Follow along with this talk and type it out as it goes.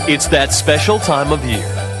It's that special time of year,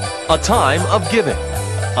 a time of giving,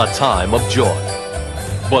 a time of joy.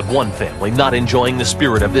 But one family not enjoying the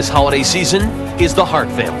spirit of this holiday season is the Hart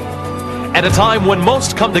family. At a time when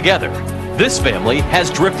most come together, this family has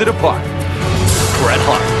drifted apart. Bret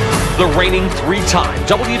Hart, the reigning three-time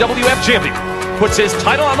WWF champion, puts his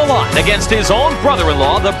title on the line against his own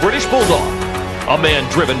brother-in-law, the British Bulldog, a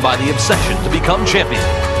man driven by the obsession to become champion,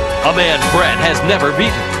 a man Bret has never beaten,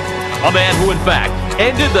 a man who, in fact,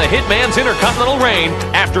 ended the Hitman's Intercontinental reign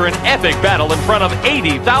after an epic battle in front of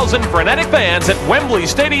 80,000 frenetic fans at Wembley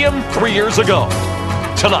Stadium 3 years ago.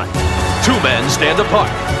 Tonight, two men stand apart.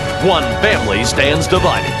 One family stands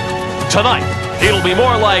divided. Tonight, it'll be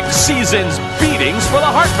more like season's beatings for the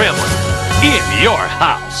Hart family in your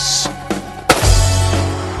house.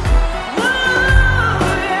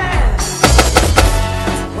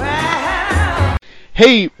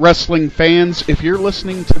 Hey, wrestling fans, if you're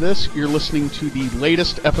listening to this, you're listening to the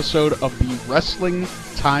latest episode of the Wrestling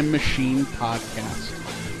Time Machine podcast.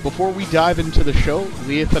 Before we dive into the show,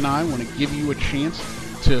 Leith and I want to give you a chance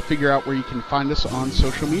to figure out where you can find us on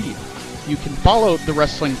social media. You can follow the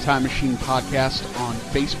Wrestling Time Machine podcast on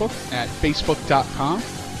Facebook at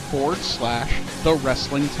facebook.com/The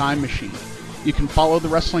Wrestling Time Machine. You can follow the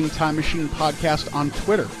Wrestling Time Machine podcast on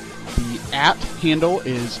Twitter. The @handle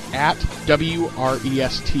is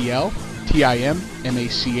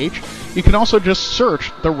 @WRESTLTIMMACH. You can also just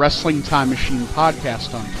search the Wrestling Time Machine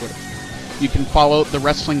podcast on Twitter. You can follow the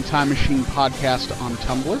Wrestling Time Machine podcast on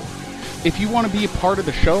Tumblr. If you want to be a part of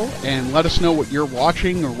the show and let us know what you're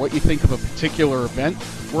watching or what you think of a particular event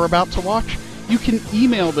we're about to watch, you can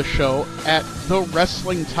email the show at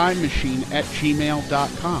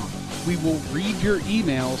thewrestlingtimemachine@gmail.com. We will read your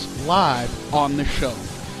emails live on the show.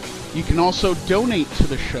 You can also donate to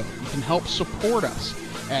the show. You can help support us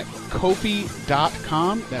at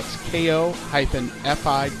Ko-fi.com, that's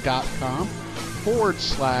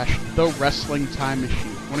ko-fi.com/The Wrestling Time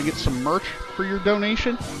Machine. Want to get some merch for your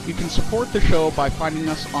donation? You can support the show by finding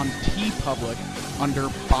us on TeePublic under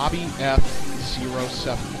Bobby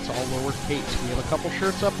F07. It's all lowercase. We have a couple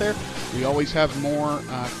shirts up there. We always have more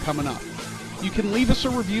coming up. You can leave us a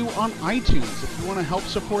review on iTunes. If you want to help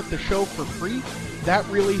support the show for free, that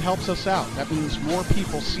really helps us out. That means more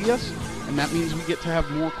people see us, and that means we get to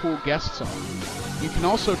have more cool guests on. You can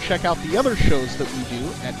also check out the other shows that we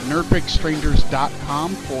do at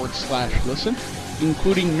nerdpicstrangers.com/listen,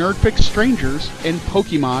 including Nerdpick Strangers and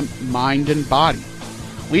Pokemon Mind and Body.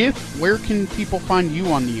 Leah, where can people find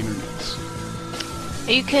you on the internet?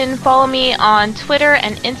 You can follow me on Twitter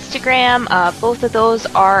and Instagram. Both of those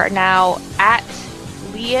are now at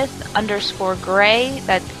Leith_Grey.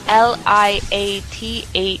 That's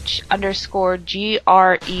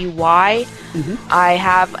LIATH_GREY. I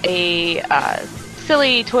have a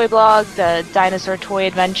silly toy blog, the Dinosaur Toy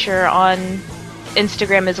Adventure, on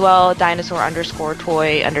Instagram as well,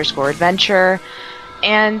 dinosaur_toy_adventure.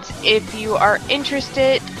 And if you are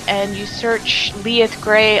interested and you search Leith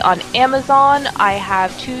Grey on Amazon, I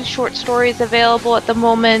have 2 short stories available at the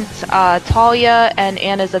moment, Talia and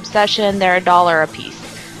Anna's Obsession. They're $1 a piece.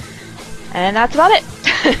 And that's about it.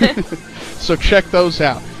 So check those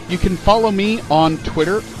out. You can follow me on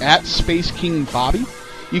Twitter at Space King Bobby.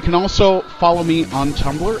 You can also follow me on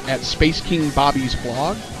Tumblr at Space King Bobby's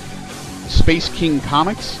blog, Space King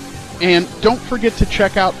Comics. And don't forget to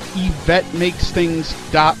check out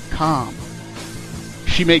YvetteMakesThings.com.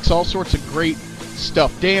 She makes all sorts of great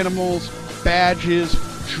stuffed animals, badges,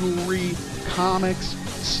 jewelry, comics,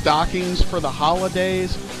 stockings for the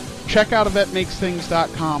holidays. Check out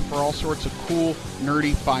YvetteMakesThings.com for all sorts of cool,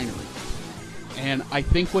 nerdy finery. And I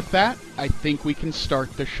think with that, I think we can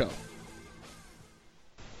start the show.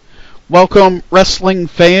 Welcome, wrestling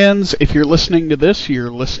fans. If you're listening to this,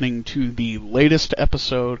 you're listening to the latest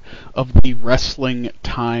episode of the Wrestling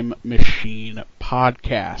Time Machine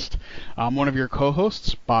podcast. I'm one of your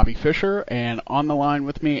co-hosts, Bobby Fisher, and on the line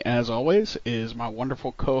with me, as always, is my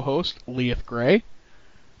wonderful co-host, Leith Grey.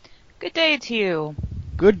 Good day to you.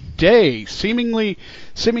 Good day. Seemingly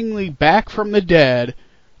back from the dead,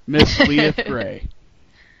 Miss Leith Grey.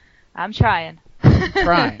 I'm trying.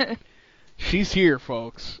 Trying. She's here,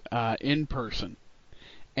 folks, in person.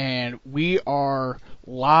 And we are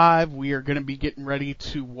live. We are going to be getting ready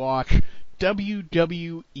to watch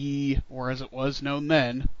WWE, or as it was known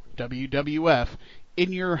then, WWF,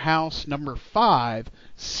 In Your House number 5,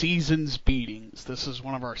 Season's Beatings. This is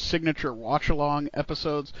one of our signature watch-along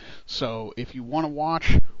episodes. So if you want to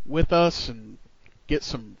watch with us and get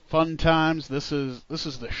some fun times, this is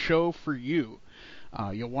the show for you.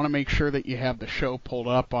 You'll want to make sure that you have the show pulled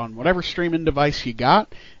up on whatever streaming device you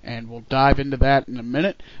got, and we'll dive into that in a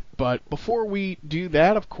minute. But before we do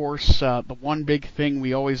that, of course, the one big thing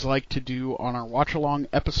we always like to do on our watch-along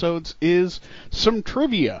episodes is some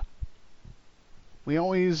trivia. We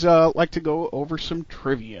always like to go over some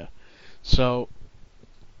trivia. So,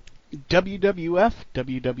 WWF,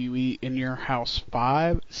 WWE In Your House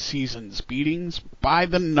 5 Seasons Beatings by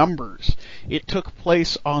the Numbers. It took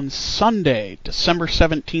place on Sunday, December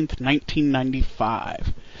 17th,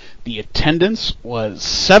 1995. The attendance was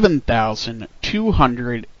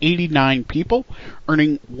 7,289 people,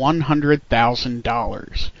 earning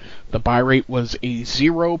 $100,000. The buy rate was a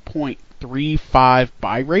 0.35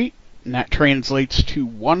 buy rate, and that translates to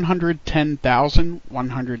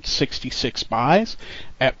 110,166 buys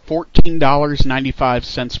at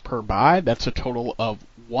 $14.95 per buy. That's a total of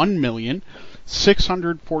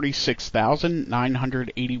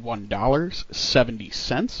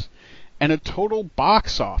 $1,646,981.70, and a total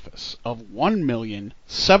box office of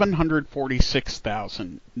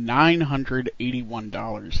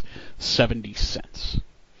 $1,746,981.70.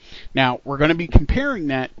 Now, we're going to be comparing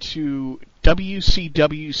that to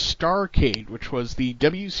WCW Starrcade, which was the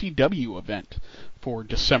WCW event for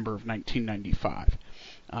December of 1995.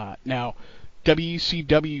 Now,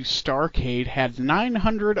 WCW Starrcade had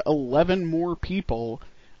 911 more people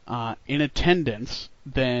in attendance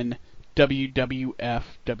than WWF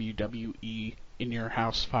WWE In Your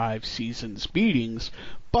House 5 Seasons Beatings,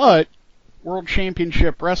 but World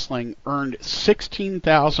Championship Wrestling earned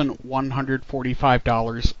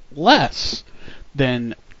 $16,145 less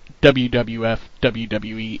than WWF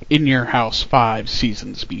WWE In Your House 5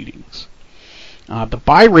 Seasons Beatings. The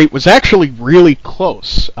buy rate was actually really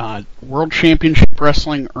close. World Championship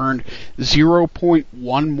Wrestling earned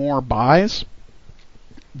 0.1 more buys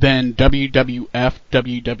than WWF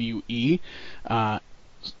WWE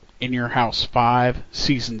In Your House 5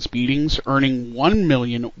 Seasons Beatings, earning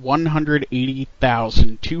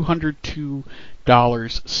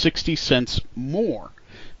 $1,180,202.60 more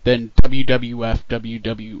than WWF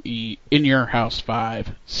WWE In Your House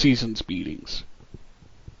 5 Seasons Beatings.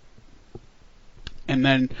 And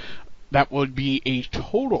then that would be a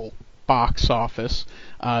total box office.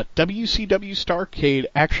 WCW Starrcade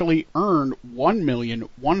actually earned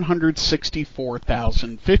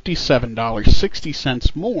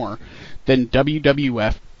 $1,164,057.60 more than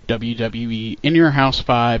WWF WWE In Your House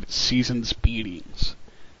 5 Seasons Beatings.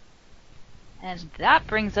 And that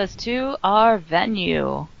brings us to our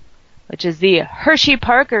venue, which is the Hershey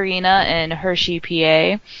Park Arena in Hershey,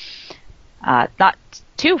 PA. Not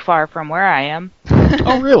too far from where I am.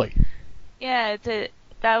 Oh, really? Yeah,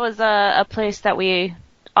 that was a place that we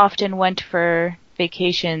often went for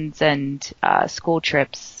vacations and school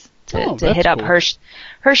trips to hit up cool.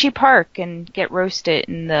 Hershey Park and get roasted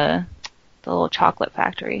in the little chocolate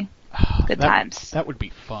factory. Good times. That would be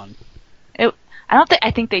fun.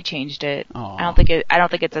 I think they changed it. Aww. I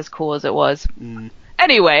don't think it's as cool as it was.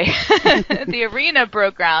 Anyway, the arena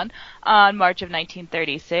broke ground on March of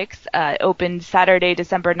 1936. Opened Saturday,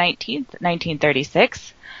 December 19th,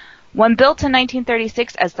 1936. When built in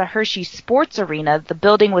 1936 as the Hershey Sports Arena, the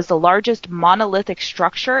building was the largest monolithic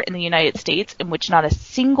structure in the United States in which not a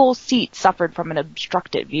single seat suffered from an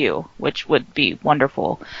obstructed view, which would be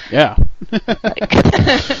wonderful. Yeah.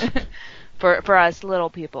 For us little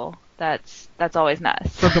people, that's always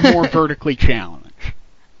nice. For the more vertically challenged.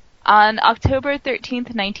 On October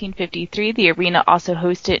 13th, 1953, the arena also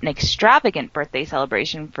hosted an extravagant birthday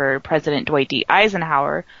celebration for President Dwight D.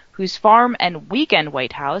 Eisenhower, whose farm and weekend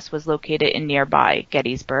White House was located in nearby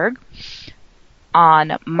Gettysburg.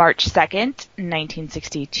 On March 2nd,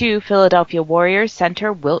 1962, Philadelphia Warriors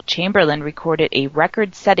center Wilt Chamberlain recorded a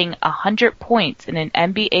record-setting 100 points in an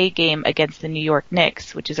NBA game against the New York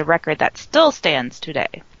Knicks, which is a record that still stands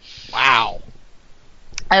today. Wow.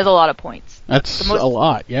 That's a lot of points. That's a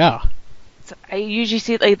lot, yeah. I usually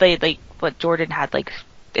see like what Jordan had like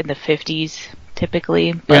in the 50s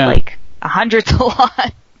typically, but like 100's a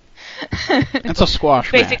lot. That's a squash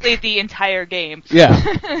Basically match. The entire game.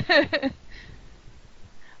 Yeah.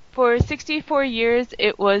 For 64 years,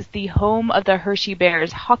 it was the home of the Hershey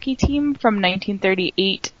Bears hockey team from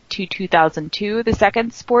 1938 to 2002. The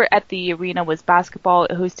second sport at the arena was basketball.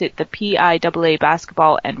 It hosted the PIAA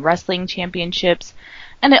basketball and wrestling championships,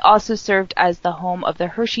 and it also served as the home of the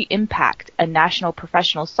Hershey Impact, a national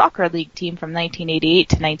professional soccer league team from 1988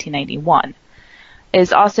 to 1991. It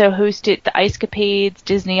has also hosted the Ice Capades,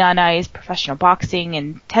 Disney on Ice, professional boxing,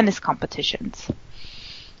 and tennis competitions.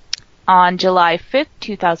 On July 5th,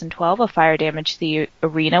 2012, a fire damaged the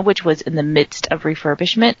arena, which was in the midst of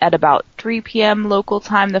refurbishment. At about 3 p.m. local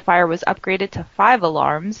time, the fire was upgraded to 5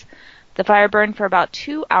 alarms. The fire burned for about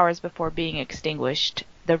 2 hours before being extinguished.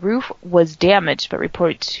 The roof was damaged, but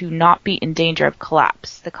reported to not be in danger of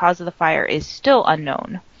collapse. The cause of the fire is still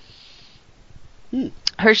unknown.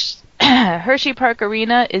 Hershey Park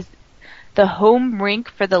Arena is the home rink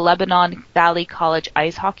for the Lebanon Valley College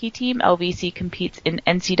ice hockey team. LVC competes in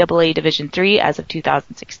NCAA Division III as of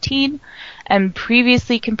 2016 and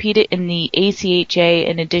previously competed in the ACHA.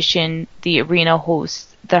 In addition, the arena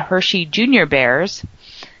hosts the Hershey Junior Bears,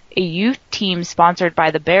 a youth team sponsored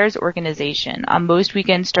by the Bears organization. On most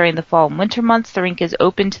weekends during the fall and winter months, the rink is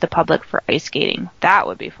open to the public for ice skating. That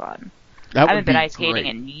would be fun. I haven't been ice skating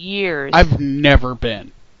in years. I've never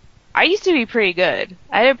been. I used to be pretty good.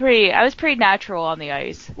 I was pretty natural on the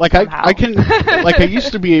ice. Like somehow. I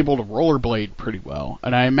used to be able to rollerblade pretty well,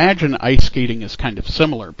 and I imagine ice skating is kind of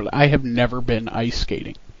similar, but I have never been ice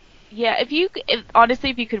skating. Yeah, if you could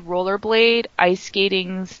rollerblade, ice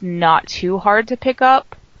skating's not too hard to pick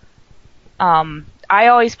up. I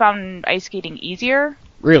always found ice skating easier.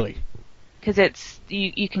 Really? Because it's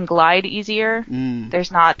you can glide easier.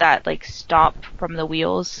 There's not that stop from the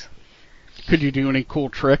wheels. Could you do any cool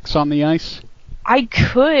tricks on the ice? I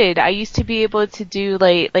could. I used to be able to do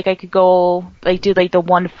I could go do the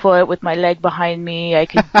 1 foot with my leg behind me. I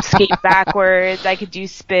could skate backwards. I could do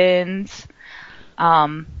spins.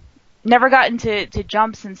 Never got into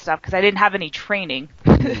jumps and stuff because I didn't have any training.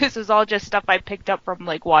 This was all just stuff I picked up from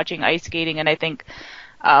watching ice skating, and I think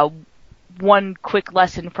one quick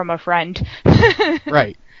lesson from a friend.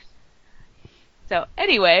 Right. So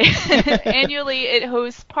anyway, annually it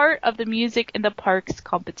hosts part of the Music in the Parks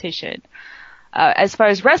competition. As far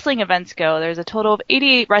as wrestling events go, there's a total of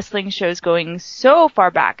 88 wrestling shows going so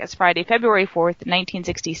far back as Friday, February 4th,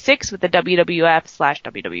 1966 with the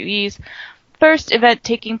WWF/WWE's first event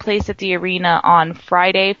taking place at the arena on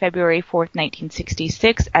Friday, February 4th,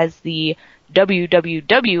 1966 as the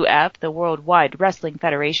WWF, the Worldwide Wrestling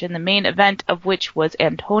Federation, the main event of which was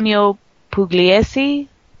Antonio Pugliese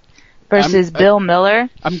versus Bill Miller.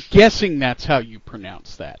 I'm guessing that's how you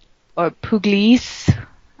pronounce that. Or Pugliese.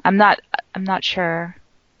 I'm not sure.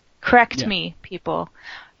 Correct me, people.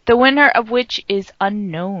 The winner of which is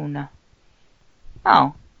unknown.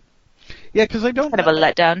 Oh. Yeah, because I don't... Kind of a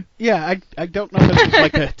letdown. Yeah, I don't know if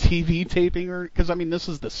it was a TV taping or... Because, this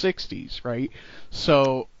is the 60s, right?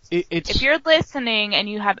 So, it's... If you're listening and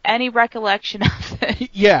you have any recollection of it...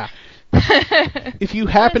 Yeah. If you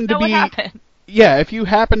happen to be... Yeah, if you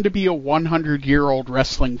happen to be a 100-year-old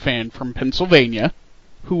wrestling fan from Pennsylvania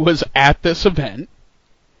who was at this event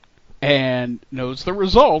and knows the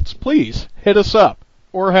results, please hit us up.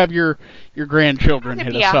 Or have your grandchildren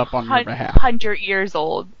hit us up on your behalf. 100 years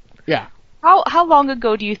old. Yeah. How long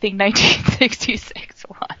ago do you think 1966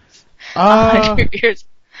 was? 100 years.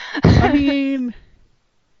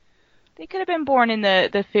 They could have been born in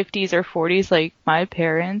the 50s or 40s like my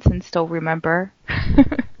parents and still remember.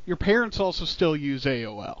 Your parents also still use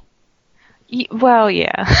AOL. Well,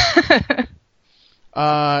 yeah.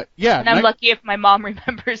 Yeah. And I'm lucky if my mom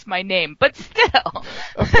remembers my name, but still.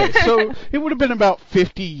 Okay, so it would have been about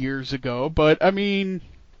 50 years ago, but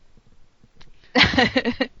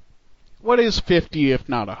what is 50 if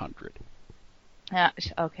not 100? Yeah,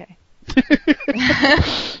 okay.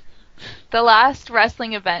 The last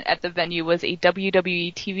wrestling event at the venue was a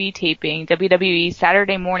WWE TV taping, WWE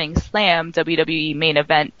Saturday Morning Slam, WWE Main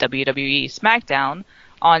Event, WWE SmackDown,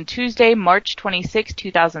 on Tuesday, March 26,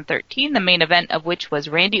 2013, the main event of which was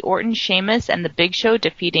Randy Orton, Sheamus, and The Big Show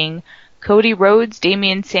defeating Cody Rhodes,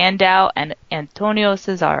 Damian Sandow, and Antonio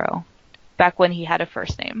Cesaro, back when he had a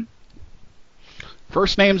first name.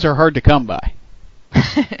 First names are hard to come by.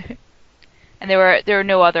 And there were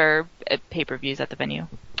no other pay-per-views at the venue.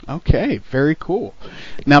 Okay, very cool.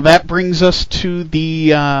 Now that brings us to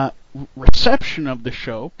the reception of the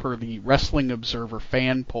show per the Wrestling Observer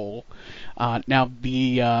fan poll. Now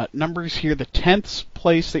the numbers here, the 10th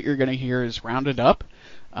place that you're going to hear is rounded up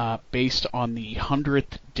based on the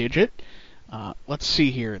 100th digit. Let's see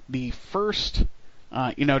here. The first,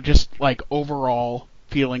 just overall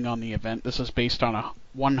feeling on the event, this is based on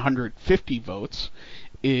 150 votes,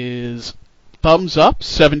 is thumbs up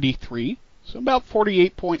 73. So about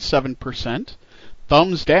 48.7%.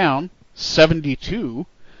 Thumbs down, 72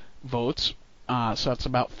 votes. So that's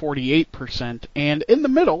about 48%. And in the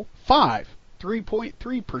middle,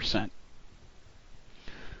 3.3%.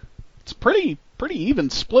 It's pretty even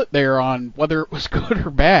split there on whether it was good or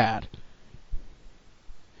bad.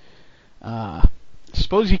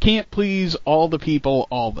 Suppose you can't please all the people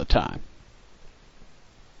all the time.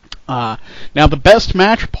 Now, the best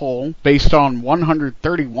match poll, based on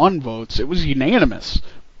 131 votes, it was unanimous.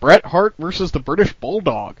 Bret Hart versus the British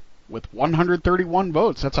Bulldog with 131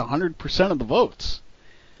 votes. That's 100% of the votes.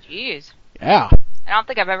 Jeez. Yeah. I don't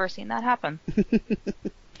think I've ever seen that happen.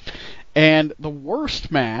 And the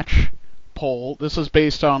worst match poll, this is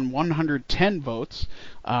based on 110 votes.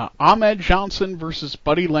 Ahmed Johnson versus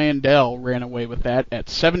Buddy Landel ran away with that at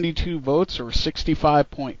 72 votes, or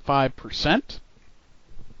 65.5%.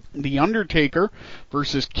 The Undertaker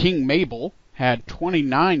versus King Mabel had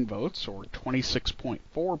 29 votes, or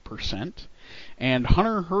 26.4%. And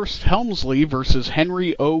Hunter Hearst Helmsley versus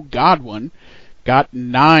Henry O. Godwin got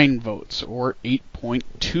 9 votes, or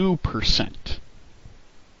 8.2%.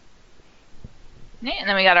 Yeah, and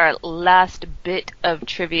then we got our last bit of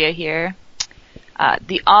trivia here.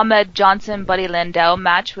 The Ahmed Johnson-Buddy Landel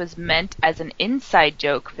match was meant as an inside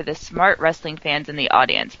joke for the smart wrestling fans in the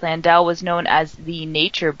audience. Landel was known as the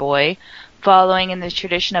Nature Boy, following in the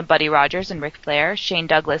tradition of Buddy Rogers and Ric Flair. Shane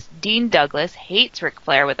Douglas, Dean Douglas, hates Ric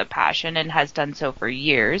Flair with a passion and has done so for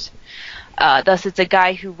years. Thus, it's a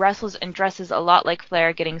guy who wrestles and dresses a lot like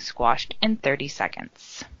Flair, getting squashed in 30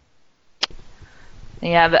 seconds.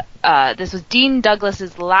 We have, this was Dean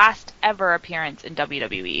Douglas's last ever appearance in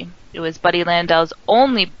WWE. It was Buddy Landel's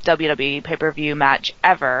only WWE pay-per-view match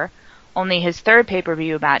ever, only his third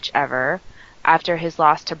pay-per-view match ever, after his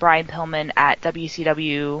loss to Brian Pillman at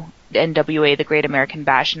WCW NWA The Great American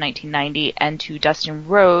Bash in 1990, and to Dustin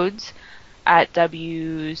Rhodes at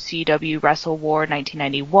WCW Wrestle War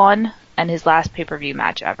 1991, and his last pay-per-view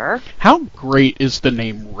match ever. How great is the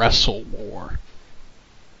name Wrestle War?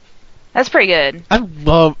 That's pretty good. I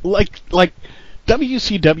love, like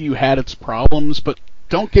WCW had its problems, but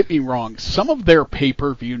don't get me wrong, some of their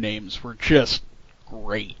pay-per-view names were just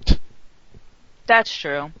great. That's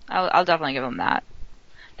true. I'll definitely give them that.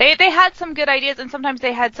 They had some good ideas, and sometimes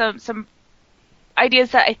they had some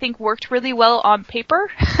ideas that I think worked really well on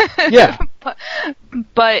paper. Yeah.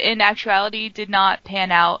 but in actuality did not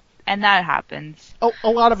pan out, and that happens. A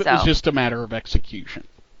lot of it was just a matter of execution.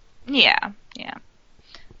 Yeah.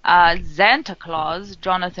 Santa Claus,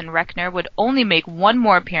 Jonathan Reckner, would only make one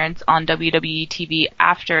more appearance on WWE TV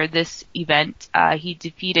after this event. He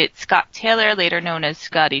defeated Scott Taylor, later known as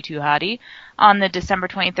Scotty 2 Hotty, on the December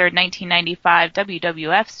 23rd, 1995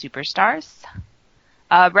 WWF Superstars.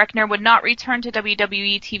 Reckner would not return to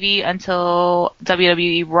WWE TV until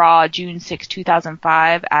WWE Raw June 6,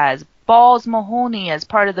 2005 as Balls Mahoney as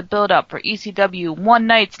part of the build-up for ECW One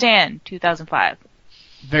Night Stand 2005.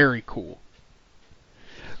 Very cool.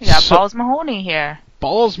 We got Balls Mahoney here.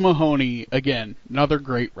 Balls Mahoney, again, another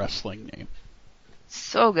great wrestling name.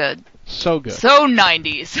 So good. So good. So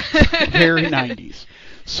 90s. Very 90s.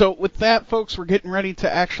 So with that, folks, we're getting ready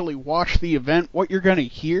to actually watch the event. What you're going to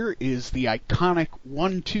hear is the iconic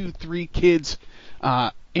 1, 2, 3 Kids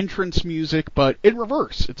entrance music, but in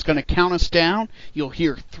reverse. It's going to count us down. You'll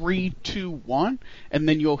hear 3, 2, 1, and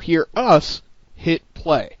then you'll hear us hit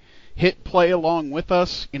play. Hit play along with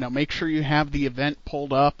us. Make sure you have the event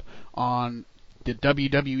pulled up on the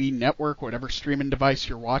WWE Network, whatever streaming device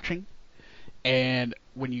you're watching. And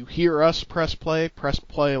when you hear us press play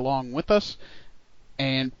along with us.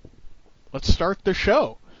 And let's start the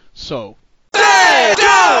show. So, 3, 2,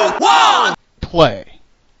 1, play.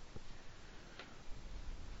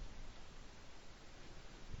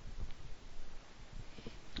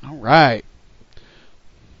 All right.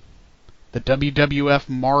 The WWF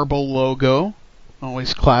marble logo,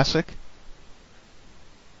 always classic.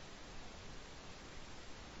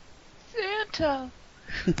 Santa.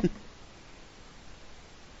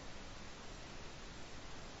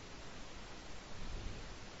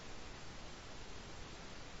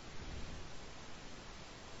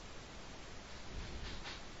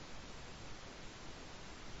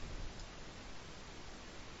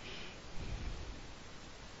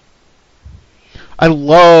 I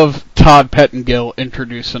love Todd Pettengill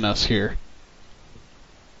introducing us here.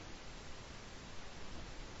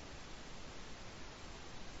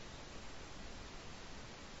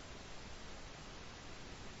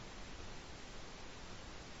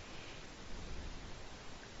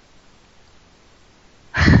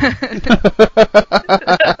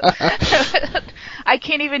 I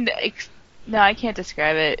can't even... No, I can't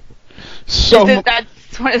describe it.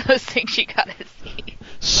 That's one of those things you gotta see.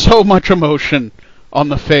 So much emotion on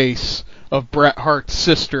the face of Bret Hart's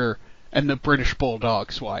sister and the British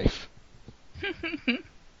Bulldog's wife.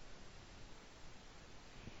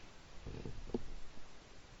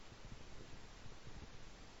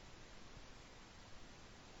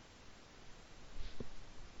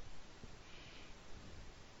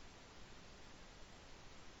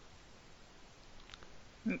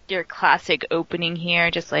 Your classic opening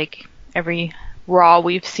here, just like every Raw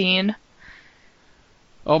we've seen.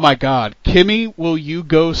 Oh my God. Kimmy, will you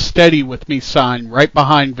go steady with me sign right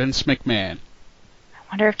behind Vince McMahon?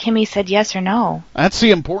 I wonder if Kimmy said yes or no. That's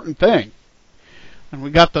the important thing. And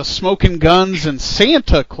we got the Smoking Guns and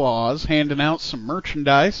Santa Claus handing out some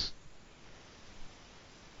merchandise.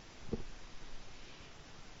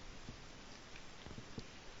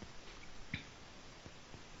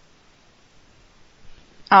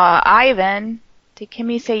 Ivan, did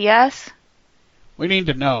Kimmy say yes? We need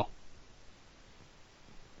to know.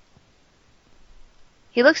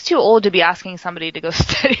 He looks too old to be asking somebody to go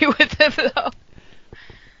steady with him, though.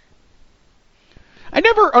 I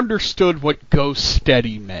never understood what go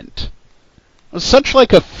steady meant. It was such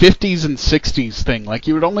like a 50s and 60s thing. Like,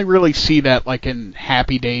 you would only really see that like in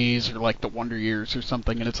Happy Days or like the Wonder Years or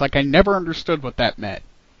something, and it's like I never understood what that meant.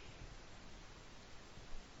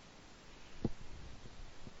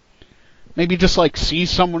 Maybe just like see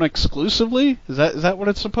someone exclusively? Is that what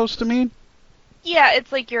it's supposed to mean? Yeah,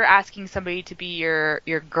 it's like you're asking somebody to be your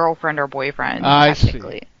girlfriend or boyfriend, I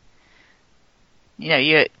technically. See. You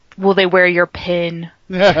know, will they wear your pin?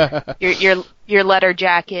 your letter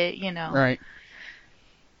jacket, you know. Right.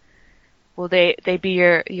 Will they be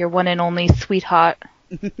your one and only sweetheart?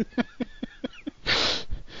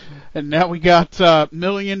 And now we got $1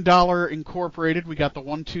 Million Incorporated. We got the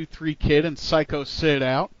 1-2-3 Kid and Psycho Sid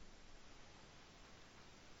out.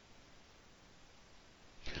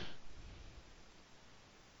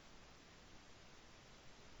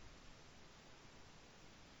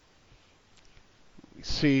 We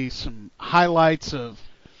see some highlights of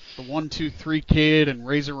the 1-2-3 Kid and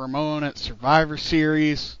Razor Ramon at Survivor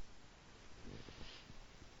Series.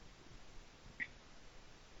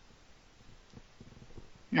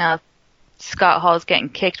 Now, Scott Hall's getting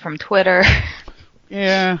kicked from Twitter.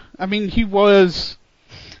 Yeah, I mean, he was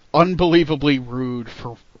unbelievably rude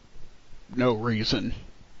for no reason.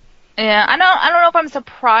 Yeah, I don't know if I'm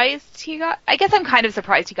surprised I guess I'm kind of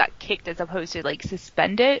surprised he got kicked as opposed to, like,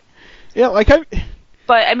 suspended. Yeah, like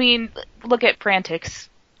But, I mean, look at Frantic's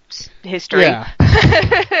history. Yeah.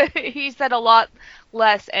 He said a lot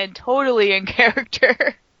less and totally in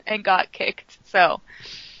character and got kicked. So,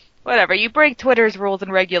 whatever. You break Twitter's rules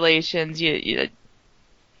and regulations, you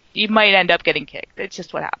might end up getting kicked. It's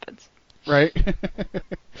just what happens. Right.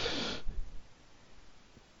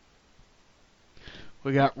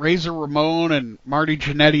 We got Razor Ramon and Marty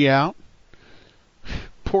Jannetty out.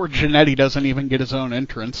 Poor Jannetty doesn't even get his own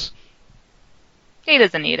entrance. He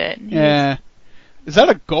doesn't need it. Yeah. Is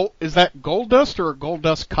that Goldust or a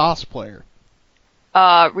Goldust cosplayer?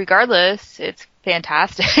 Regardless, it's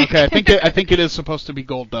fantastic. Okay, I think it is supposed to be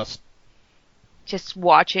Goldust. Just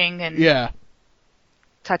watching and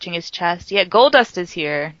touching his chest. Yeah, Goldust is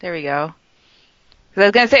here. There we go. Because I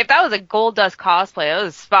was gonna say if that was a Goldust cosplay, that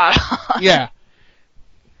was spot on. Yeah.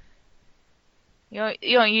 You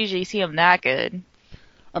don't usually see him that good.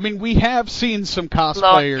 I mean, we have seen some cosplayers.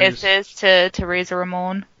 Long kisses to Razor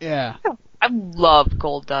Ramon. Yeah. I love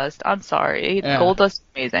Goldust. I'm sorry. Yeah. Goldust is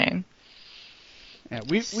amazing. Yeah,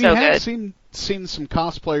 we So have good. seen some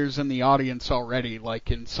cosplayers in the audience already,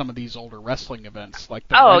 like in some of these older wrestling events, like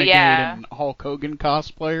the Oh, Renegade yeah. and Hulk Hogan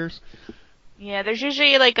cosplayers. Yeah, there's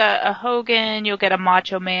usually like a Hogan, you'll get a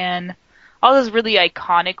Macho Man, all those really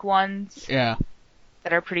iconic ones Yeah.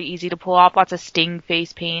 that are pretty easy to pull off, lots of Sting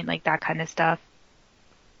face paint, like that kind of stuff.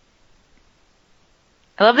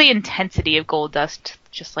 I love the intensity of Goldust,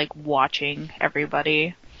 just like watching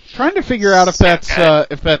everybody. Trying to figure out if So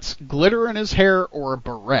that's glitter in his hair or a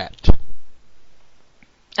barrette.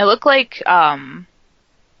 It looked like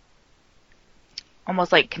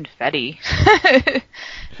almost like confetti.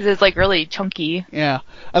 It's like really chunky. Yeah,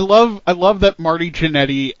 I love that Marty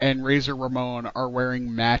Jannetty and Razor Ramon are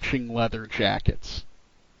wearing matching leather jackets.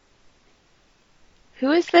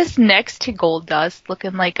 Who is this next to Goldust?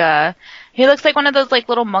 Looking like he looks like one of those like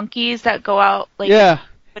little monkeys that go out like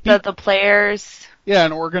with the players. Yeah,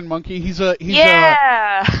 an organ monkey. He's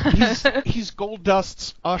Yeah. he's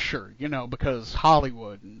Goldust's usher, because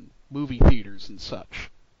Hollywood and movie theaters and such.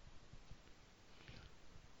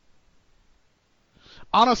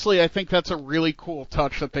 Honestly, I think that's a really cool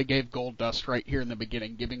touch that they gave Goldust right here in the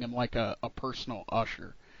beginning, giving him like a personal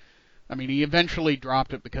usher. I mean, he eventually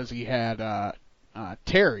dropped it because he had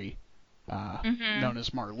Terry, known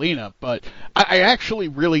as Marlena, but I actually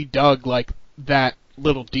really dug like that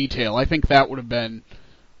little detail. I think that would have been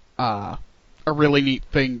a really neat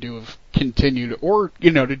thing to have continued, or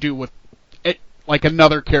to do with it, like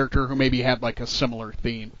another character who maybe had like a similar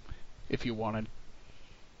theme, if you wanted.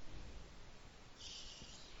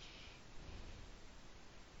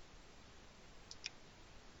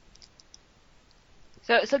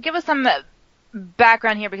 So give us some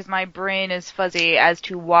background here, because my brain is fuzzy as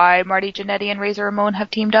to why Marty Jannetty and Razor Ramon have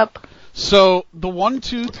teamed up. So the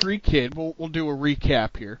 1-2-3 Kid, we'll do a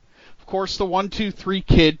recap here. Of course, the 1-2-3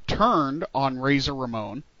 Kid turned on Razor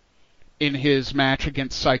Ramon in his match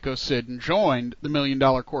against Psycho Sid and joined the $1 Million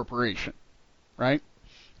Corporation, right?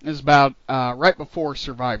 It was about right before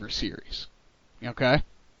Survivor Series, okay?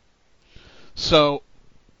 So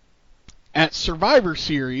at Survivor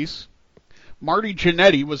Series, Marty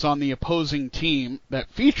Jannetty was on the opposing team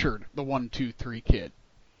that featured the 1-2-3 Kid,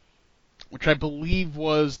 which I believe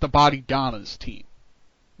was the Body Donnas team,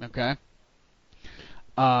 okay?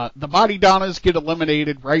 The Body Donnas get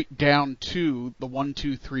eliminated right down to the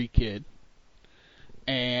 1-2-3 Kid,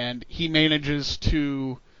 and he manages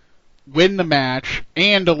to win the match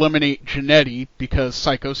and eliminate Jannetty because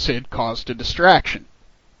Psycho Sid caused a distraction,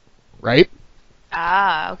 right?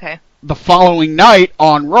 Ah, okay. The following night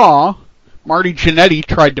on Raw, Marty Jannetty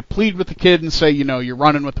tried to plead with the Kid and say, you're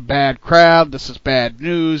running with a bad crowd, this is bad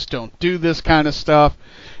news, don't do this kind of stuff.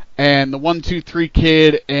 And the 1-2-3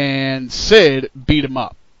 Kid and Sid beat him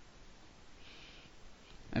up.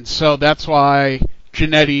 And so that's why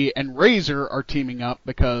Jannetty and Razor are teaming up,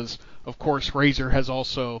 because, of course, Razor has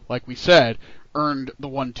also, like we said, earned the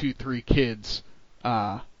 1-2-3 Kid's,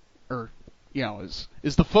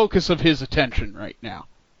 is the focus of his attention right now.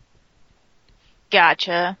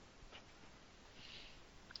 Gotcha.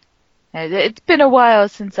 It's been a while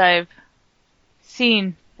since I've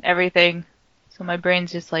seen everything, so my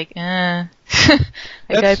brain's just like, I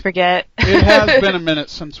forget. It has been a minute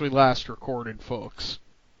since we last recorded, folks.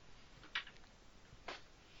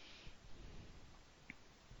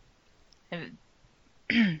 Like,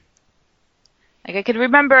 I could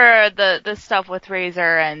remember the stuff with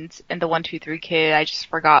Razor and the 1-2-3 Kid. I just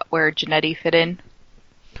forgot where Jannetty fit in.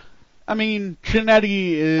 I mean,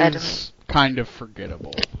 Jannetty is kind of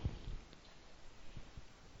forgettable.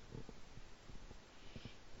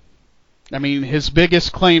 I mean, his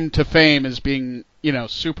biggest claim to fame is being,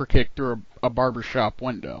 super kicked through a barbershop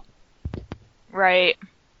window. Right.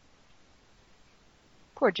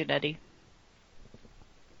 Poor Jannetty.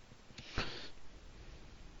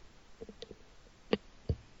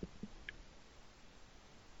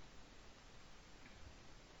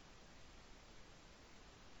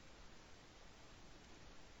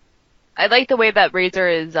 I like the way that Razor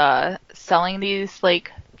is selling these,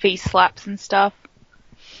 like, face slaps and stuff.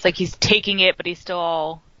 It's like he's taking it, but he's still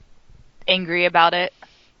all angry about it.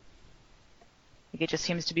 Like, it just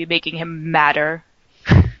seems to be making him madder.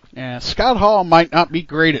 Yeah, Scott Hall might not be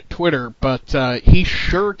great at Twitter, but he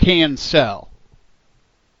sure can sell.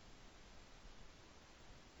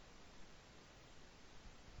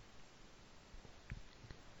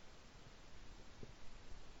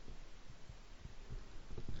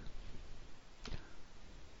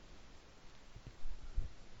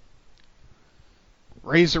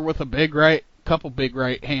 Razor with a couple big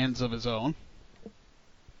right hands of his own.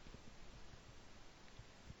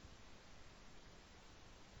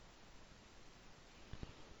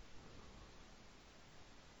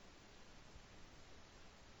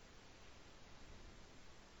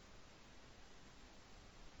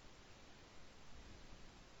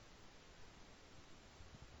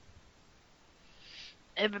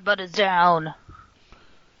 Everybody's down.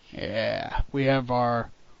 Yeah, we have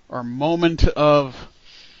our moment of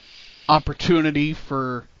opportunity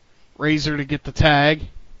for Razor to get the tag.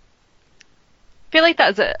 I feel like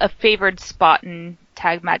that was a favored spot in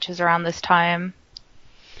tag matches around this time.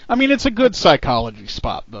 I mean, it's a good psychology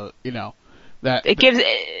spot, that it gives.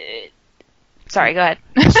 Sorry, go ahead.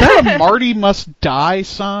 Is that a Marty Must Die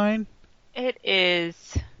sign? It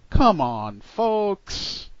is. Come on,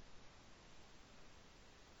 folks.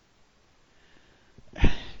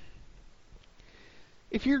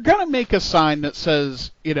 If you're gonna make a sign that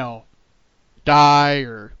says, die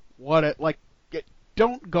or what,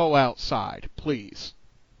 don't go outside, please.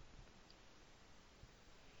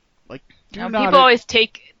 Like, people always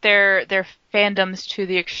take their fandoms to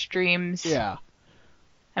the extremes. Yeah.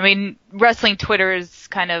 I mean, wrestling Twitter is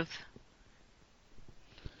kind of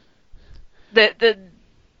the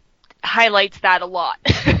highlights that a lot.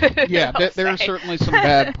 Yeah, there are certainly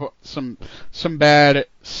some bad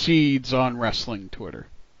seeds on wrestling Twitter,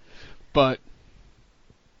 but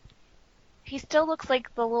he still looks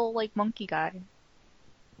like the little monkey guy.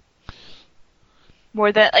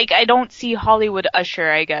 More than I don't see Hollywood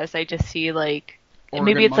Usher. I guess I just see Oregon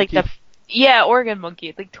maybe it's monkey? Oregon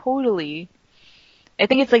monkey. Totally. I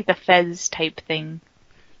think it's the Fez type thing.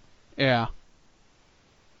 Yeah.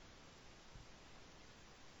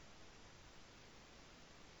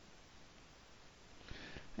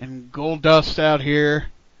 And Goldust out here.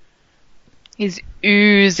 He's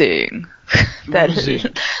oozing. Oozing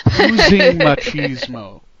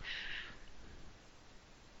machismo.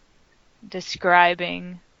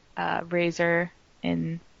 Describing Razor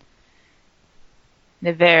in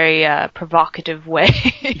a very provocative way.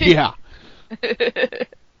 Yeah.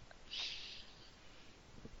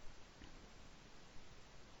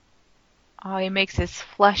 Oh, he makes his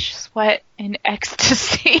flesh sweat in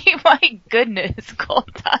ecstasy. My goodness,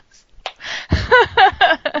 Goldust.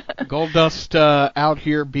 Goldust out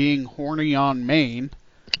here being horny on Maine.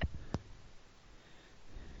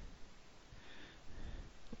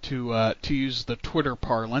 To use the Twitter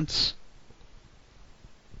parlance.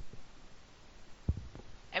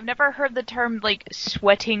 I've never heard the term, like,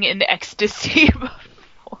 sweating in ecstasy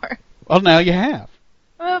before. Well, now you have.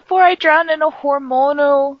 Before I drown in a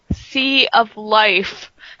hormonal sea of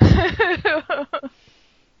life. The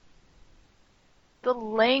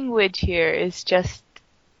language here is just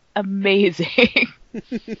amazing.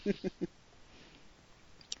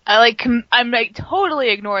 I'm like totally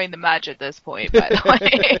ignoring the match at this point, by the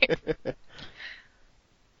way.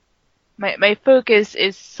 My focus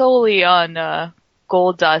is solely on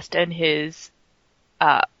Goldust and his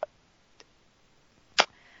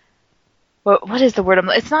what is the word?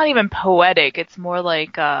 It's not even poetic. It's more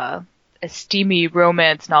like a steamy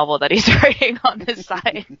romance novel that he's writing on the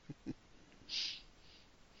side.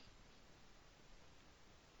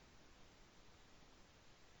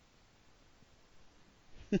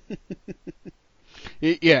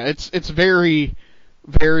 Yeah, it's very,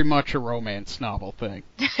 very much a romance novel thing.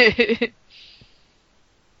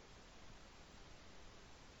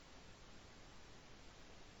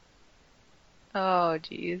 Oh,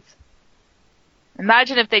 jeez.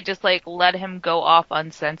 Imagine if they just, like, let him go off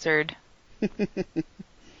uncensored.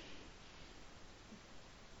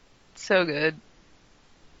 So good.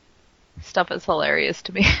 Stuff is hilarious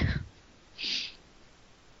to me.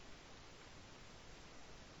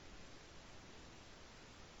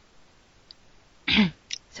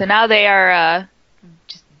 So now they are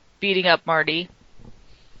just beating up Marty.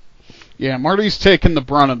 Yeah, Marty's taking the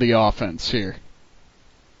brunt of the offense here.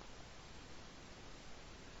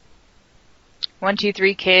 1, 2,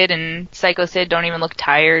 3 Kid and Psycho Sid don't even look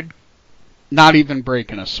tired. Not even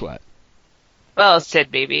breaking a sweat. Well, Sid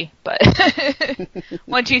maybe, but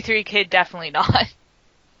 1, 2, 3 Kid definitely not.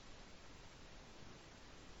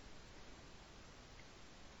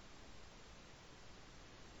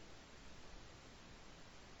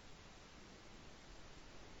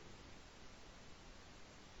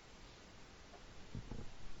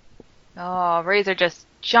 Oh, Razor just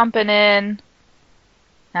jumping in.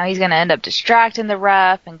 Now he's going to end up distracting the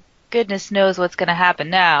ref, and goodness knows what's going to happen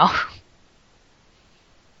now.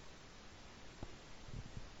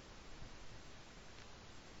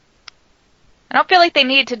 I don't feel like they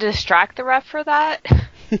need to distract the ref for that,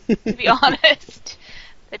 to be honest.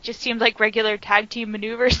 That just seemed like regular tag team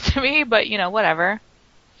maneuvers to me, but, you know, whatever.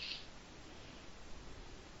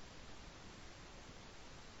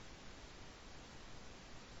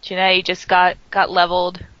 Janae just got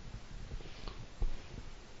leveled.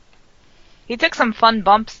 He took some fun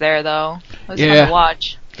bumps there, though. It was fun to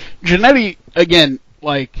watch. Jannetty, again,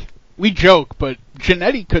 like, we joke, but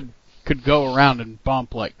Jannetty could go around and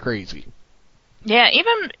bump like crazy. Yeah,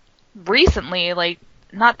 even recently, like,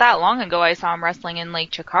 not that long ago, I saw him wrestling in, like,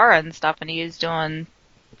 Chikara and stuff, and he was doing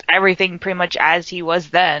everything pretty much as he was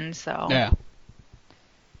then, so... Yeah.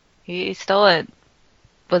 He still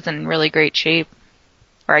was in really great shape.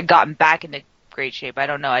 Or had gotten back into great shape. I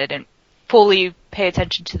don't know. I didn't fully pay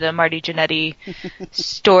attention to the Marty Jannetty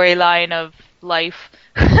storyline of life.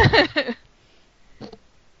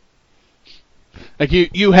 Like,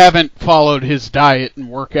 you haven't followed his diet and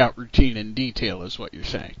workout routine in detail, is what you're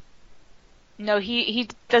saying. No, he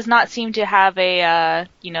does not seem to have a,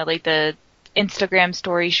 like the Instagram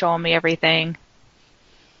story showing me everything.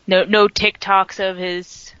 No TikToks of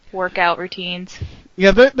his workout routines.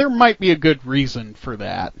 Yeah, there might be a good reason for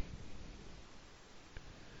that.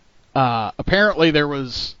 Apparently there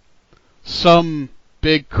was some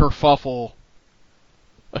big kerfuffle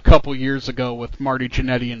a couple years ago with Marty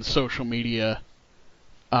Jannetty in social media.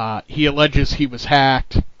 He alleges he was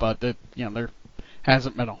hacked, but that, there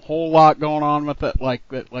hasn't been a whole lot going on with it. Like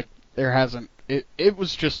there hasn't. It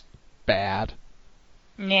was just bad.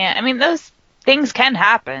 Yeah, I mean those things can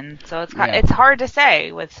happen, so it's hard to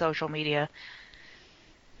say with social media.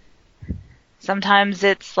 Sometimes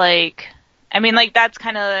it's like, I mean, like, that's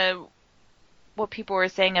kind of what people were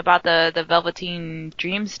saying about the Velveteen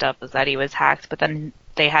Dream stuff, is that he was hacked, but then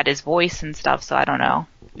they had his voice and stuff, so I don't know.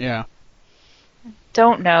 Yeah.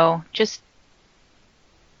 Don't know. Just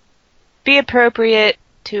Be appropriate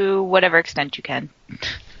to whatever extent you can.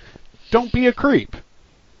 Don't be a creep.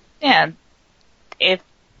 Yeah. If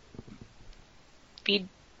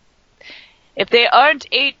they aren't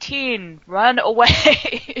 18, run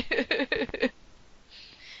away.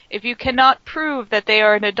 If you cannot prove that they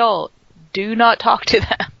are an adult, do not talk to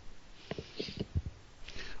them.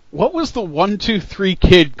 What was the 1, 2, 3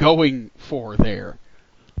 kid going for there?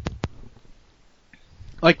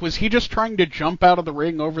 Like, was he just trying to jump out of the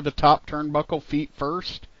ring over the top turnbuckle feet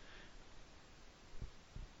first?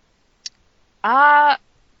 I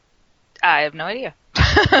have no idea.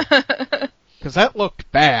 Because that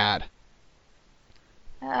looked bad.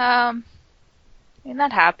 I mean,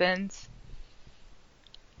 that happens.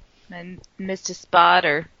 And missed a spot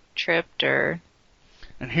or tripped or...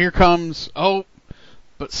 And here comes,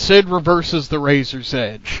 but Sid reverses the Razor's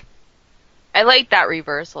Edge. I like that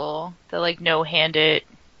reversal. The, like, no-handed,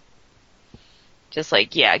 just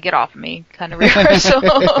like, yeah, get off of me kind of reversal.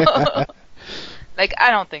 Like,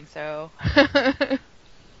 I don't think so. I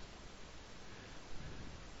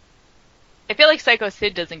feel like Psycho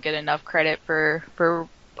Sid doesn't get enough credit for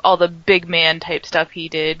all the big man type stuff he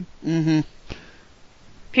did. Mm-hmm.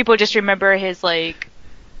 People just remember his, like,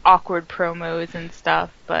 awkward promos and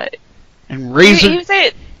stuff, but... And Razor...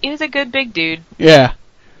 He was a good big dude. Yeah.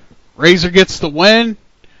 Razor gets the win,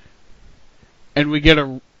 and we're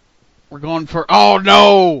going for... Oh,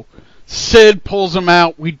 no! Sid pulls him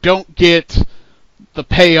out. We don't get the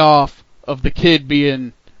payoff of the kid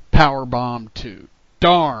being powerbombed too.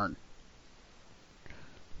 Darn.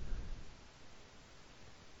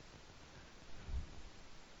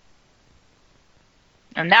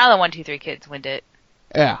 And now the 1, 2, 3 kids win it.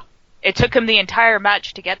 Yeah. It took him the entire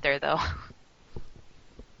match to get there, though.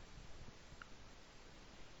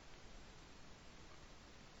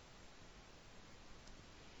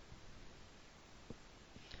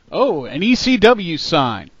 Oh, an ECW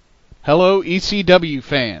sign. Hello, ECW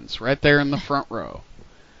fans, right there in the front row.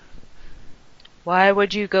 Why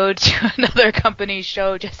would you go to another company's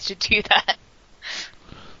show just to do that?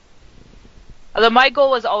 Although my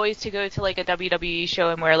goal was always to go to, like, a WWE show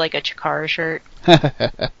and wear, like, a Chikara shirt.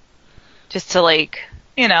 Just to, like,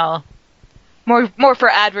 you know, more for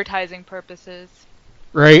advertising purposes.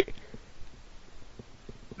 Right.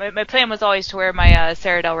 My plan was always to wear my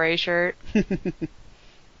Sarah Del Rey shirt.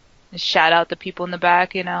 Just shout out the people in the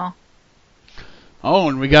back, you know. Oh,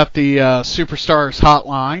 and we got the Superstars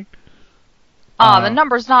hotline. The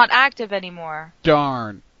number's not active anymore.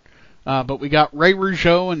 Darn. But we got Ray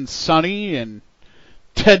Rougeau and Sonny and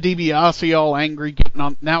Ted DiBiase all angry, getting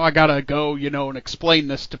on. Now I gotta go, and explain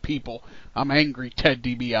this to people. I'm angry, Ted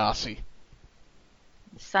DiBiase.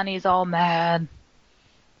 Sonny's all mad.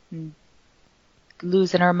 And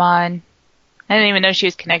losing her mind. I didn't even know she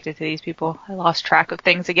was connected to these people. I lost track of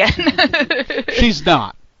things again. She's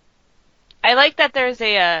not. I like that there's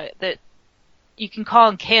that you can call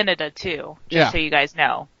in Canada too, just so you guys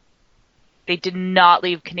know. They did not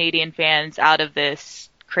leave Canadian fans out of this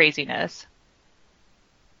craziness.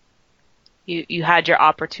 You had your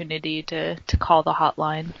opportunity to call the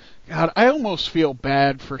hotline. God, I almost feel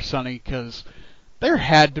bad for Sonny because there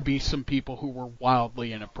had to be some people who were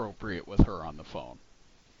wildly inappropriate with her on the phone.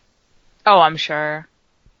 Oh, I'm sure.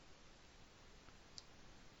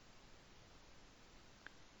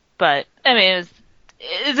 But, I mean,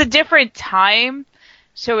 it's a different time,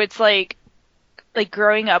 so it's like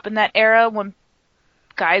growing up in that era when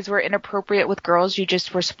guys were inappropriate with girls, you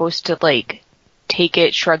just were supposed to, like, take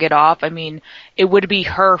it, shrug it off. I mean, it would be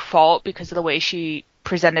her fault because of the way she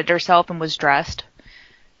presented herself and was dressed.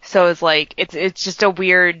 So it's like, it's just a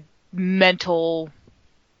weird mental...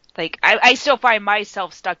 Like, I still find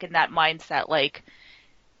myself stuck in that mindset, like,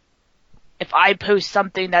 if I post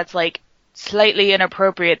something that's, like, slightly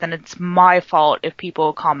inappropriate, then it's my fault if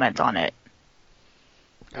people comment on it.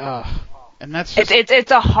 And that's just...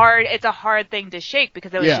 It's a hard thing to shake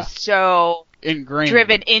because it was just so ingrained,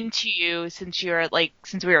 driven into you since we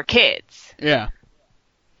were kids. Yeah.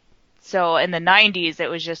 So in the 90s, it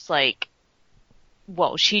was just like,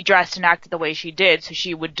 well, she dressed and acted the way she did, so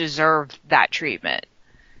she would deserve that treatment.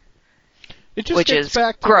 Which is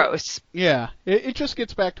gross. It just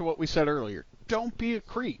gets back to what we said earlier. Don't be a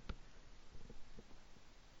creep.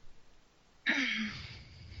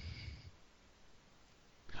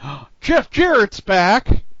 Jeff Jarrett's back.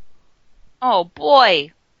 Oh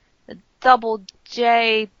boy, the Double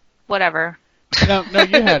J, whatever. No,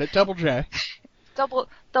 you had it. Double J.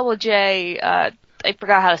 Double J. I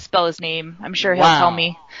forgot how to spell his name. I'm sure he'll tell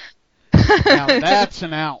me. Now that's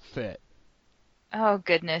an outfit. Oh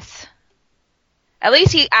goodness. At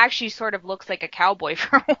least he actually sort of looks like a cowboy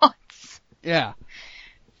for once. Yeah.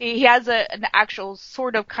 He has an actual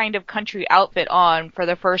sort of kind of country outfit on for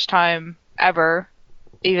the first time ever,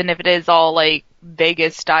 even if it is all like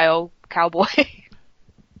Vegas style cowboy.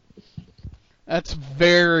 That's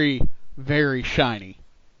very, very shiny.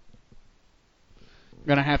 I'm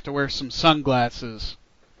gonna have to wear some sunglasses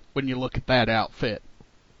when you look at that outfit.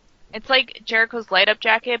 It's like Jericho's light up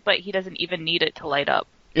jacket, but he doesn't even need it to light up.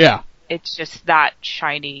 Yeah. It's just that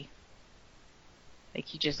shiny. Like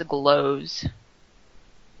he just glows.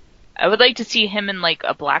 I would like to see him in like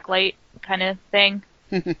a blacklight kind of thing.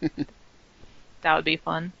 That would be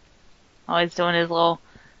fun. Always doing his little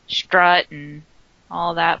strut and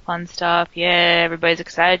all that fun stuff. Yeah, everybody's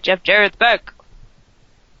excited. Jeff Jarrett's back.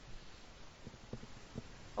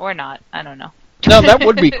 Or not. I don't know. No, that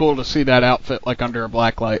would be cool to see that outfit like under a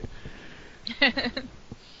blacklight.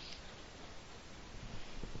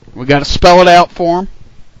 We got to spell it out for him.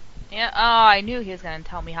 Yeah. Oh, I knew he was going to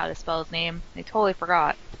tell me how to spell his name. I totally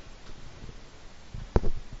forgot.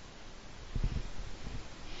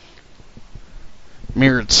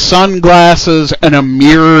 Mirrored sunglasses and a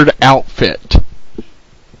mirrored outfit.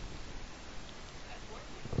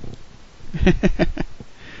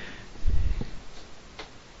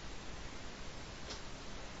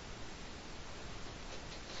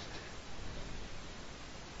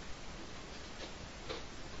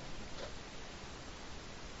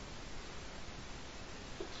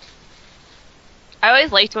 I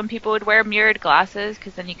always liked when people would wear mirrored glasses,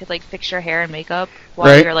 because then you could like fix your hair and makeup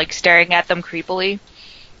while you're like staring at them creepily.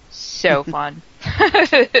 So fun.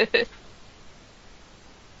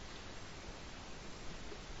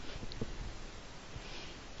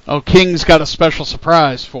 Oh, King's got a special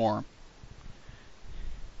surprise for him.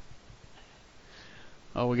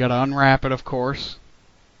 Oh, we got to unwrap it, of course.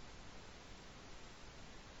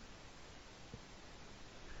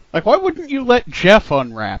 Like, why wouldn't you let Jeff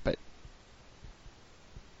unwrap it?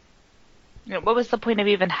 What was the point of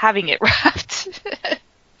even having it wrapped?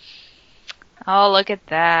 Oh, look at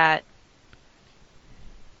that.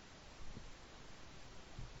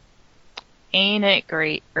 Ain't it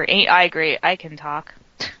great? Or ain't I great? I can talk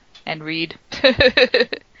and read.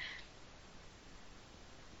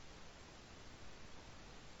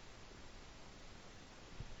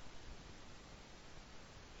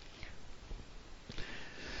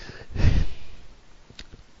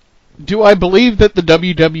 Do I believe that the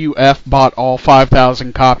WWF bought all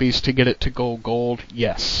 5,000 copies to get it to go gold?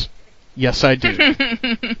 Yes. Yes, I do.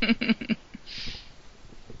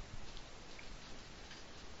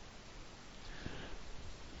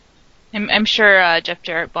 I'm sure Jeff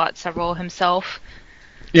Jarrett bought several himself.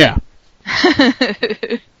 Yeah.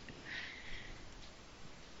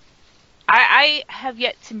 I have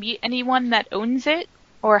yet to meet anyone that owns it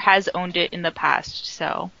or has owned it in the past,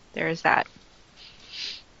 so there's that.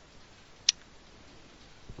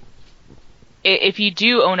 If you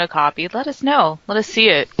do own a copy, let us know. Let us see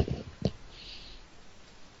it.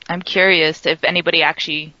 I'm curious if anybody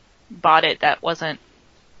actually bought it that wasn't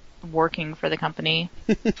working for the company.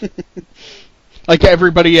 Like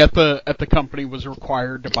everybody at the company was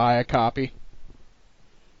required to buy a copy.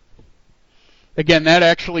 Again, that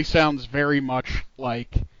actually sounds very much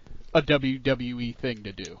like a WWE thing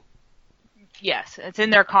to do. Yes, it's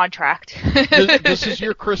in their contract. This is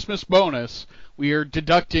your Christmas bonus. We are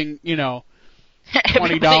deducting,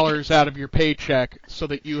 $20 out of your paycheck so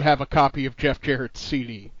that you have a copy of Jeff Jarrett's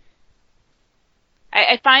CD.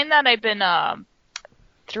 I find that I've been,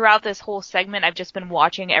 throughout this whole segment, I've just been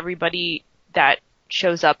watching everybody that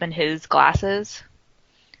shows up in his glasses.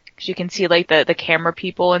 Because you can see, like, the camera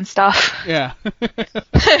people and stuff. Yeah.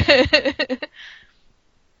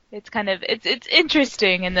 It's kind of, it's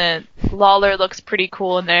interesting, and the Lawler looks pretty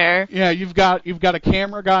cool in there. Yeah, you've got a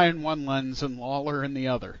camera guy in one lens and Lawler in the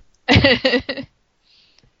other.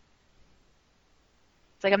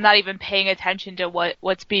 It's like I'm not even paying attention to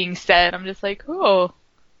what's being said. I'm just like, oh,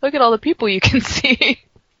 look at all the people you can see.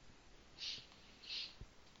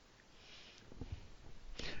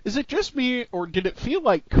 Is it just me, or did it feel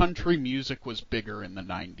like country music was bigger in the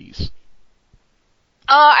 90s?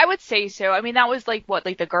 I would say so. I mean, that was like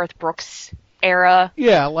the Garth Brooks era.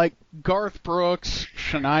 Yeah, like Garth Brooks,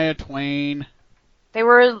 Shania Twain. They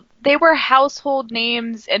were household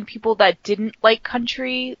names, and people that didn't like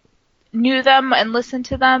country knew them and listened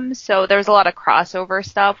to them, so there was a lot of crossover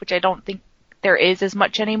stuff, which I don't think there is as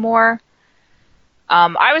much anymore.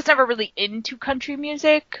 I was never really into country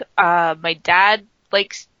music. My dad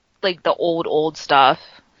likes like the old stuff,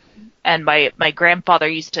 and my grandfather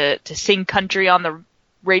used to sing country on the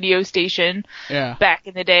radio station back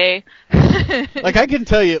in the day. Like, I can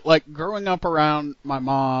tell you, like, growing up around my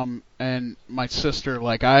mom and my sister,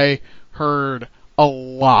 like, I heard a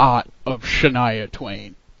lot of Shania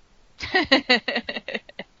Twain.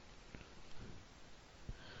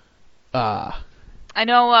 I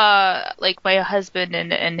know, like, my husband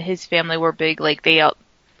and his family were big, like,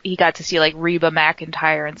 he got to see, like, Reba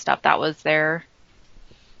McEntire and stuff. That was their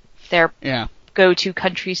Yeah. go-to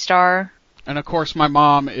country star. And of course, my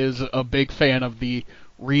mom is a big fan of the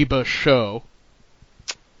Reba show.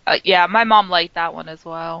 Yeah, my mom liked that one as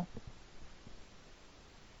well.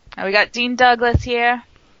 Now we got Dean Douglas here.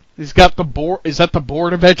 He's got the board. Is that the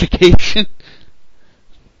Board of Education?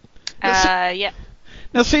 Yeah.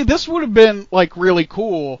 Now, see, this would have been, like, really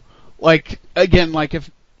cool. Like, again, like,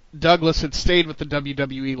 if Douglas had stayed with the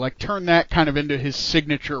WWE, like, turn that kind of into his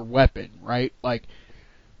signature weapon, right? Like,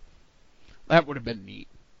 that would have been neat.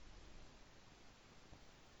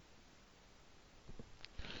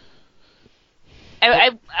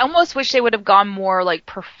 I almost wish they would have gone more, like,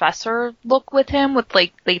 professor look with him, with,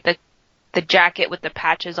 like the jacket with the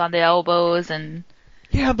patches on the elbows and...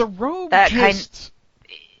 Yeah, the robe that just...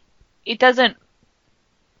 It doesn't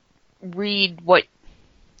read what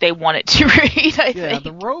they want it to read, I think. Yeah,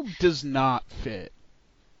 the robe does not fit.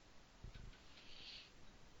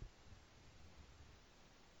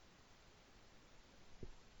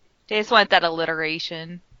 They just want that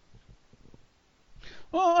alliteration.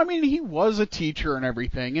 Well, I mean, he was a teacher and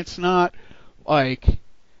everything. It's not, like,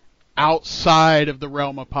 outside of the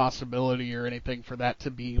realm of possibility or anything for that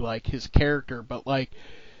to be, like, his character. But, like,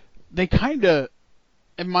 they kind of,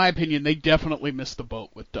 in my opinion, they definitely missed the boat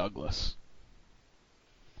with Douglas.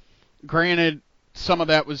 Granted, some of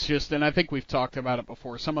that was just, and I think we've talked about it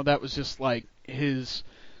before, some of that was just, like, his,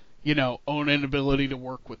 own inability to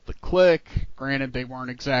work with the Clique. Granted, they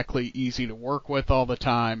weren't exactly easy to work with all the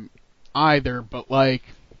time either, but, like,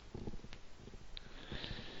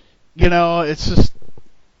 it's just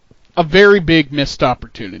a very big missed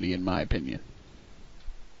opportunity, in my opinion.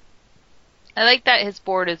 I like that his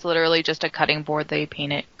board is literally just a cutting board. They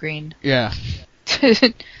paint it green. Yeah.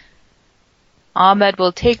 Ahmed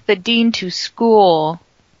will take the dean to school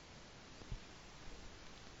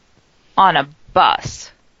on a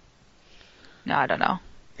bus. No, I don't know.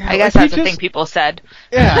 Yeah, I guess that's the thing people said.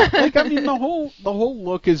 Yeah, like, I mean, the whole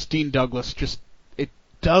look is Dean Douglas. Just, it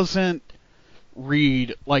doesn't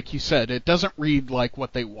read, like you said, it doesn't read like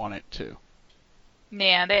what they want it to.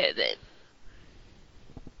 Yeah,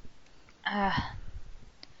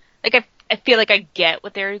 like, I feel like I get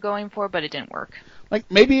what they were going for, but it didn't work. Like,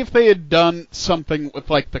 maybe if they had done something with,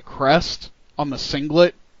 like, the crest on the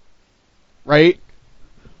singlet, right?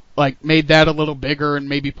 Like, made that a little bigger and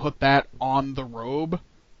maybe put that on the robe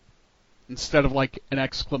instead of, like, an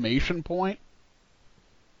exclamation point.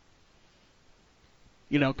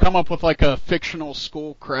 Come up with, like, a fictional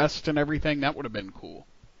school crest and everything. That would have been cool.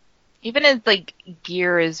 Even his, like,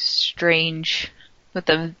 gear is strange with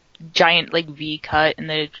the giant, like, V-cut and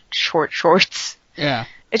the short shorts. Yeah.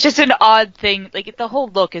 It's just an odd thing. Like, the whole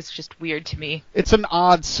look is just weird to me. It's an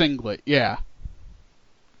odd singlet, yeah.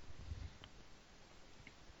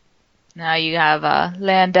 Now you have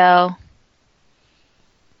Lando.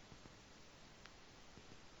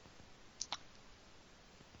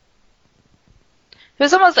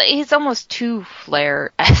 He's almost too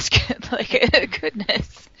Flair-esque. Like,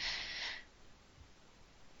 goodness.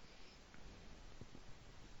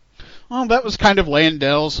 Well, that was kind of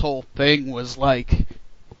Landell's whole thing, was like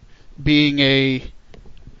being a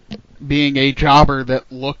jobber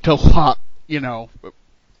that looked a lot,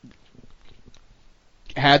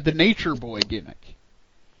 had the nature boy gimmick.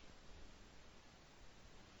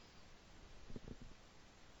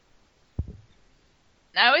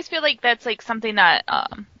 I always feel like that's like something that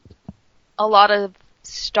a lot of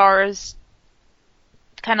stars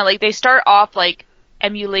kind of like, they start off like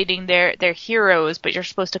emulating their heroes, but you're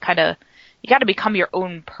supposed to you got to become your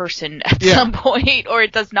own person at some point, or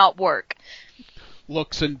it does not work.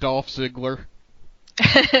 Looks in Dolph Ziggler.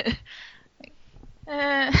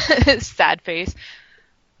 Sad face.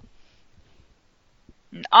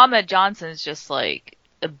 And Ahmed Johnson's just like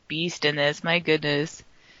a beast in this. My goodness.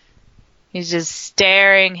 He's just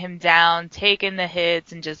staring him down, taking the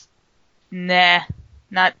hits, and just not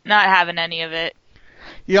having any of it.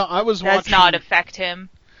 Yeah, I was watching. Does not affect him.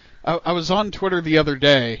 I was on Twitter the other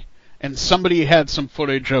day, and somebody had some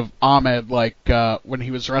footage of Ahmed, like, when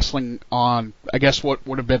he was wrestling on, I guess what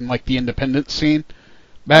would have been like the independent scene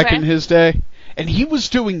back in his day, and he was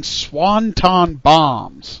doing swanton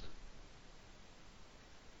bombs,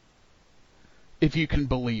 if you can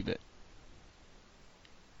believe it.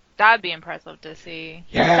 That'd be impressive to see.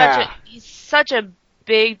 Yeah. He's such a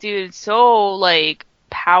big dude, so, like,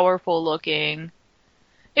 powerful looking.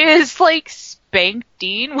 is like spanked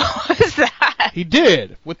Dean? What was that? He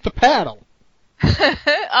did, with the paddle. Oh,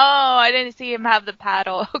 I didn't see him have the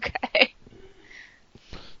paddle. Okay.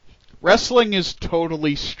 Wrestling is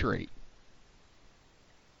totally straight.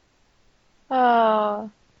 Oh.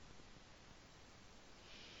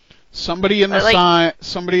 Somebody in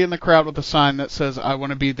the crowd with a sign that says, "I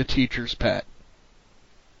want to be the teacher's pet."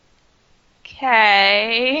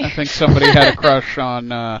 Okay. I think somebody had a crush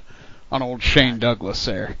on old Shane Douglas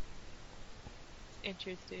there.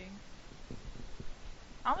 Interesting.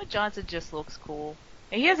 Ahmed Johnson just looks cool.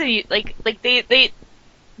 And he hasn't they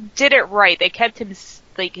did it right. They kept his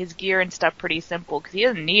gear and stuff pretty simple because he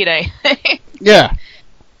doesn't need anything. Yeah.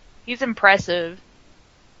 He's impressive.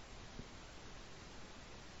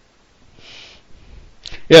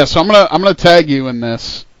 Yeah, so I'm gonna tag you in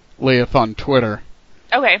this, Leith, on Twitter.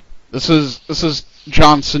 Okay. This is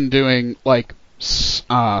Johnson doing like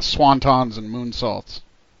swantons and moonsaults.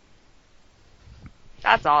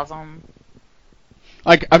 That's awesome.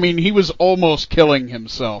 Like, I mean, he was almost killing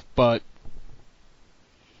himself, but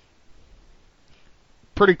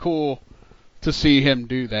pretty cool to see him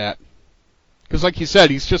do that. Because, like you said,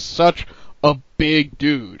 he's just such a big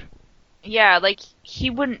dude. Yeah, like he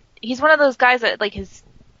wouldn't. He's one of those guys that like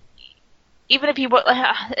even if he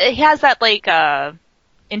has that like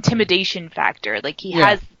intimidation factor. Like he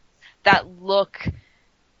has that look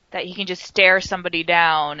that he can just stare somebody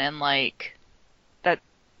down and like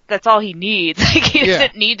that's all he needs. Like he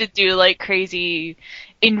doesn't need to do like crazy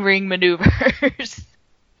in-ring maneuvers.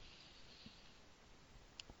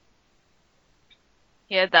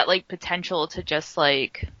 He had that like potential to just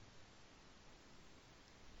like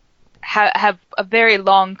have a very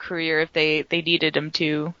long career if they needed him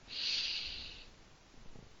to.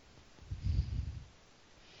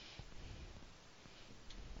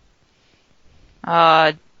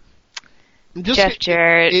 Jeff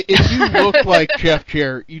Jarrett. If you look like Jeff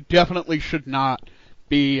Jarrett, you definitely should not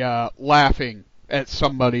be laughing at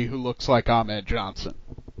somebody who looks like Ahmed Johnson.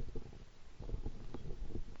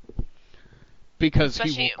 Because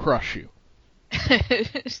he will crush you.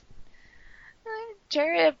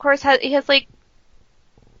 Jarrett, of course, had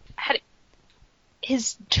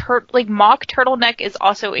his mock turtleneck is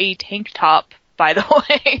also a tank top, by the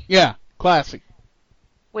way. Yeah, classic.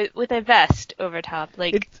 With a vest over top,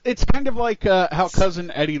 like it's kind of like how Cousin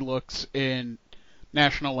Eddie looks in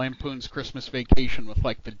National Lampoon's Christmas Vacation with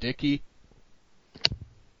like the dicky.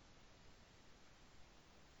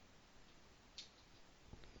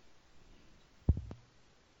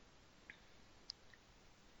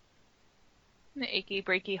 The achy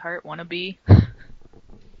breaky heart wannabe.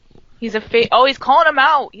 He's a fake. Oh, he's calling him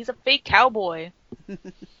out. He's a fake cowboy.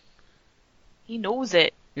 He knows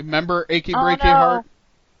it. Remember achy breaky heart?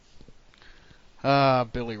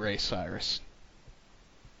 Billy Ray Cyrus.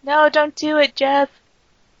 No, don't do it, Jeff.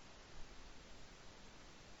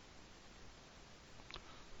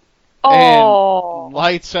 Oh. And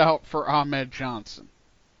lights out for Ahmed Johnson.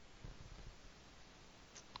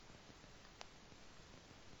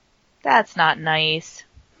 That's not nice.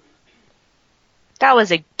 That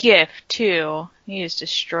was a gift, too. He just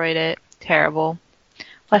destroyed it. Terrible.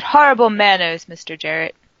 What horrible manners, Mr.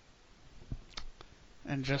 Jarrett.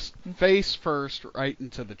 And just face first right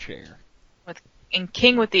into the chair. And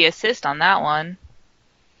King with the assist on that one.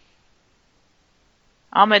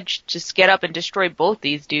 Ahmed just get up and destroy both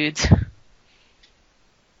these dudes.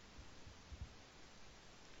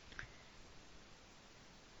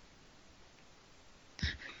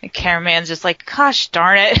 The cameraman's just like, gosh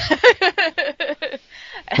darn it.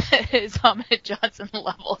 As Ahmed Johnson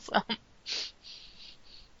levels him.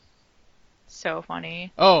 So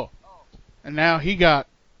funny. Oh, and now he got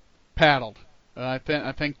paddled. I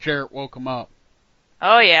think Jarrett woke him up.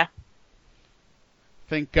 Oh, yeah. I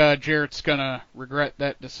think Jarrett's gonna regret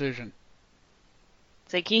that decision.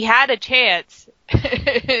 It's like he had a chance.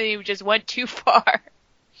 He just went too far.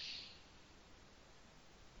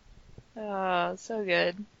 Oh, so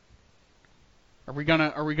good. Are we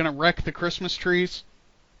gonna wreck the Christmas trees?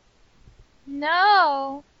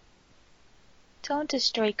 No. Don't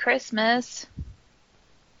destroy Christmas.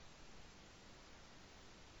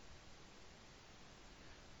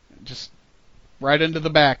 Just right into the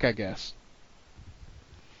back, I guess.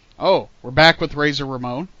 Oh, we're back with Razor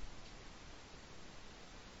Ramon.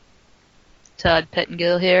 Todd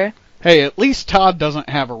Pettengill here. Hey, at least Todd doesn't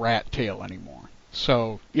have a rat tail anymore.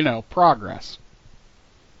 So, progress.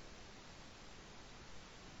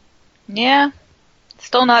 Yeah.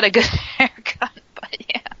 Still not a good haircut, but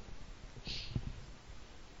yeah.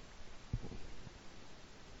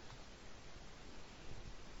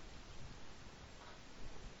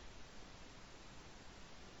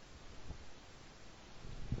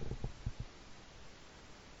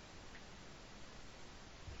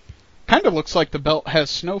 Kind of looks like the belt has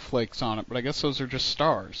snowflakes on it, but I guess those are just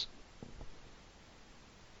stars.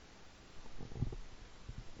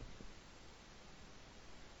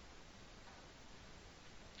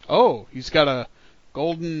 Oh, he's got a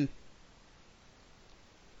golden...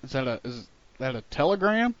 Is that a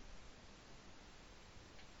telegram?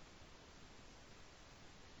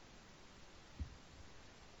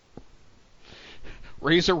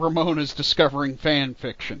 Razor Ramon is discovering fan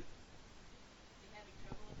fiction.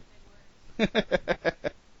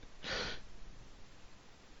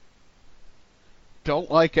 Don't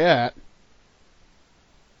like that.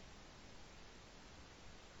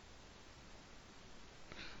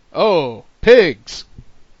 Oh, pigs.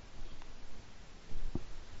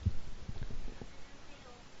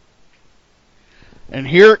 And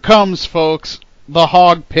here it comes, folks. The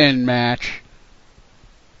hog pen match.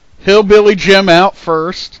 Hillbilly Jim out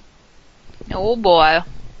first. Oh boy.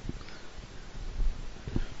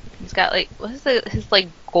 He's got like, what is his like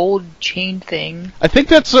gold chain thing? I think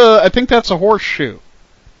that's a horseshoe.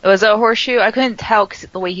 Was it a horseshoe? I couldn't tell because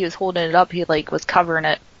the way he was holding it up, he like was covering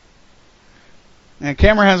it. And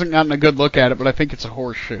camera hasn't gotten a good look at it, but I think it's a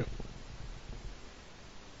horseshoe.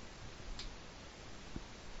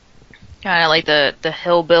 Kind of like the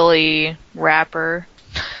hillbilly rapper,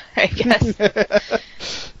 I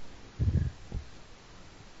guess.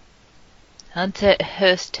 Hunter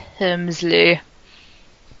Hurst Helmsley.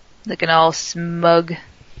 Looking all smug.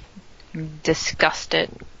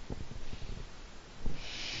 Disgusted.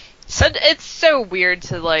 So it's so weird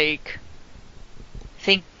to like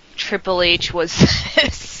think Triple H was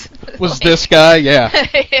this. Was like, this guy? Yeah.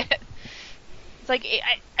 It's like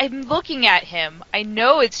I'm looking at him. I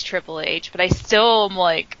know it's Triple H, but I still am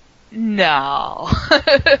like, no.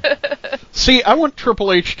 See, I want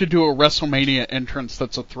Triple H to do a WrestleMania entrance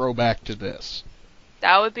that's a throwback to this.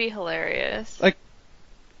 That would be hilarious.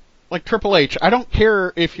 Like Triple H, I don't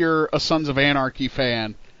care if you're a Sons of Anarchy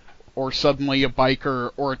fan, or suddenly a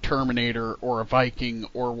biker, or a Terminator, or a Viking,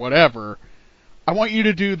 or whatever. I want you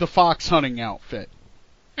to do the fox hunting outfit.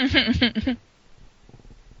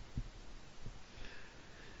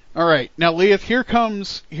 Alright, now Leah, here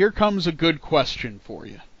comes a good question for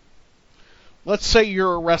you. Let's say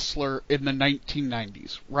you're a wrestler in the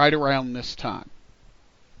 1990s, right around this time.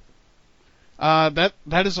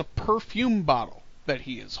 That is a perfume bottle that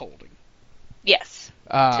he is holding. Yes.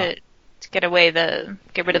 To get rid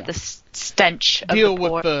of the stench of the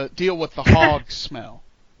pore. Deal with the hog smell,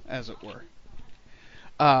 as it were.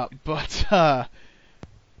 But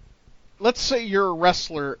let's say you're a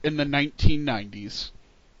wrestler in the 1990s.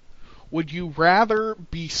 Would you rather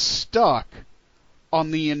be stuck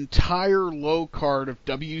on the entire low card of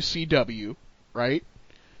WCW, right?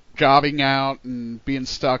 Jobbing out and being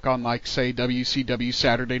stuck on, like, say, WCW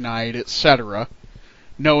Saturday Night, etc.,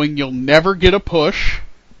 knowing you'll never get a push,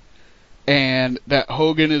 and that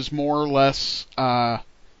Hogan is more or less,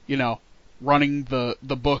 running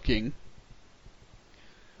the booking?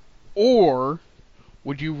 Or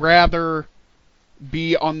would you rather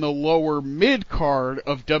be on the lower mid-card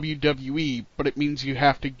of WWE, but it means you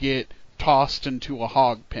have to get tossed into a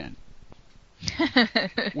hog pen?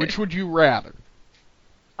 Which would you rather?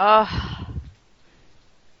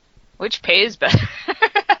 Which pays better?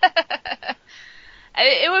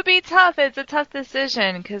 It would be tough. It's a tough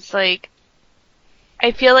decision because, like,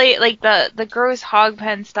 I feel like the gross hog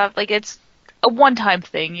pen stuff, like, it's a one-time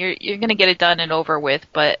thing. You're gonna get it done and over with,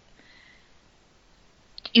 but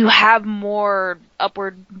you have more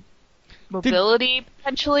upward mobility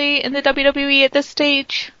potentially in the WWE at this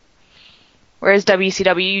stage. Whereas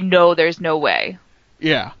WCW, you know there's no way.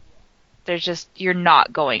 Yeah. There's just, you're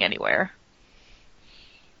not going anywhere.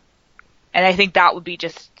 And I think that would be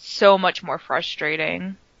just so much more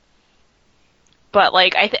frustrating. But,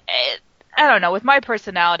 like, I don't know, with my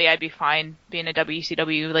personality, I'd be fine being a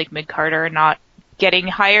WCW, like, mid-carder and not getting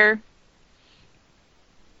higher.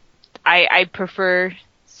 I prefer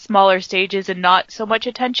smaller stages and not so much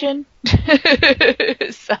attention.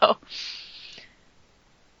 So,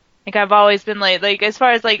 like, I've always been, like, as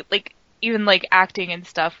far as, like, even, like, acting and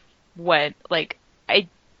stuff went, like, I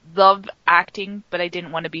love acting, but I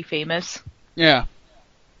didn't want to be famous. Yeah.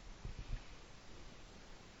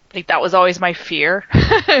 Like, that was always my fear.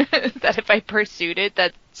 That if I pursued it,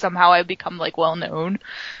 that somehow I'd become, like, well known.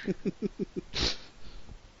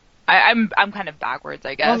 I'm kind of backwards,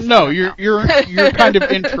 I guess. Oh, no, you're kind of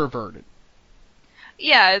introverted.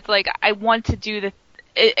 Yeah, it's like I want to do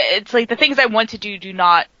it's like the things I want to do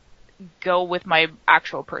not go with my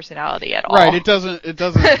actual personality at all. Right, it doesn't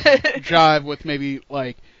jive with maybe,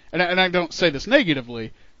 like, and I don't say this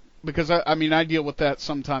negatively, because I mean, I deal with that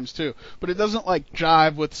sometimes too, but it doesn't like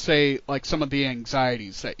jive with, say, like some of the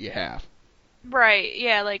anxieties that you have. Right,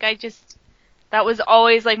 yeah, like that was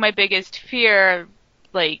always like my biggest fear.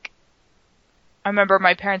 Like, I remember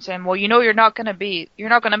my parents saying, well, you're not gonna make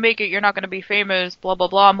it, you're not gonna be famous, blah, blah,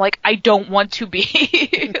 blah. I'm like, I don't want to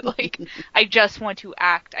be. Like, I just want to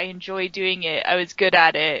act. I enjoy doing it. I was good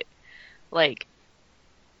at it. Like,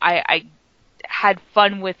 I had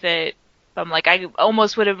fun with it. But I'm like, I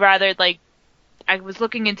almost would have rather, like, I was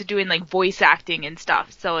looking into doing, like, voice acting and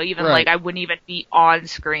stuff. So even, right. like, I wouldn't even be on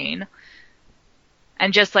screen.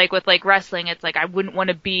 And just like with, like, wrestling, it's like I wouldn't want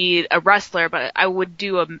to be a wrestler, but I want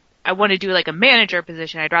to do, like, a manager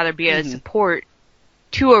position. I'd rather be a support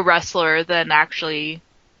to a wrestler than actually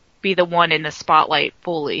be the one in the spotlight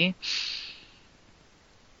fully.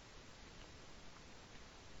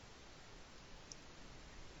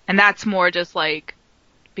 And that's more just, like,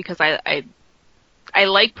 because I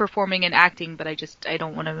like performing and acting, but I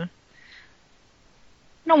don't want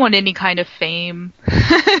any kind of fame.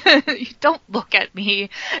 Don't look at me.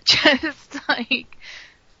 Just like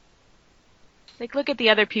look at the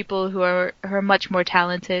other people who are much more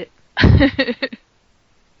talented.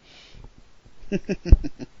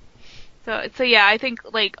 So yeah, I think,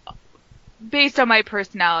 like, based on my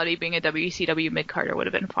personality, being a WCW mid-carder would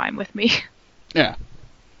have been fine with me. Yeah.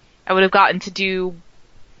 I would have gotten to do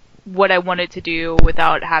what I wanted to do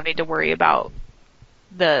without having to worry about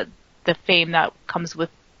the fame that comes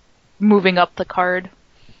with moving up the card.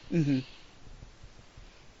 Mm-hmm.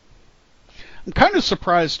 I'm kind of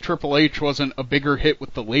surprised Triple H wasn't a bigger hit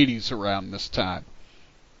with the ladies around this time.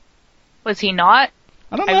 Was he not?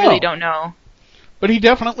 I don't know. I really don't know. But he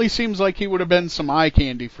definitely seems like he would have been some eye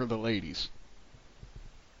candy for the ladies.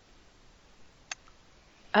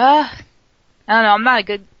 I don't know. I'm not a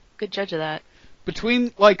good judge of that.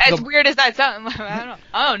 Between, like, as weird as that sounds, I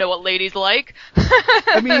don't know what ladies like.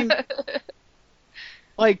 I mean,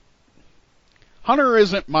 like, Hunter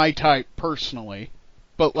isn't my type personally,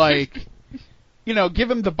 but, like, you know, give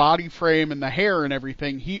him the body frame and the hair and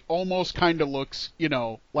everything, he almost kind of looks, you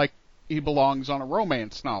know, like he belongs on a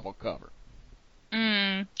romance novel cover.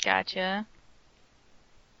 Gotcha.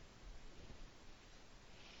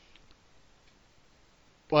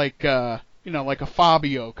 Like, you know, like a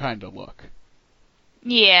Fabio kind of look.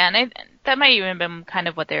 Yeah, and that might even have been kind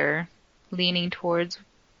of what they're leaning towards.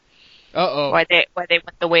 Uh-oh. Why they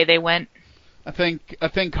went the way they went. I think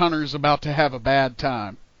Hunter's about to have a bad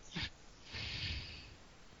time.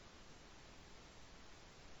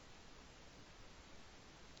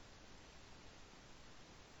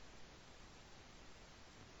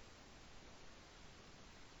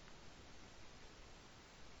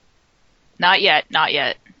 Not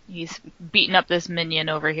yet. He's beating up this minion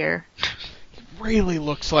over here. He really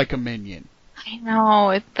looks like a minion. I know,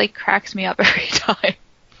 it, like, cracks me up every time.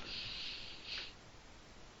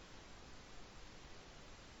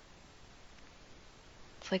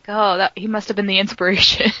 It's like, oh, he must have been the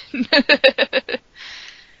inspiration.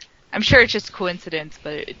 I'm sure it's just coincidence,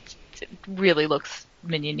 but it really looks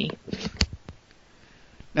minion-y.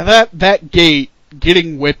 Now that gate,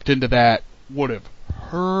 getting whipped into that would have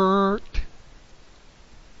hurt.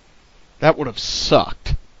 That would have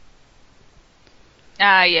sucked.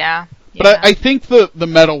 Yeah. But I think the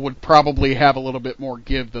metal would probably have a little bit more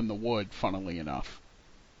give than the wood, funnily enough.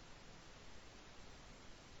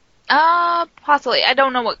 Possibly. I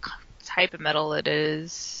don't know what type of metal it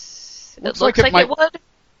is. It looks like it would.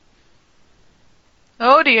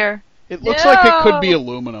 Oh dear. It looks like it could be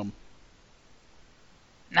aluminum.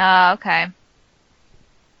 Okay.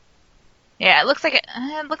 Yeah, it looks like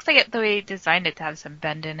it the way he designed it to have some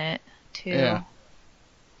bend in it too. Yeah.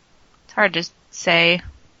 It's hard to say.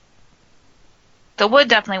 The wood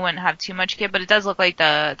definitely wouldn't have too much give, but it does look like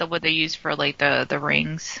the wood they use for, like, the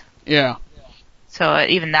rings. Yeah. So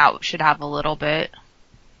even that should have a little bit.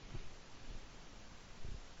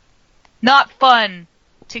 Not fun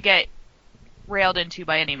to get railed into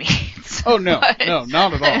by any means. Oh no, no,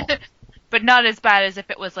 not at all. But not as bad as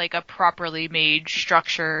if it was, like, a properly made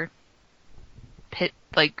structure,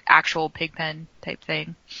 like actual pigpen type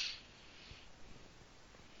thing.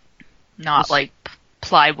 Not like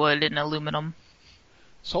plywood and aluminum.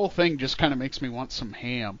 This whole thing just kind of makes me want some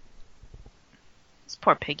ham. These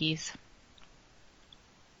poor piggies.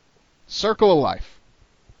 Circle of Life.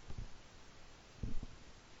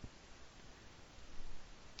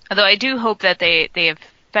 Although I do hope that they have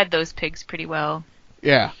fed those pigs pretty well.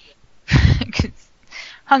 Yeah. 'Cause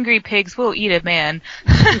hungry pigs will eat a man.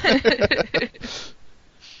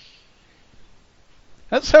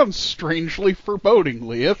 That sounds strangely foreboding,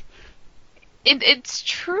 Leah. It's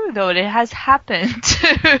true, though. It has happened.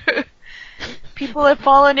 People have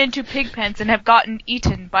fallen into pig pens and have gotten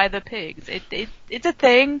eaten by the pigs. It's a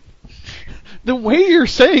thing. The way you're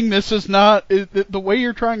saying this is not, the way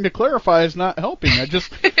you're trying to clarify is not helping.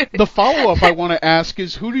 The follow-up I want to ask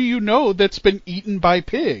is, who do you know that's been eaten by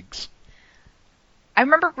pigs? I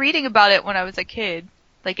remember reading about it when I was a kid,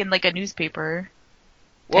 like in like a newspaper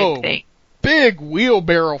type thing. Big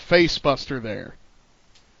wheelbarrow facebuster there.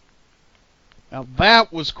 Now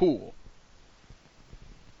that was cool.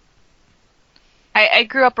 I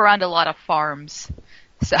grew up around a lot of farms,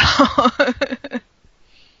 so...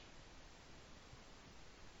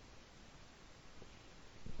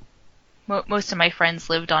 Most of my friends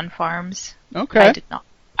lived on farms. Okay.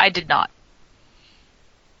 I did not.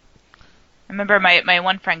 I remember my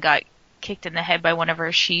one friend got kicked in the head by one of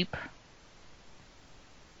her sheep.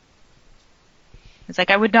 It's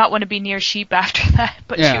like, I would not want to be near sheep after that,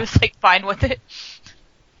 but she was like fine with it.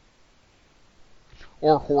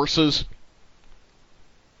 Or horses.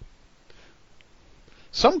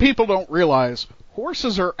 Some people don't realize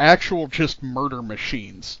horses are actual just murder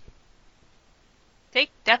machines. They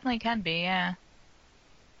definitely can be, yeah.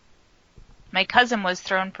 My cousin was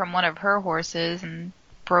thrown from one of her horses and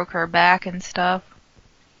broke her back and stuff.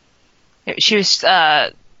 She was,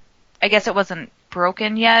 I guess it wasn't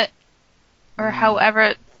broken yet, or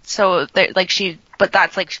however, so, but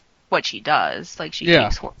that's like what she does. Like, she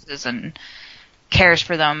takes horses and cares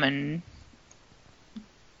for them and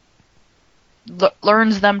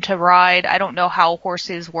learns them to ride. I don't know how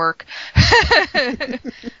horses work.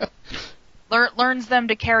 Learns them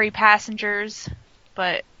to carry passengers,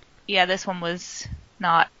 but yeah, this one was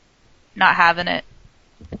not having it.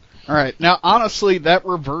 All right, now honestly, that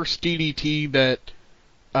reverse DDT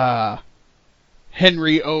that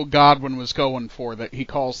Henry O. Godwin was going for, that he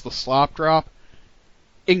calls the slop drop,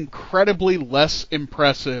 incredibly less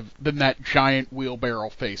impressive than that giant wheelbarrow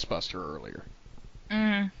facebuster earlier.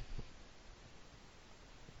 Man,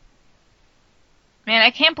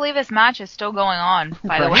 I can't believe this match is still going on,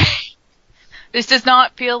 by the way. This does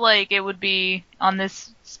not feel like it would be on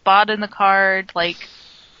this spot in the card, like,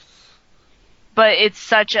 but it's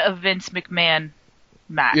such a Vince McMahon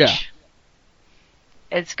match. Yeah.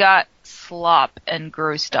 It's got slop and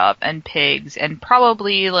grossed up and pigs and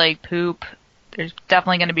probably like poop. There's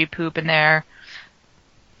definitely going to be poop in there.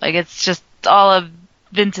 Like, it's just all of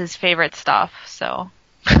Vince's favorite stuff, so.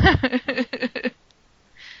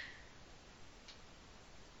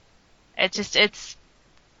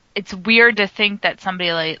 It's weird to think that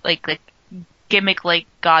somebody like gimmick like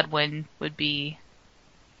Godwin would be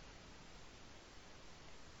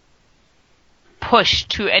pushed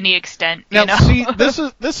to any extent. Now, you know? see,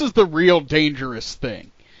 this is the real dangerous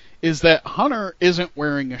thing, is that Hunter isn't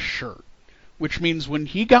wearing a shirt, which means when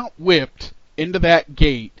he got whipped into that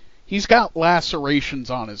gate, he's got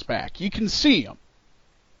lacerations on his back. You can see them.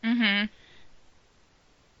 Mm-hmm.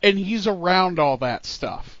 And he's around all that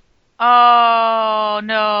stuff. Oh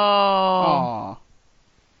no!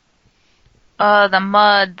 The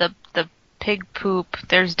mud, the pig poop.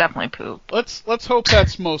 There's definitely poop. Let's hope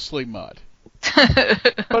that's mostly mud.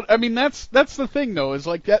 But I mean, that's the thing though, is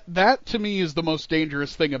like that to me is the most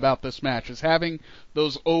dangerous thing about this match, is having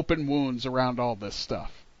those open wounds around all this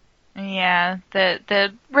stuff. Yeah,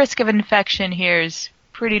 the risk of infection here is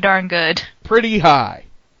pretty darn good. Pretty high.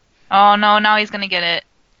 Oh no! Now he's gonna get it.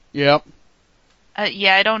 Yep.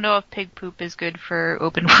 Yeah, I don't know if pig poop is good for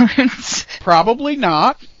open wounds. Probably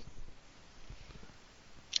not.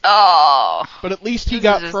 Oh. But at least he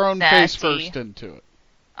got thrown face first into it.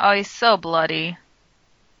 Oh, he's so bloody.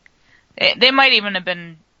 They might even have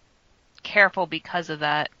been careful because of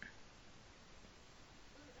that.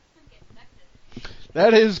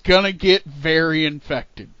 That is gonna get very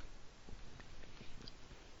infected.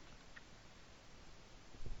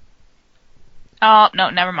 Oh, no,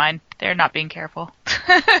 never mind. They're not being careful.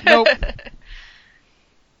 Nope.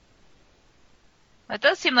 It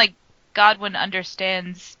does seem like Godwin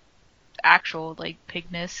understands actual, like,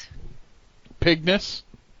 pigness. Pigness?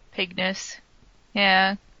 Pigness.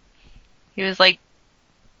 Yeah. He was, like,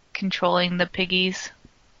 controlling the piggies.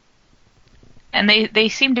 And they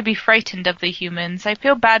seem to be frightened of the humans. I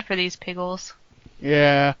feel bad for these piggles.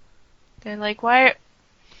 Yeah. They're like, why...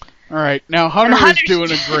 Alright, now Hunter is doing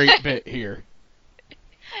a great bit here.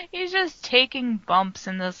 He's just taking bumps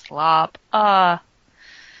in the slop.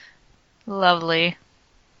 Lovely.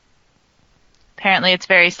 Apparently it's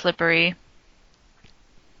very slippery.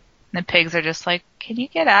 And the pigs are just like, can you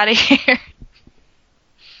get out of here?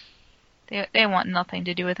 They want nothing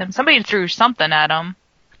to do with him. Somebody threw something at him.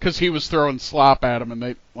 Because he was throwing slop at him, and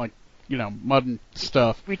they, like, mud and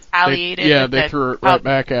stuff. Retaliated. They threw it right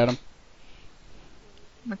back at him.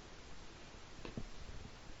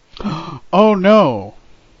 Oh no.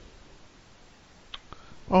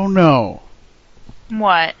 Oh no.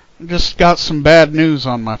 What? I just got some bad news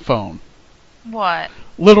on my phone. What?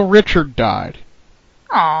 Little Richard died.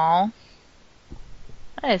 Aww.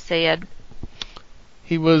 I sad.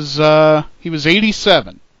 He was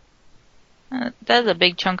 87. That's a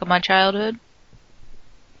big chunk of my childhood.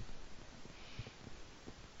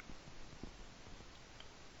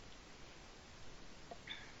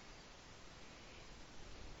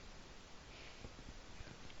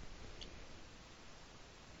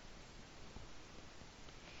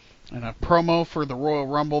 And a promo for the Royal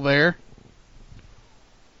Rumble there.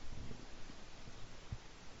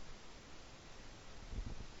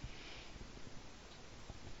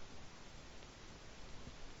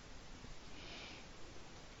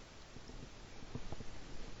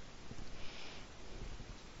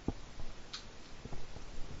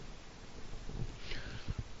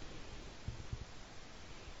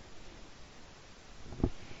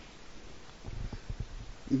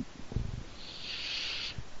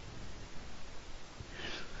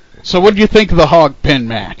 So what do you think of the hog pin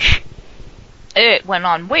match? It went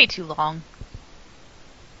on way too long.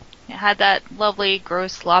 It had that lovely,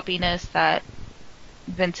 gross sloppiness that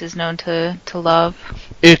Vince is known to love.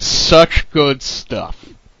 It's such good stuff.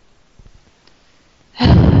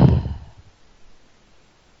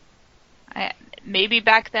 Maybe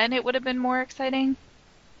back then it would have been more exciting.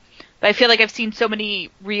 But I feel like I've seen so many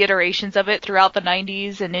reiterations of it throughout the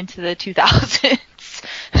 90s and into the 2000s.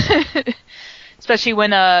 Especially when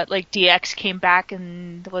like DX came back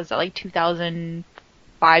in, was it like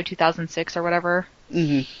 2005, 2006 or whatever?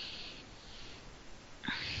 Mm-hmm.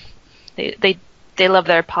 They love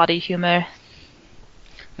their potty humor.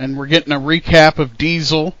 And we're getting a recap of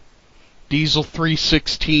Diesel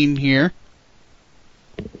 316 here.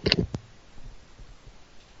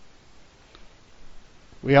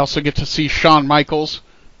 We also get to see Shawn Michaels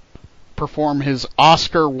perform his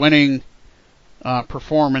Oscar-winning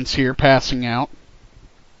performance here, passing out.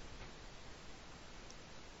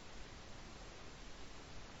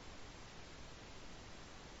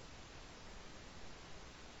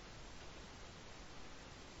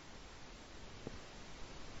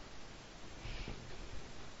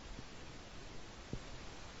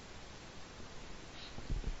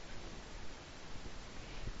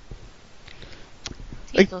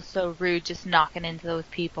 Diesel's so rude, just knocking into those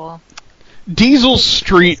people. Diesel's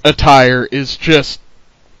street attire is just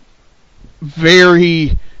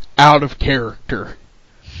very out of character.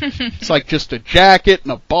 It's like just a jacket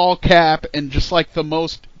and a ball cap and just like the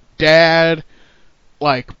most dad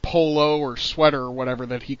like polo or sweater or whatever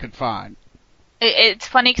that he could find. It's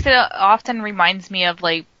funny because it often reminds me of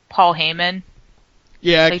like Paul Heyman.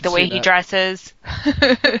 Yeah, like the way he dresses.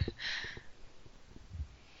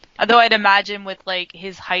 Although I'd imagine with like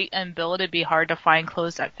his height and build, it'd be hard to find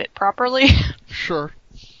clothes that fit properly. Sure.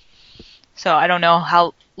 So I don't know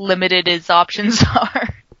how limited his options are.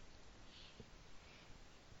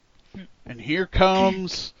 And here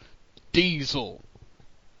comes Diesel.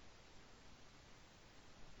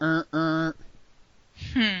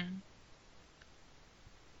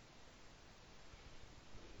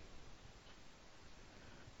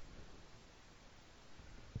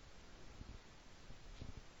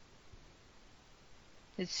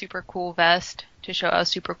 His super cool vest to show how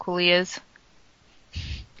super cool he is.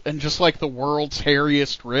 And just like the world's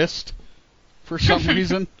hairiest wrist, for some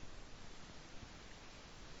reason.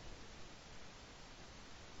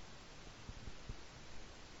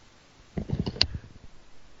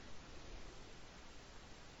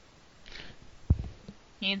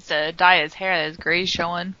 He needs to dye his hair, his gray's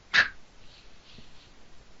showing.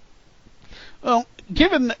 Well,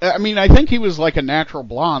 I think he was like a natural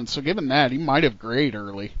blonde, so given that, he might have grayed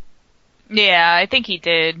early. Yeah, I think he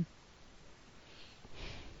did.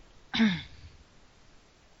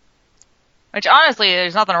 Which, honestly,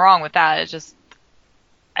 there's nothing wrong with that. It's just,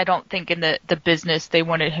 I don't think in the business they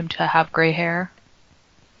wanted him to have gray hair.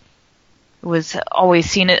 It was always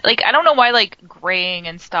seen as, like, I don't know why, like, graying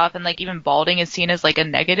and stuff and, like, even balding is seen as, like, a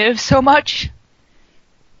negative so much.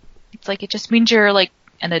 It's like, it just means you're, like,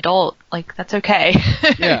 an adult. Like, that's okay.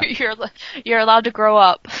 Yeah. You're allowed to grow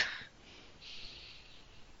up.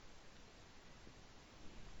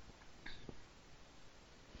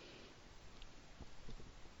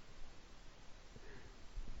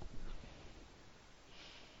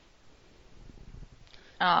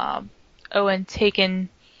 Owen taking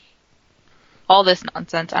all this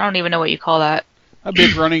nonsense. I don't even know what you call that. A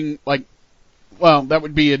big running, like, well, that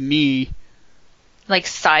would be a knee Like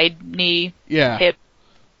side knee, Yeah. hip,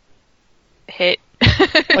 hit.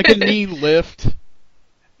 Like a knee lift.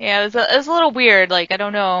 Yeah, it was a little weird. Like, I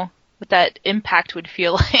don't know what that impact would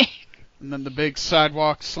feel like. And then the big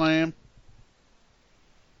sidewalk slam.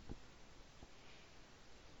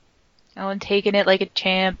 Owen taking it like a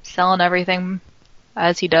champ, selling everything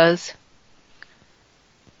as he does.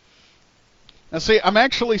 Now see, I'm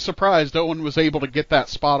actually surprised Owen was able to get that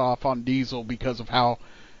spot off on Diesel because of how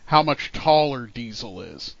much taller Diesel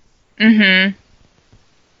is. Mm-hmm.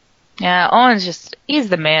 Yeah, Owen's he's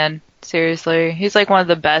the man. Seriously. He's like one of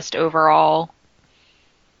the best overall.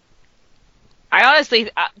 I honestly,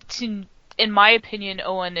 in my opinion,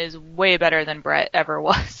 Owen is way better than Brett ever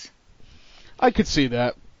was. I could see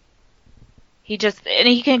that. And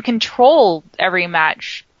he can control every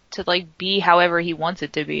match to like be however he wants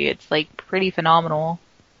it to be. It's like pretty phenomenal.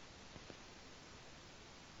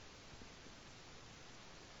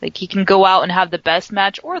 Like he can go out and have the best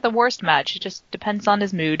match or the worst match. It just depends on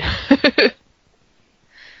his mood.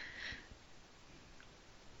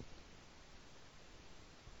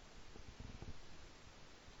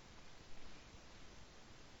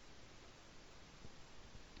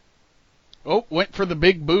 Oh, went for the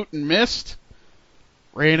big boot and missed.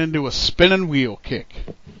 Ran into a spinning wheel kick.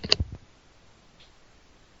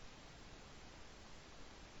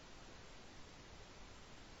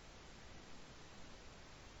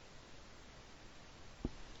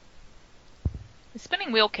 The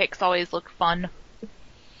spinning wheel kicks always look fun.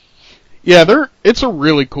 Yeah, it's a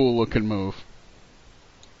really cool looking move.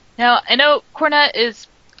 Now, I know Cornette is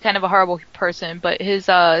kind of a horrible person, but his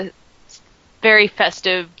very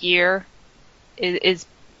festive gear is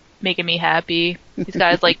making me happy. He's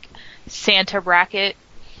got his like Santa bracket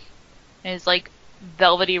and his like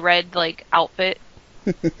velvety red like outfit.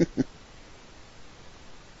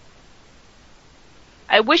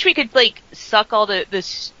 I wish we could like suck all the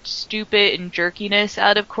stupid and jerkiness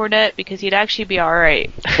out of Cornette because he'd actually be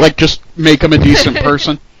alright. Like just make him a decent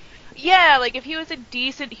person? Yeah, like if he was a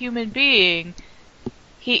decent human being,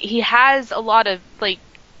 he has a lot of like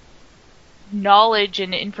knowledge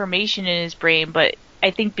and information in his brain, but I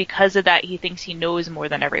think because of that he thinks he knows more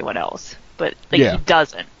than everyone else. But like he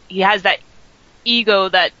doesn't. He has that ego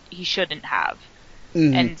that he shouldn't have.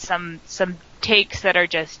 Mm-hmm. And some takes that are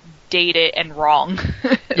just dated and wrong.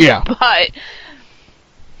 Yeah. But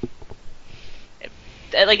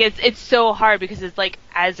like it's so hard because it's like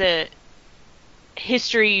as a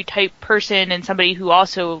history type person and somebody who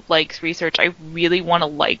also likes research, I really want to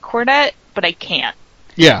like Cornette, but I can't.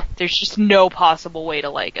 Yeah. There's just no possible way to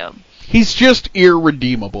like him. He's just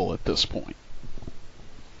irredeemable at this point.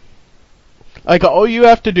 Like, all you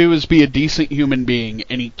have to do is be a decent human being,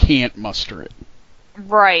 and he can't muster it.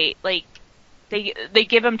 Right. Like, they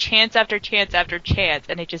give him chance after chance after chance,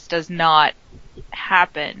 and it just does not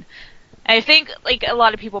happen. And I think, like, a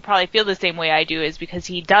lot of people probably feel the same way I do, is because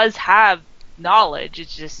he does have knowledge.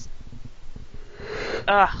 It's just...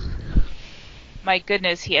 my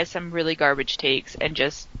goodness, he has some really garbage takes, and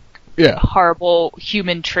just horrible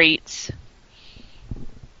human traits.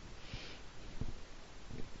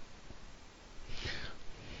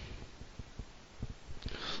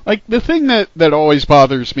 Like, the thing that always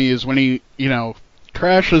bothers me is when he,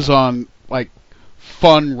 trashes on, like,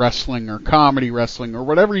 fun wrestling or comedy wrestling or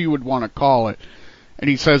whatever you would want to call it, and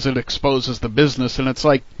he says it exposes the business, and it's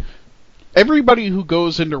like, everybody who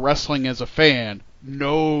goes into wrestling as a fan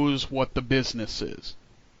knows what the business is.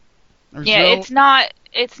 It's not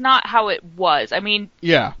how it was. I mean,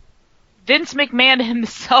 Vince McMahon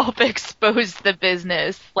himself exposed the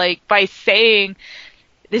business, like, by saying,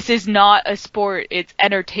 this is not a sport, it's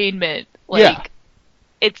entertainment. Like,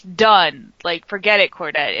 it's done. Like, forget it,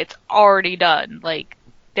 Cornette. It's already done. Like,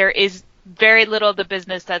 there is very little of the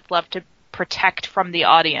business that's left to protect from the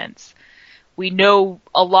audience. We know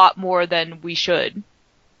a lot more than we should,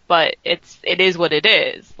 but it is what it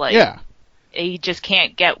is. Like, he just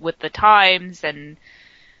can't get with the times, and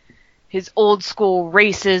his old school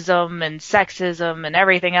racism and sexism and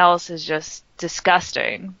everything else is just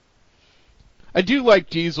disgusting. I do like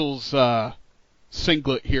Diesel's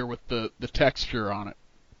singlet here with the texture on it.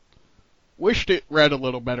 Wished it read a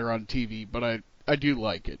little better on TV, but I do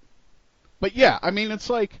like it. But yeah, I mean, it's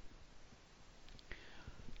like,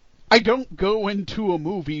 I don't go into a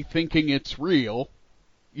movie thinking it's real,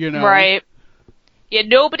 Right. Yeah,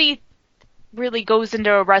 nobody really goes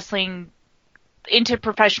into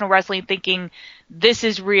professional wrestling thinking this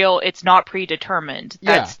is real, it's not predetermined.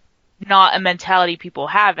 That's not a mentality people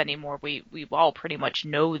have anymore. We all pretty much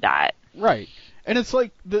know that. Right. And it's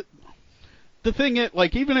like the thing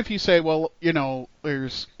like, even if you say, well,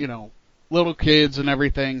 there's, little kids and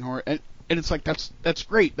everything, and And it's like, that's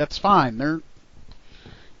great, that's fine. They're,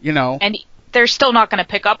 you know. And they're still not going to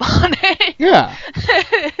pick up on it. Yeah.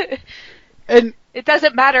 And it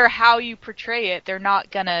doesn't matter how you portray it, they're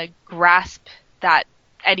not going to grasp that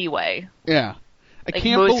anyway. Yeah. I like,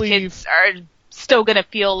 can't most believe... kids are still going to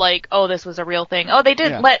feel like, oh, this was a real thing. Oh, they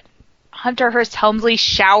didn't let Hunter Hearst Helmsley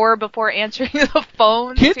shower before answering the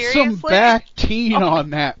phone? Get Seriously? some back teen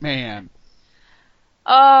on that man.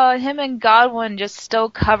 Oh, him and Godwin just still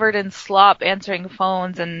covered in slop answering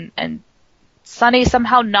phones, and Sonny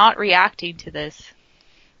somehow not reacting to this.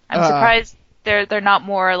 I'm surprised they're not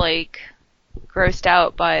more, like, grossed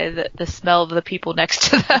out by the smell of the people next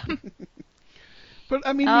to them. But,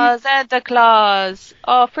 I mean... Santa Claus!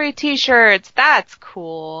 Oh, free t-shirts! That's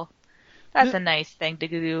cool. That's a nice thing to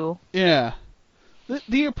do. Yeah.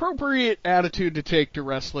 The appropriate attitude to take to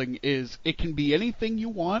wrestling is it can be anything you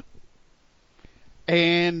want,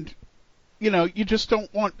 and, you know, you just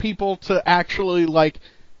don't want people to actually, like,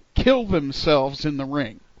 kill themselves in the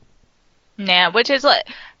ring. Yeah, which is like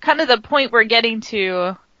kind of the point we're getting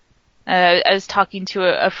to. I was talking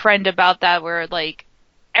to a friend about that, where, like,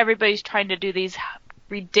 everybody's trying to do these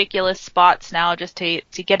ridiculous spots now just to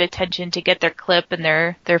get attention, to get their clip and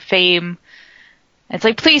their fame. And it's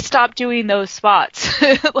like, please stop doing those spots.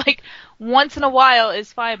 Like, once in a while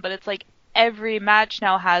is fine, but it's like every match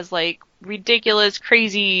now has, like, ridiculous,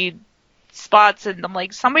 crazy spots, and I'm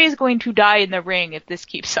like, somebody's going to die in the ring if this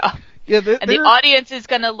keeps up. Yeah, and the audience is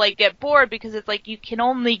gonna, like, get bored, because it's like, you can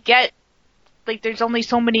only get, like, there's only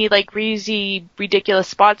so many, like, crazy, ridiculous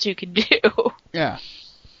spots you can do. Yeah.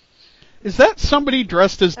 Is that somebody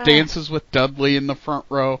dressed as Dances with Dudley in the front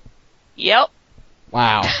row? Yep.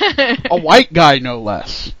 Wow. A white guy, no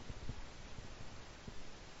less.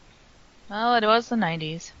 Well, it was the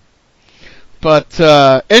 90s. But,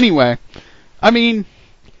 anyway, I mean,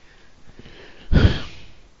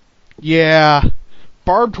 yeah,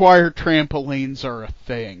 barbed wire trampolines are a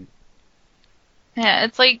thing. Yeah,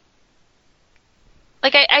 it's like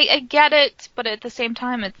I get it, but at the same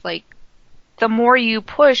time, it's like, the more you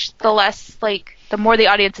push, the less, like, the more the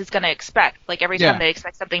audience is going to expect. Like, every time they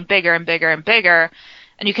expect something bigger and bigger and bigger,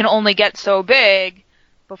 and you can only get so big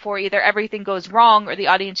before either everything goes wrong or the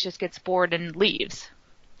audience just gets bored and leaves.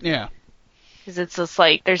 Yeah. Because it's just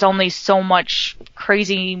like, there's only so much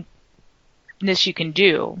craziness you can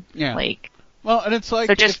do. Yeah. Like, well, and it's like,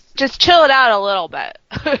 so just chill it out a little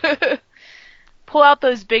bit. Pull out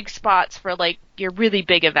those big spots for, like, your really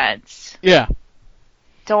big events. Yeah.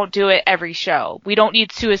 Don't do it every show. We don't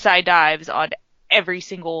need suicide dives on every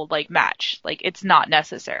single, like, match. Like, it's not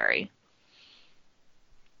necessary.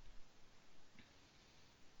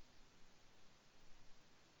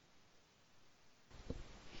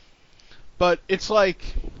 But it's like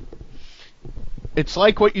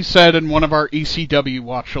what you said in one of our ECW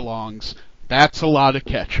watch-alongs. That's a lot of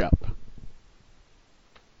ketchup.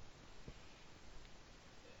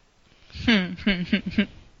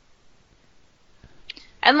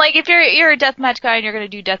 And, like, if you're a deathmatch guy and you're gonna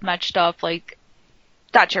do deathmatch stuff, like,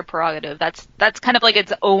 that's your prerogative. That's kind of like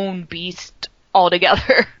its own beast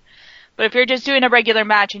altogether. But if you're just doing a regular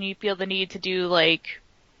match and you feel the need to do, like,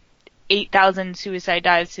 8,000 suicide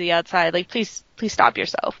dives to the outside, like, please stop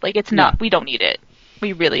yourself. Like, it's not, we don't need it.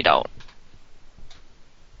 We really don't.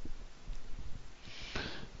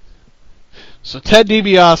 So Ted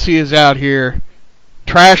DiBiase is out here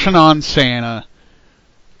trashing on Santa,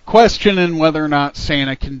 questioning whether or not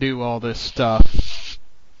Santa can do all this stuff.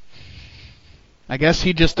 I guess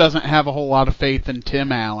he just doesn't have a whole lot of faith in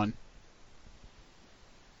Tim Allen.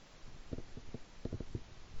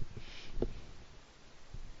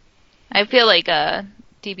 I feel like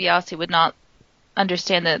DiBiase would not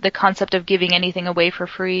understand the concept of giving anything away for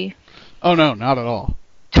free. Oh no, not at all.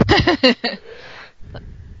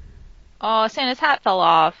 Oh, Santa's hat fell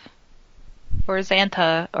off. Or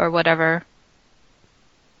Xanta, or whatever.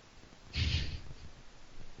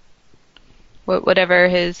 Whatever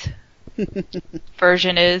his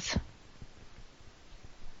version is.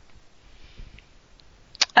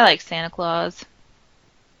 I like Santa Claus.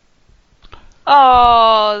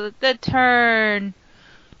 Oh, the turn.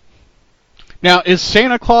 Now, is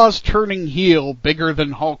Santa Claus turning heel bigger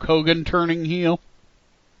than Hulk Hogan turning heel?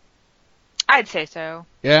 I'd say so.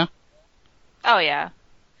 Yeah? Oh, yeah.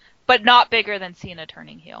 But not bigger than Cena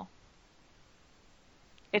turning heel.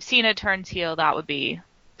 If Cena turns heel, that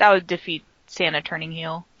would defeat Santa turning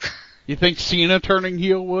heel. You think Cena turning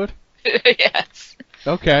heel would? Yes.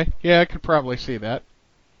 Okay. Yeah, I could probably see that.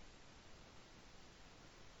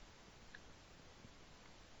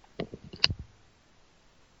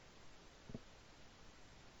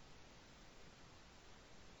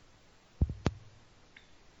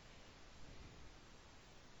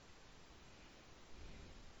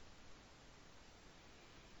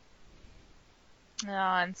 Oh,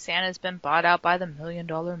 and Santa's been bought out by the $1 Million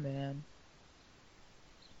Man.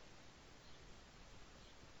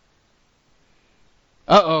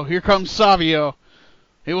 Uh-oh, here comes Savio.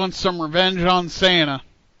 He wants some revenge on Santa.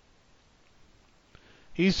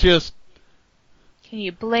 He's just... Can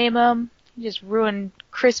you blame him? He just ruined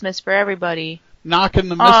Christmas for everybody. knocking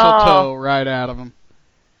the mistletoe right out of him.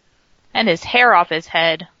 And his hair off his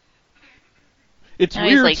head. It's now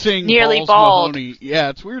weird like seeing nearly Balls bald. Mahoney. Yeah,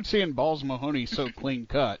 it's weird seeing Balls Mahoney so clean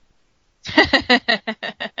cut.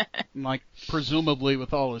 Like, presumably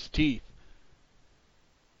with all his teeth.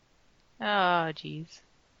 Oh, jeez.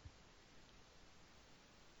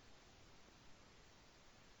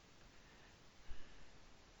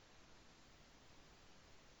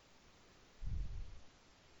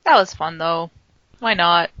 That was fun, though. Why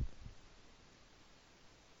not?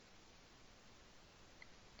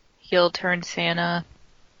 Heel turned Santa.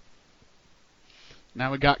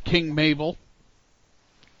 Now we got King Mabel.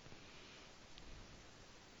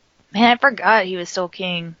 Man, I forgot he was still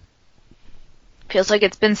king. Feels like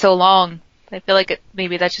it's been so long. I feel like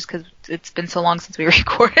maybe that's just because it's been so long since we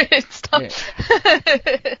recorded and stuff.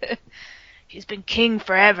 Yeah. He's been king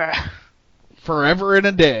forever. Forever and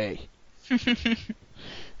a day.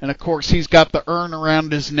 And of course he's got the urn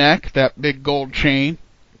around his neck, that big gold chain.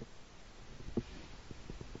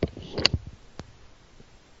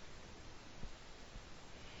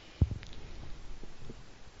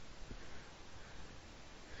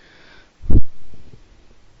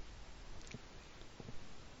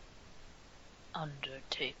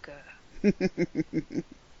 Undertaker.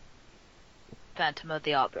 Phantom of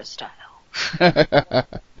the Opera style.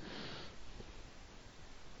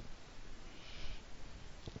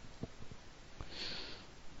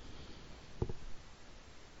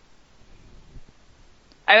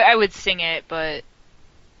 I would sing it, but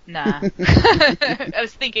nah. I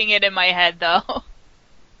was thinking it in my head, though.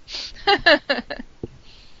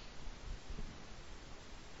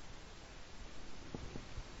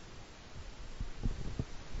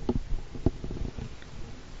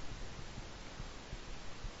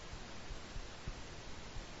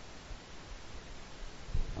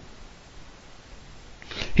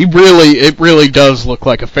 It really does look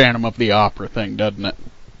like a Phantom of the Opera thing, doesn't it?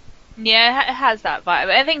 Yeah, it has that vibe.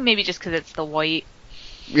 I think maybe just because it's the white.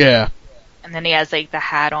 Yeah. And then he has, like, the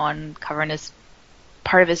hat on, covering his...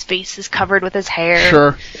 part of his face is covered with his hair.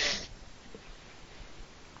 Sure.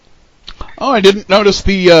 Oh, I didn't notice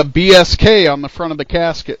the BSK on the front of the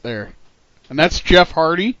casket there. And that's Jeff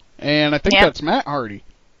Hardy, and I think that's Matt Hardy.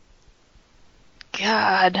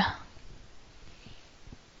 God.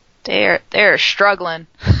 They're struggling.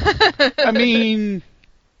 I mean...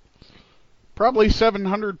 probably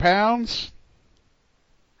 700 pounds.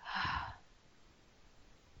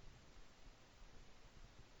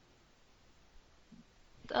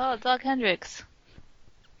 Oh, Doc Hendricks.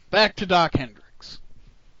 Back to Doc Hendricks.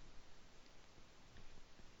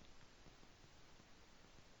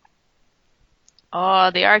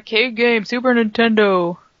 Oh, the arcade game, Super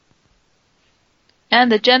Nintendo.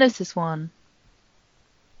 And the Genesis one.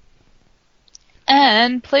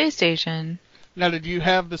 And PlayStation. Now, did you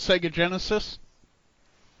have the Sega Genesis?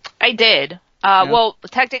 I did. Well,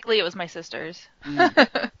 technically it was my sister's.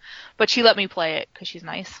 Mm. But she let me play it because she's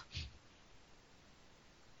nice.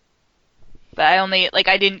 But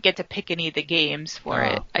I didn't get to pick any of the games for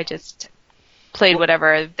it. I just played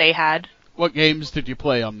whatever they had. What games did you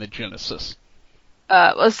play on the Genesis?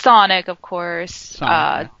 It was Sonic, of course.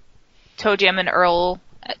 Sonic, Toe Jam and Earl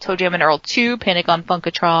 2, Panic on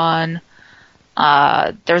Funkatron.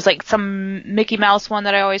 There's like some Mickey Mouse one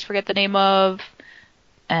that I always forget the name of.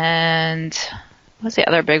 And what's the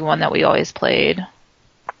other big one that we always played?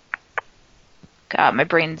 God, my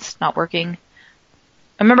brain's not working.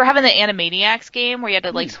 I remember having the Animaniacs game where you had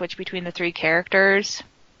to like switch between the 3 characters.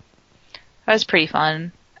 That was pretty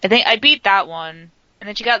fun. I think I beat that one. And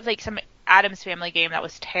then she got like some Addams Family game that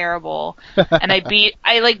was terrible. And I beat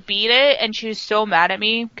it, and she was so mad at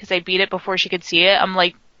me because I beat it before she could see it. I'm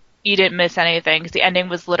like, you didn't miss anything, because the ending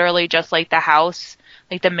was literally just like the house,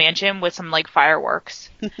 like the mansion with some like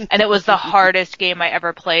fireworks. And it was the hardest game I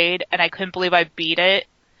ever played, and I couldn't believe I beat it.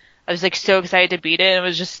 I was like so excited to beat it, and it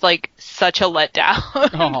was just like such a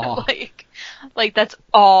letdown. like that's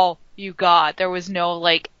all you got. There was no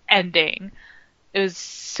like ending. It was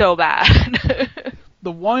so bad.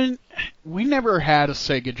 The one, we never had a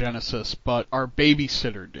Sega Genesis, but our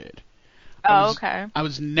babysitter did. Okay. I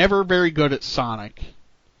was never very good at Sonic.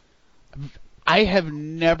 I have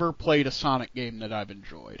never played a Sonic game that I've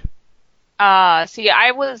enjoyed. See,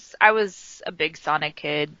 I was a big Sonic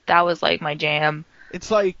kid. That was like my jam. It's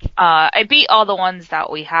like, I beat all the ones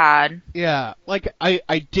that we had. yeah, like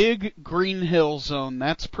I dig Green Hill Zone.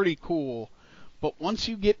 That's pretty cool. But once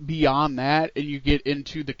you get beyond that and you get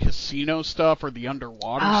into the casino stuff or the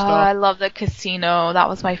underwater Oh, stuff, I love the casino. That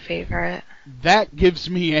was my favorite. that gives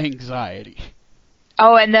me anxiety.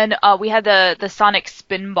 Oh, and then we had the Sonic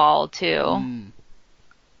Spinball too,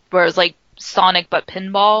 where it was like Sonic but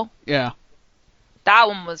pinball. Yeah. That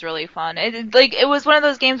one was really fun. It was one of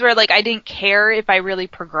those games where like I didn't care if I really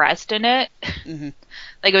progressed in it. Mm-hmm.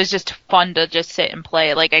 Like it was just fun to just sit and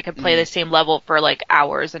play. Like I could play the same level for like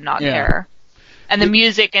hours and not care. And the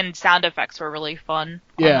music and sound effects were really fun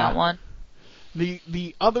on that one.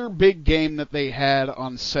 The other big game that they had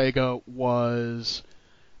on Sega was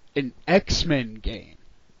an X-Men game.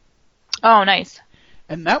 Oh, nice.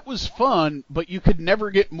 And that was fun, but you could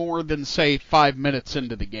never get more than, say, 5 minutes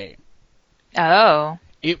into the game. Oh.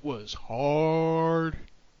 It was hard.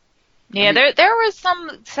 Yeah, there was some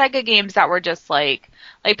Sega games that were just like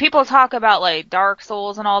people talk about like Dark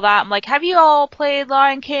Souls and all that. I'm like, have you all played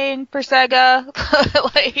Lion King for Sega?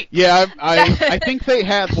 Like, yeah, I think they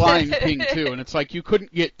had Lion King too, and it's like you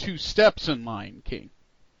couldn't get 2 steps in Lion King.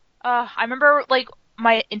 I remember like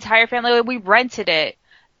my entire family, like, we rented it,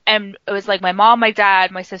 and it was like my mom, my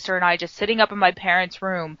dad, my sister, and I just sitting up in my parents'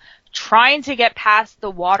 room trying to get past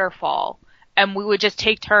the waterfall. And we would just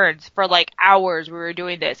take turns for like hours. We were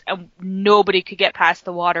doing this, and nobody could get past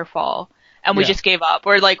the waterfall. And we just gave up.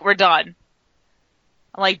 We're like, we're done.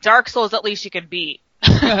 I'm like, Dark Souls, at least you can beat.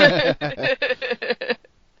 Yeah,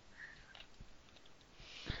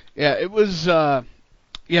 it was. The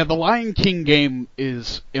Lion King game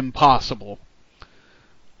is impossible.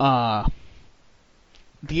 The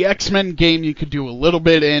X-Men game you could do a little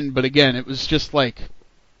bit in, but again, it was just like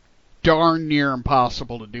darn near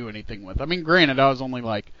impossible to do anything with. I mean, granted, I was only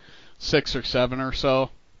like 6 or 7 or so.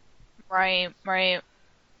 Right. I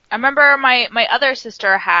remember my other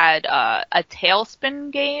sister had a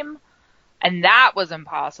Tailspin game, and that was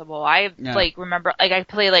impossible. Remember, like, I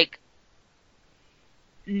play like,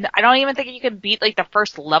 I don't even think you could beat like the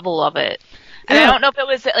first level of it. And I don't know if it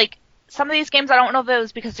was like some of these games. I don't know if it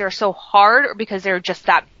was because they're so hard or because they're just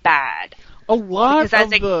that bad. A lot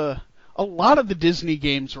of the Disney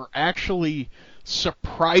games were actually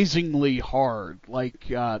surprisingly hard.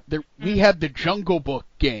 Like, we had the Jungle Book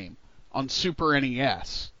game on Super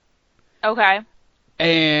NES. Okay.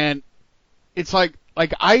 And it's like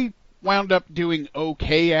I wound up doing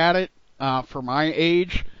okay at it for my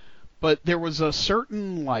age, but there was a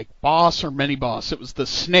certain, like, boss or mini-boss. It was the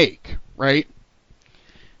snake, right?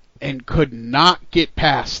 And could not get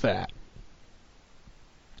past that.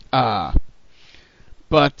 But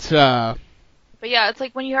yeah, it's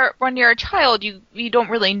like when you're a child, you don't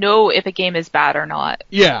really know if a game is bad or not.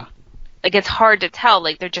 Yeah. Like, it's hard to tell.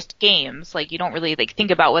 Like, they're just games. Like, you don't really like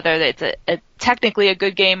think about whether it's technically a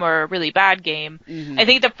good game or a really bad game. Mm-hmm. I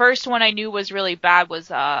think the first one I knew was really bad was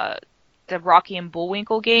the Rocky and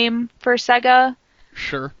Bullwinkle game for Sega.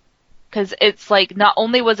 Sure. Because it's like, not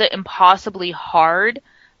only was it impossibly hard,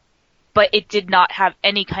 but it did not have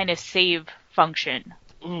any kind of save function.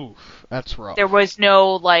 Oof, that's rough. There was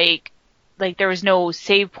no there was no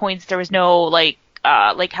save points. There was no like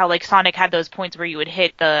how like Sonic had those points where you would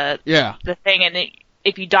hit the thing, and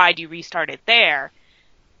if you died, you restarted there.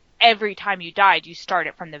 Every time you died, you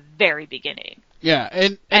started from the very beginning. Yeah,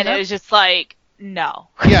 and it was just like, no.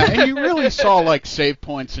 Yeah, and you really saw like save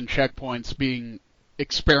points and checkpoints being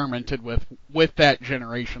experimented with that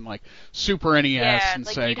generation, like Super NES and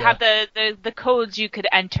like Sega. You'd have the codes you could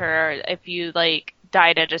enter if you like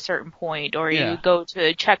died at a certain point, or you go to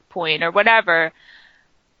a checkpoint or whatever.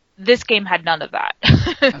 This game had none of that.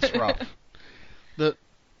 That's rough.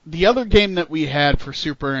 The other game that we had for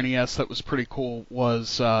Super NES that was pretty cool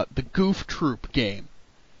was the Goof Troop game.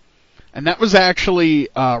 And that was actually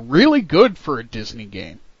really good for a Disney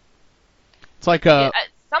game. It's like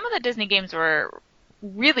some of the Disney games were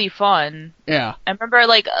really fun. Yeah. I remember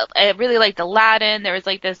like I really liked Aladdin. There was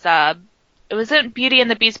like this it wasn't Beauty and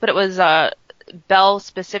the Beast, but it was a Belle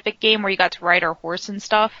specific game where you got to ride a horse and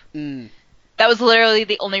stuff. Mm. That was literally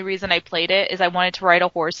the only reason I played it, is I wanted to ride a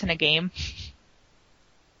horse in a game.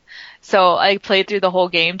 So I played through the whole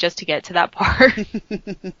game just to get to that part.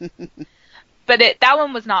 But that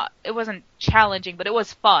one wasn't challenging, but it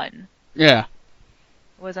was fun. Yeah.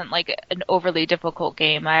 It wasn't like an overly difficult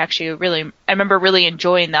game. I remember really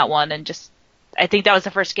enjoying that one, and I think that was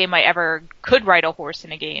the first game I ever could ride a horse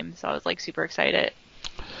in a game, so I was like super excited.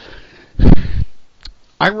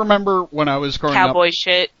 I remember when I was growing Cowboy up...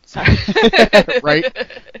 shit. Sorry. Right?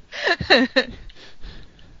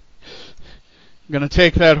 Gonna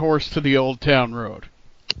take that horse to the Old Town Road.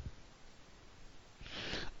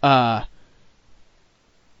 No,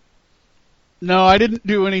 I didn't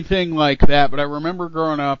do anything like that, but I remember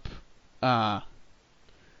growing up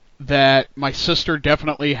that my sister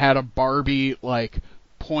definitely had a Barbie, like,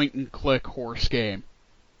 point-and-click horse game.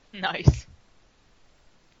 Nice.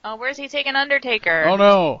 Oh, where's he taking Undertaker? Oh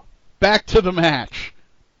no! Back to the match.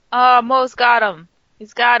 Oh, Mo's got him.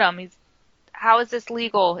 He's got him. How is this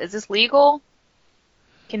legal? Is this legal?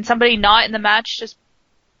 Can somebody not in the match just...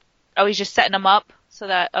 Oh, he's just setting him up so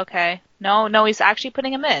that... Okay. No, he's actually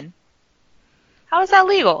putting him in. How is that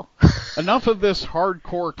legal? Enough of this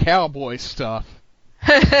hardcore cowboy stuff.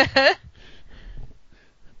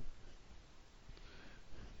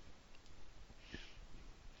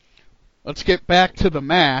 Let's get back to the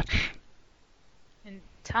match. And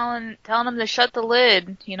telling him to shut the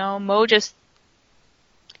lid. You know, Mo just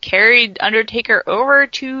carried Undertaker over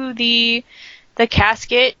to the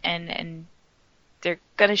casket, and they're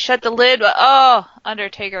gonna shut the lid, but oh,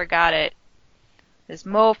 Undertaker got it. As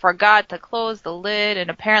Mo forgot to close the lid, and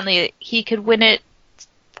apparently he could win it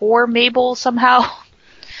for Mabel somehow.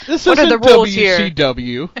 This What are isn't the rules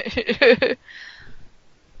WCW. here?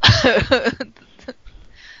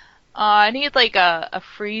 I need like a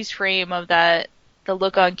freeze frame of the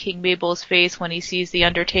look on King Mabel's face when he sees the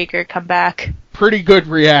Undertaker come back. Pretty good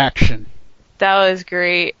reaction. That was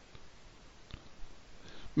great.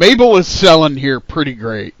 Mabel is selling here pretty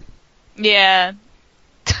great. Yeah.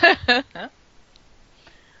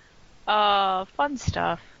 Fun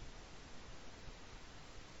stuff.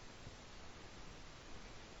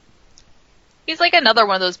 He's like another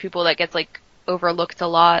one of those people that gets like overlooked a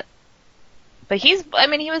lot. But he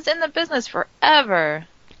was in the business forever.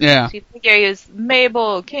 Yeah. So you figure he was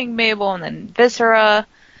Mabel, King Mabel, and then Viscera.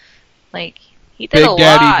 Like, he did a lot. Big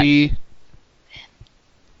Daddy B.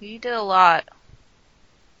 He did a lot.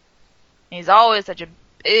 He's always such a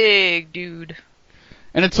big dude.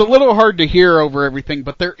 And it's a little hard to hear over everything,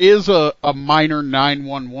 but there is a minor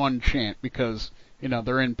 911 chant because,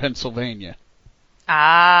 they're in Pennsylvania.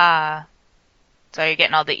 Ah. So you're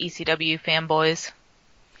getting all the ECW fanboys.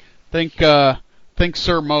 Think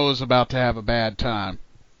Sir Mo's about to have a bad time.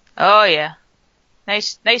 Oh, yeah.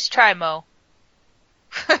 Nice try, Mo.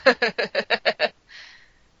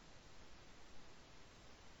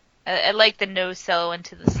 I like the no-sell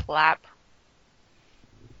into the slap.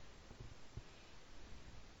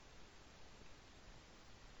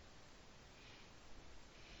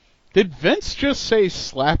 Did Vince just say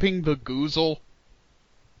slapping the goozle?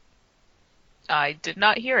 I did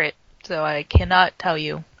not hear it, so I cannot tell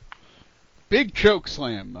you. Big choke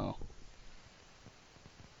slam, though.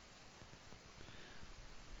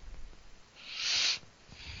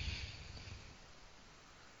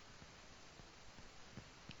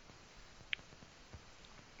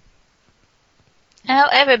 Now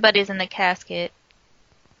everybody's in the casket.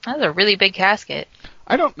 That's a really big casket.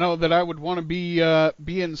 I don't know that I would want to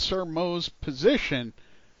be in Sir Mo's position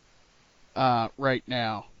right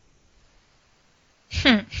now.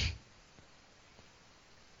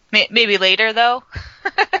 Maybe later, though.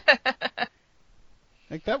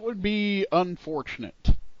 Like, that would be unfortunate.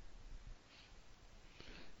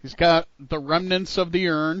 He's got the remnants of the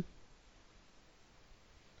urn.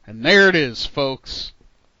 And there it is, folks.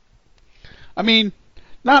 I mean,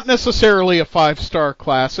 not necessarily a 5-star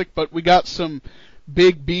classic, but we got some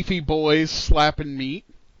big beefy boys slapping meat.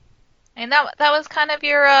 And that was kind of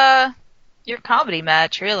your comedy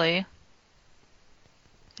match, really.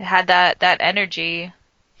 It had that energy.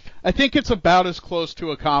 I think it's about as close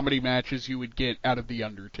to a comedy match as you would get out of The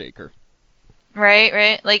Undertaker.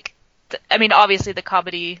 Right. Like, obviously the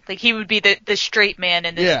comedy, like, he would be the straight man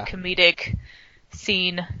in this comedic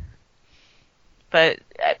scene. But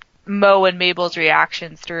Mo and Mabel's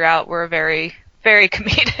reactions throughout were very, very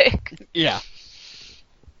comedic. Yeah.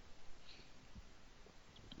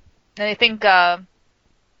 And I think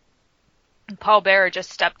Paul Bearer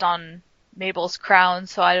just stepped on Mabel's crown,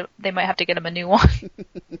 so they might have to get him a new one.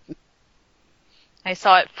 I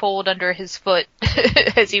saw it fold under his foot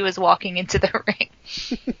as he was walking into the ring.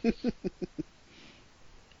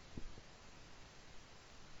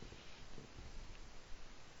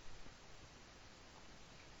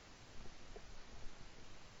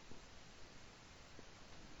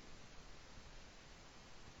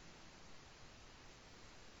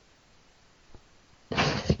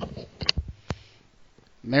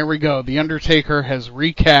 And there we go. The Undertaker has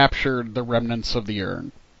recaptured the remnants of the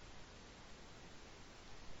urn.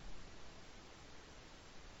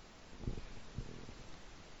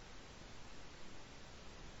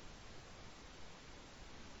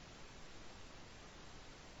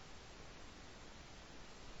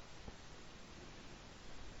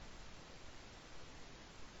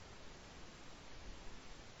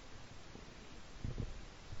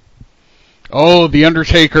 Oh, The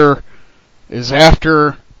Undertaker is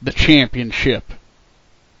after the championship.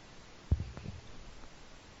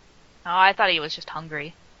 Oh, I thought he was just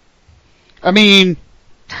hungry. I mean,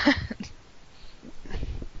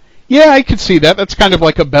 yeah, I could see that. That's kind of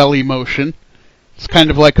like a belly motion. It's kind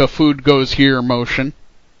of like a food goes here motion.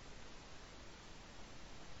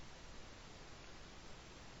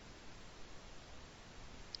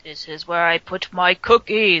 This is where I put my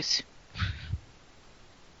cookies.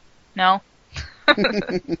 No?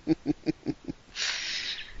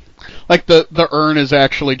 Like the urn is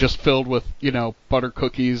actually just filled with, butter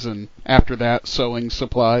cookies, and after that, sewing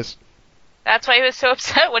supplies. That's why he was so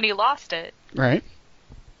upset when he lost it. Right.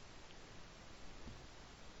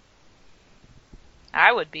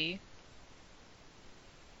 I would be.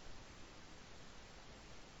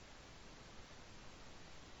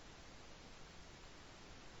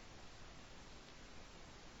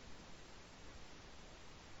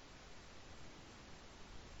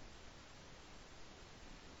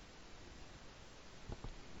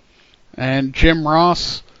 And Jim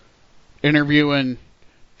Ross interviewing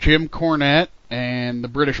Jim Cornette and the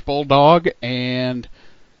British Bulldog and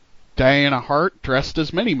Diana Hart dressed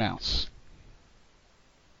as Minnie Mouse.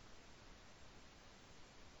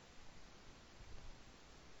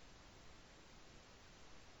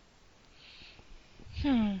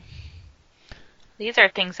 These are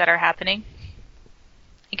things that are happening.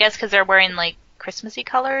 I guess because they're wearing, like, Christmassy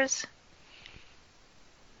colors?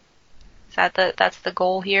 Is that's the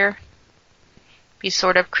goal here? Be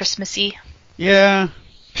sort of Christmassy? Yeah.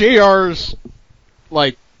 JR's,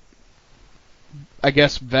 like, I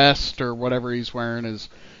guess vest or whatever he's wearing is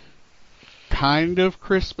kind of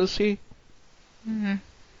Christmassy. Mm-hmm.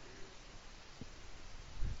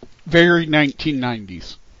 Very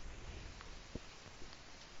 1990s.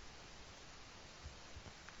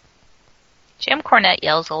 Jim Cornette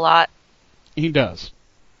yells a lot. He does.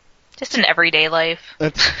 Just in everyday life.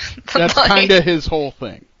 That's Like, kind of his whole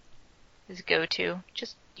thing. his go-to.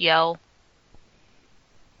 Just yell.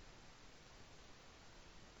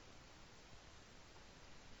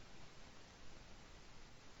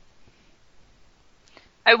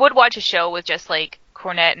 I would watch a show with just, like,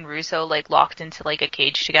 Cornette and Russo, like, locked into, like, a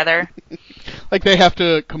cage together. Like they have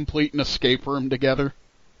to complete an escape room together.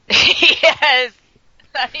 Yes!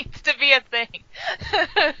 That needs to be a thing.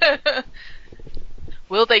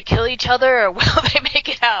 Will they kill each other, or will they make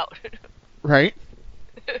it out? Right?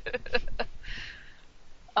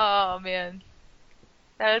 Oh, man.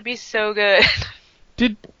 That would be so good.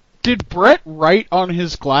 Did Brett write on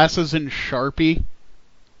his glasses in Sharpie?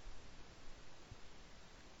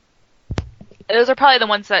 Those are probably the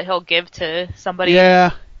ones that he'll give to somebody.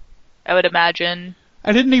 Yeah. I would imagine.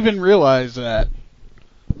 I didn't even realize that.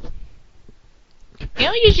 You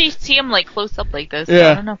don't usually see him, like, close up like this. Yeah.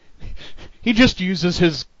 So I don't know. He just uses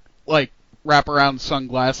his, like, wraparound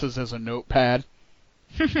sunglasses as a notepad.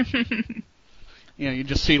 You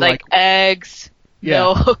just see, like eggs,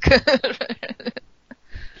 milk.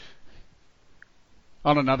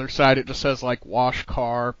 On another side, it just says, like, wash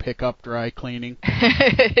car, pick up dry cleaning.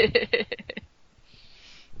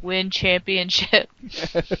 Win championship.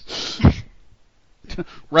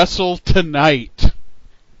 Wrestle tonight.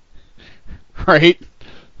 Right?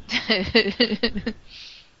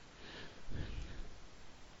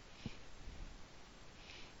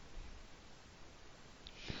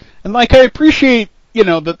 And, like, I appreciate,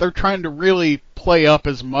 that they're trying to really play up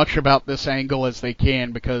as much about this angle as they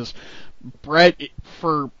can, because Brett,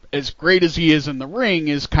 for as great as he is in the ring,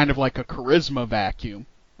 is kind of like a charisma vacuum,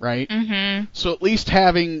 right? Mm-hmm. So at least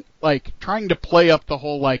having, like, trying to play up the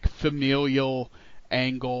whole, like, familial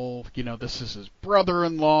angle, this is his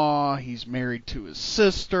brother-in-law, he's married to his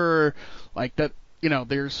sister, like that,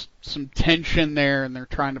 there's some tension there, and they're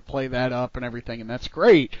trying to play that up and everything, and that's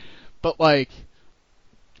great. But, like,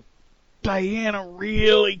 Diana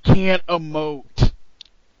really can't emote.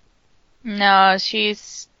 No, she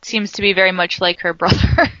seems to be very much like her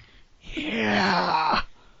brother. Yeah.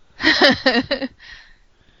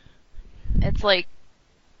 It's like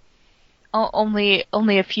only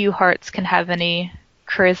a few hearts can have any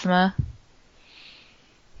charisma.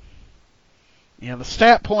 Yeah, the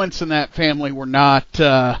stat points in that family were not,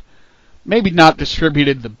 maybe not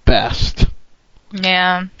distributed the best.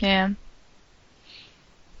 Yeah.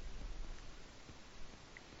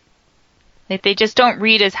 Like, they just don't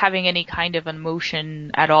read as having any kind of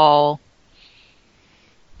emotion at all.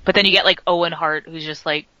 But then you get, like, Owen Hart, who's just,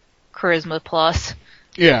 like, charisma plus.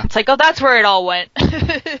 Yeah. It's like, oh, that's where it all went.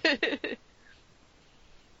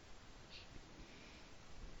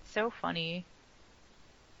 So funny.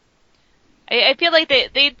 I feel like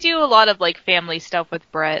they do a lot of, like, family stuff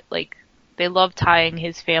with Brett. Like, they love tying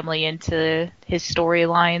his family into his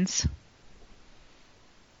storylines.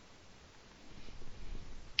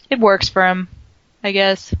 It works for him, I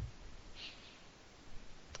guess.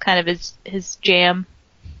 It's kind of his jam.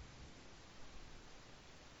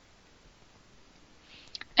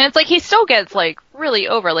 And it's like he still gets like really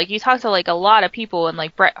over. Like you talk to like a lot of people, and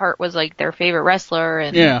like Bret Hart was like their favorite wrestler,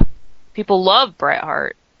 and people love Bret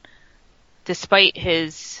Hart despite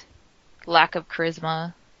his lack of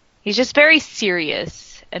charisma. He's just very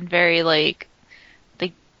serious and very like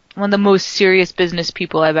one of the most serious business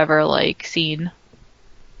people I've ever like seen.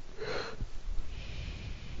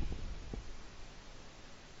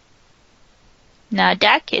 Now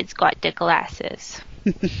that kid's got the glasses.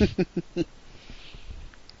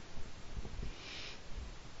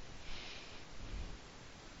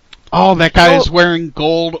 Oh, that guy is wearing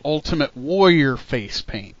gold Ultimate Warrior face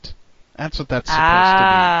paint. That's what that's supposed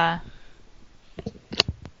to be.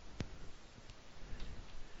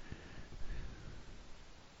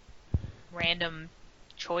 Random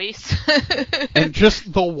choice. And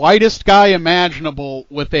just the whitest guy imaginable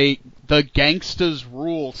with the Gangsta's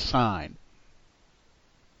Rule sign.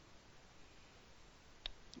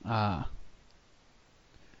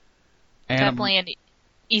 Definitely in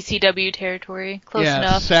ECW territory. Close enough.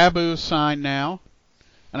 Yeah, Sabu sign now.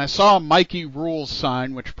 And I saw a Mikey Rules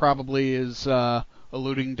sign, which probably is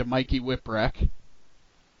alluding to Mikey Whipwreck.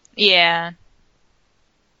 Yeah.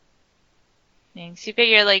 Thanks. You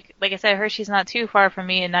figure, like I said, Hershey's not too far from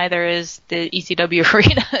me, and neither is the ECW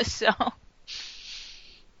arena, so...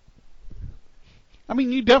 I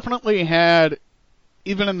mean, you definitely had,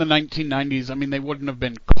 even in the 1990s, I mean, they wouldn't have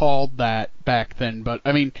been called that back then, but,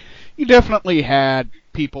 I mean, you definitely had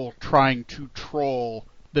people trying to troll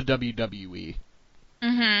the WWE.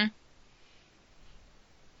 Mm-hmm.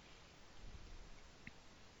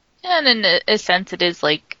 And in a sense, it is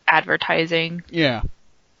like advertising. Yeah.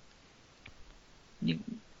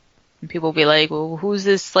 People will be like, well, who's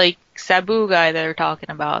this, like, Sabu guy that they're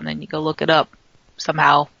talking about? And then you go look it up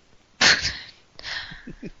somehow.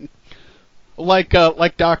 Like Doc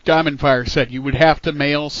Diamondfire said, you would have to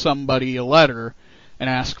mail somebody a letter and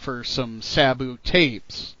ask for some Sabu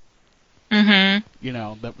tapes. Mm-hmm. You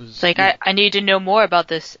know, that was... It's like, I need to know more about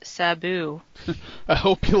this Sabu. I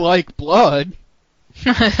hope you like blood.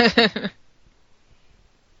 I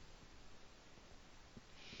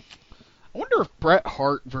wonder if Bret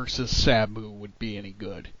Hart versus Sabu would be any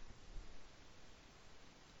good.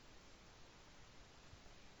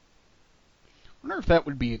 I wonder if that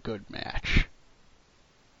would be a good match.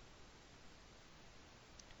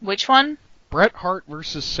 Which one? Bret Hart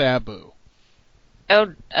versus Sabu.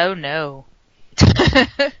 Oh no.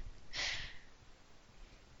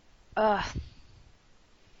 Ugh.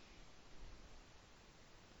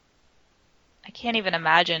 I can't even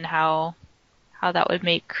imagine how that would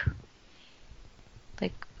make...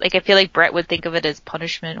 Like I feel like Bret would think of it as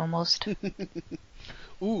punishment almost.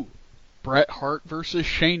 Ooh, Bret Hart versus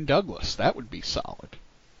Shane Douglas. That would be solid.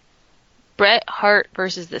 Bret Hart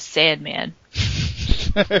versus the Sandman.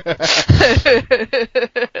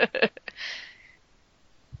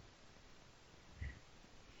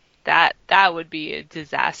 That would be a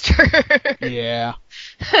disaster. Yeah.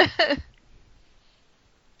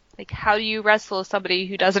 Like, how do you wrestle somebody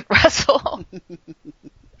who doesn't wrestle?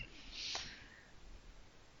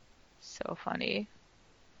 So funny.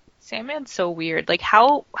 Sandman's so weird. Like,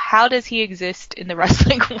 how does he exist in the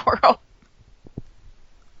wrestling world?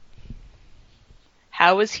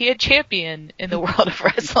 How is he a champion in the world of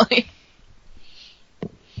wrestling?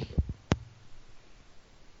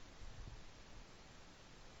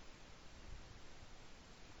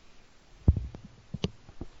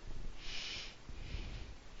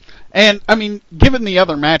 And, I mean, given the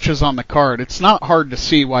other matches on the card, it's not hard to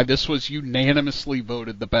see why this was unanimously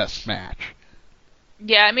voted the best match.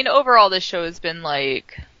 Yeah, I mean, overall this show has been,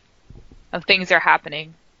 like, things are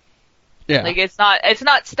happening. Yeah. Like, it's not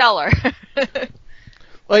stellar.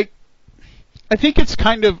 Like, I think it's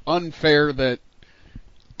kind of unfair that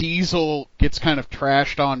Diesel gets kind of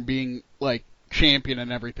trashed on being, like, champion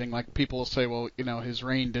and everything. Like, people will say, well, you know, his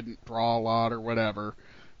reign didn't draw a lot or whatever,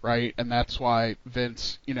 right? And that's why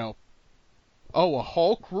Vince, you know, oh, a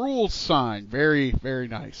Hulk rules sign. Very, very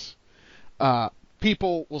nice.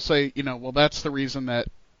 People will say, you know, well, that's the reason that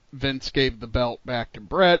Vince gave the belt back to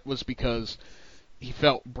Bret was because he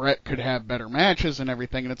felt Bret could have better matches and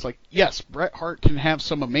everything. And it's like, yes, Bret Hart can have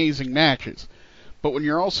some amazing matches. But when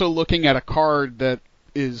you're also looking at a card that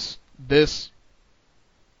is this,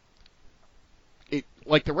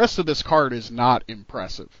 like the rest of this card is not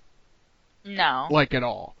impressive. No. Like at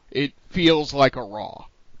all. It feels like a Raw.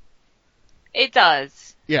 It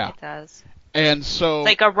does. Yeah. It does. And so... It's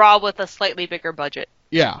like a Raw with a slightly bigger budget.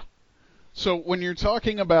 Yeah. So when you're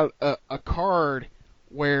talking about a card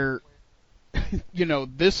where,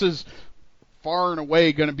 this is far and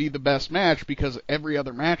away going to be the best match because every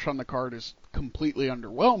other match on the card is completely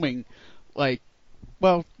underwhelming,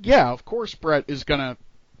 well, yeah, of course Brett is going to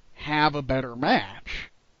have a better match.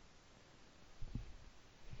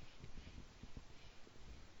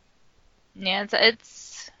 Yeah,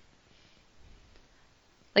 it's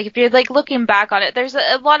like if you're looking back on it, there's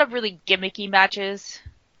a lot of really gimmicky matches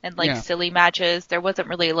and silly matches. There wasn't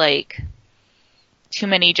really too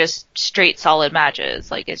many just straight solid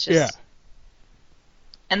matches. It's just... Yeah.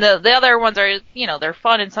 And the other ones are, they're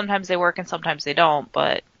fun and sometimes they work and sometimes they don't,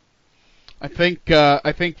 but... I think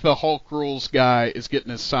the Hulk Rules guy is getting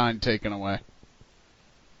his sign taken away.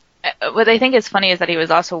 What I think is funny is that he was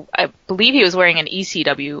also, I believe he was wearing an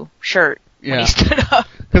ECW shirt when he stood up.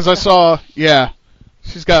 Because I saw,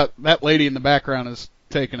 she's got, that lady in the background is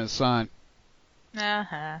taking his sign.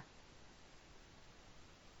 Uh-huh.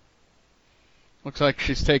 Looks like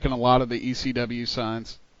she's taken a lot of the ECW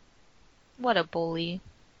signs. What a bully.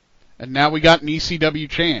 And now we got an ECW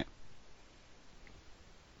chant.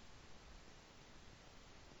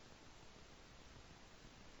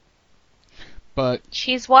 But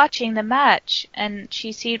she's watching the match, and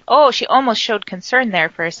she almost showed concern there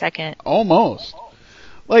for a second. Almost.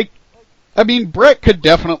 Brett could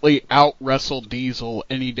definitely out-wrestle Diesel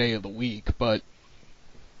any day of the week, but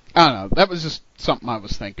I don't know. That was just something I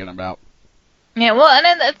was thinking about. Yeah, well, and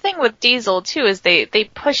then the thing with Diesel, too, is they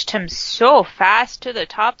pushed him so fast to the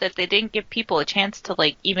top that they didn't give people a chance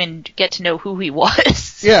to, even get to know who he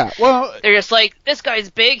was. Yeah, well... They're just this guy's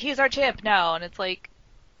big, he's our champ now, and it's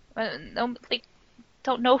no,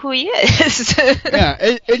 don't know who he is.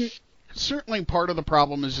 Yeah, and certainly part of the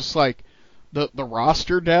problem is just, the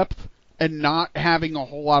roster depth and not having a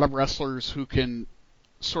whole lot of wrestlers who can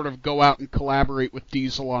sort of go out and collaborate with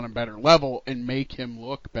Diesel on a better level and make him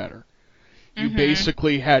look better. You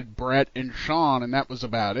basically had Brett and Shawn, and that was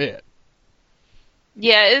about it.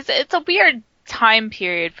 Yeah, it's a weird time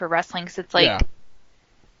period for wrestling, because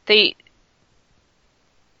it's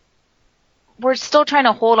we're still trying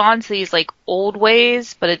to hold on to these old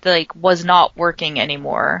ways, but it was not working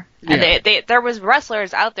anymore. Yeah. And there was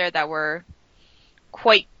wrestlers out there that were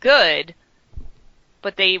quite good,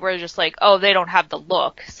 but they were just they don't have the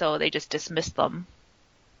look, so they just dismissed them.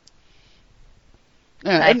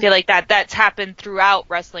 Yeah, I feel like that's happened throughout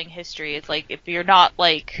wrestling history. It's if you're not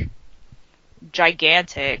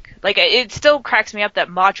gigantic, it still cracks me up that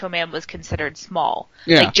Macho Man was considered small.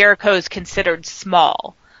 Yeah. Jericho's considered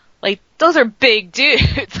small. Those are big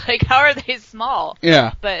dudes. How are they small?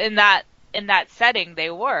 Yeah. But in that setting,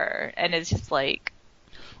 they were, and it's just Well,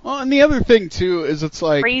 and the other thing too is it's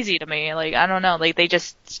crazy to me. I don't know. They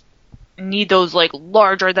just need those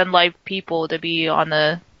larger than life people to be in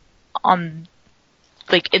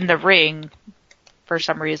the ring for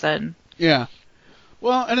some reason. Yeah.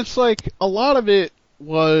 Well, and it's a lot of it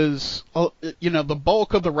was, the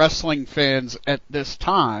bulk of the wrestling fans at this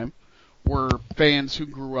time were fans who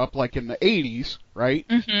grew up in the 80s, right?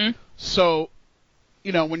 Mm-hmm. So,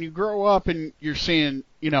 when you grow up and you're seeing,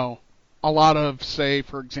 a lot of, say,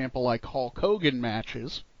 for example, Hulk Hogan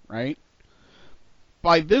matches, right?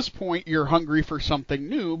 By this point, you're hungry for something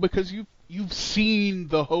new because you've seen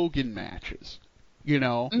the Hogan matches.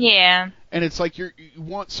 Yeah. And it's you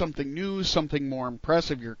want something new, something more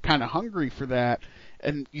impressive. You're kind of hungry for that.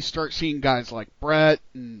 And you start seeing guys like Brett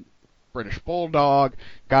and British Bulldog,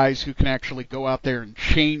 guys who can actually go out there and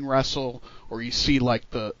chain wrestle, or you see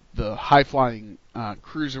the high-flying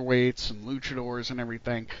cruiserweights and luchadors and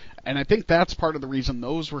everything. And I think that's part of the reason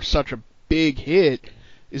those were such a big hit,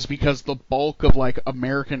 is because the bulk of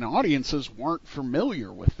American audiences weren't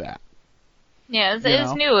familiar with that. Yeah, it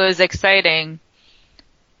was new, it was exciting.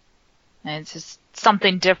 And it's just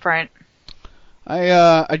something different.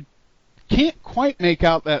 I can't quite make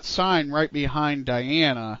out that sign right behind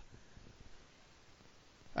Diana.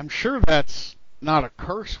 I'm sure that's not a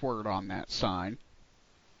curse word on that sign.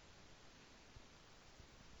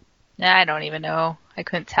 I don't even know. I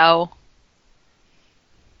couldn't tell.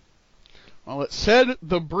 Well, it said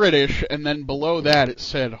the British, and then below that it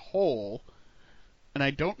said whole. And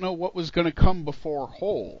I don't know what was going to come before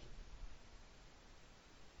whole.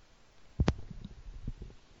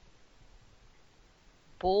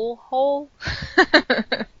 Bull hole?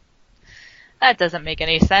 That doesn't make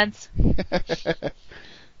any sense.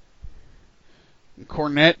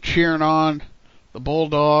 Cornette cheering on the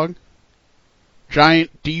Bulldog.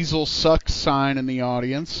 Giant Diesel sucks sign in the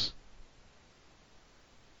audience.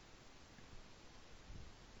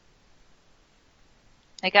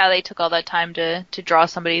 Like how they took all that time to draw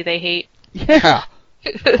somebody they hate. Yeah.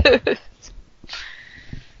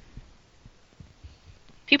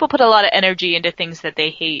 People put a lot of energy into things that they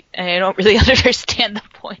hate, and I don't really understand the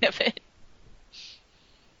point of it.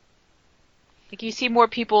 Like, you see more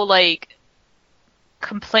people, like,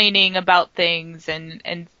 complaining about things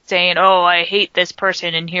and saying, oh, I hate this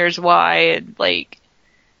person, and here's why, and, like...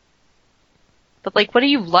 But, like, what do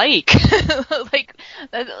you like? Like,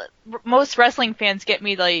 most wrestling fans get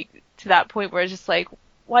me, like, to that point where it's just like,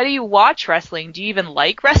 why do you watch wrestling? Do you even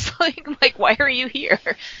like wrestling? Like, why are you here?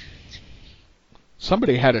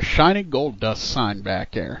 Somebody had a shiny gold dust sign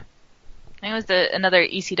back there. I think it was another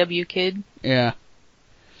ECW kid. Yeah.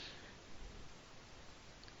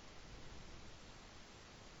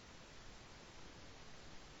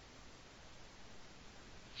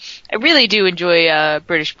 I really do enjoy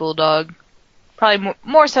British Bulldog. Probably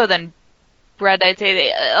more so than Brett, I'd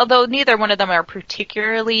say. Although neither one of them are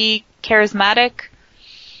particularly charismatic.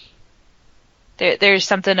 There's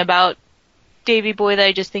something about Davey Boy that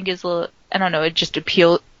I just think is a little, I don't know, it just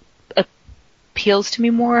appeals to me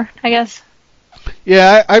more, I guess.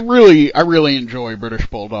 Yeah, I really enjoy British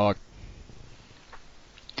Bulldog.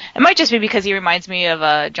 It might just be because he reminds me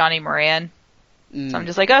of Johnny Moran. So I'm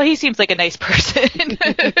just like, oh, he seems like a nice person.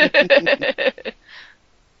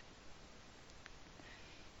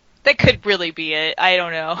 That could really be it. I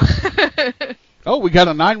don't know. Oh, we got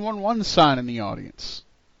a 911 sign in the audience.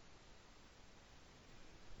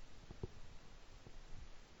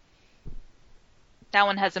 That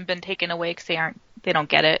one hasn't been taken away because they don't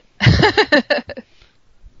get it.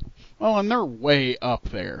 Well, and they're way up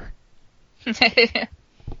there.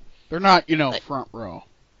 They're not, front row.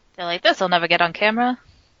 They're like, this will never get on camera.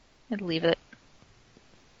 I'd leave it.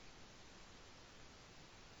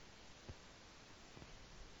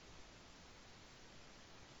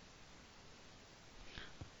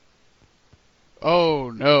 Oh,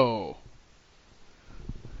 no.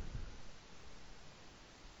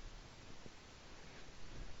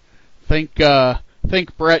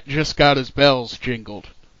 Think Brett just got his bells jingled.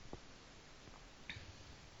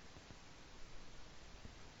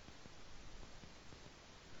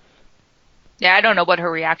 Yeah, I don't know what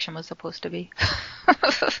her reaction was supposed to be.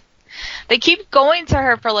 They keep going to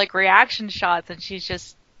her for, like, reaction shots, and she's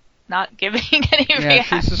just not giving any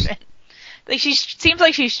reaction. Like, she seems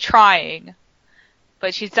like she's trying,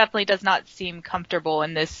 but she definitely does not seem comfortable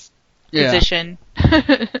in this position.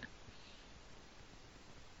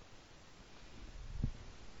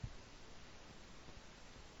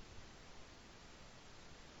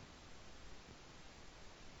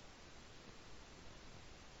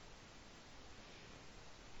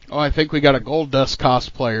 Oh, I think we got a Goldust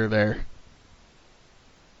cosplayer there.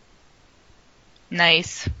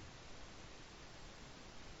 Nice.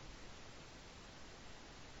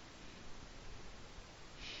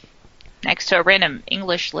 Next to a random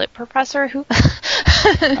English lit professor who...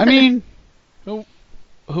 I mean, who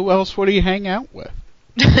else would he hang out with?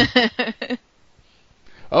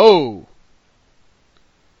 Oh,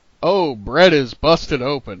 Brett is busted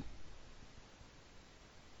open.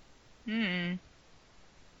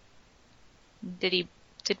 Did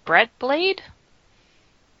Brett blade?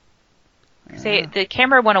 Say the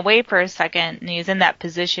camera went away for a second, and he's in that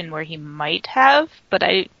position where he might have, but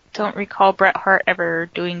I don't recall Bret Hart ever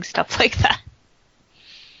doing stuff like that.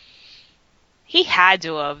 He had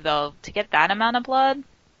to have, though, to get that amount of blood.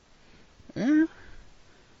 Yeah.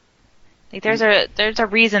 Like there's a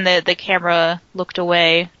reason that the camera looked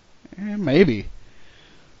away. Yeah, maybe.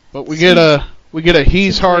 But we get a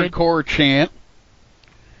he's hardcore chant.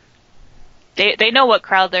 They know what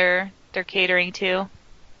crowd they're catering to.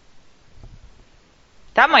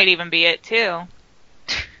 That might even be it too.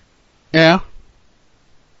 Yeah.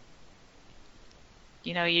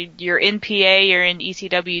 You're in PA, you're in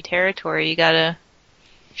ECW territory. You gotta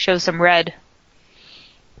show some red.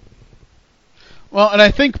 Well, and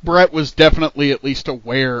I think Brett was definitely at least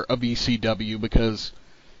aware of ECW because,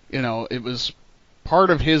 it was part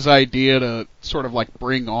of his idea to sort of like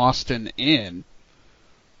bring Austin in.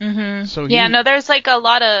 Mm-hmm. So there's like a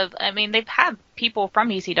lot of, they've had people from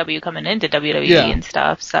ECW coming into WWE and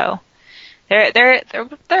stuff, so they're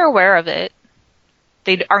aware of it.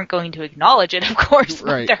 They aren't going to acknowledge it, of course,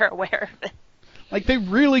 but they're aware of it. Like, they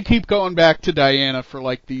really keep going back to Diana for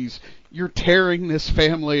like these, you're tearing this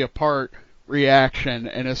family apart reaction,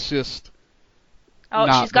 and it's just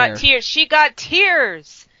she's got tears. She got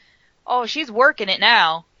tears. Oh, she's working it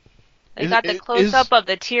now. They got the close-up of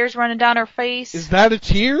the tears running down her face. Is that a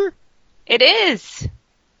tear? It is.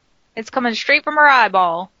 It's coming straight from her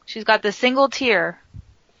eyeball. She's got the single tear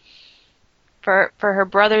for her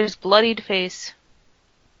brother's bloodied face.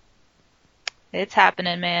 It's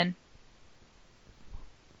happening, man.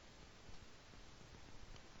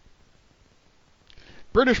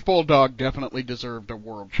 British Bulldog definitely deserved a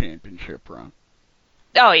world championship run.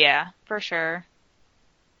 Oh, yeah, for sure.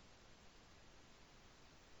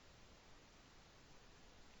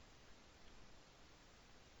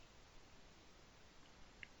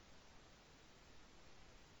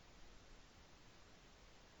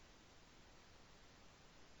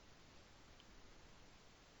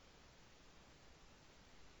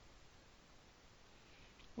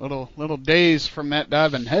 Little days from that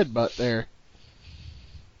diving headbutt there.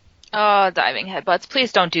 Oh, diving headbutts.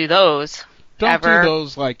 Please don't do those. Don't ever. do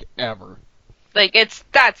those, like, ever. Like,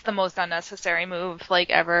 that's the most unnecessary move, like,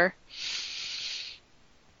 ever.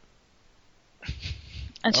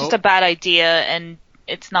 It's just a bad idea, and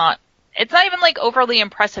it's not even, like, overly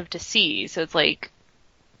impressive to see, so it's like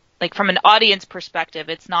from an audience perspective,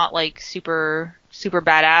 it's not, like, super, super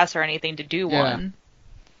badass or anything to do one.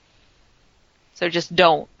 So just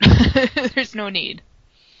don't. There's no need.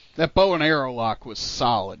 That bow and arrow lock was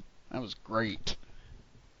solid. That was great.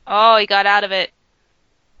 Oh, he got out of it.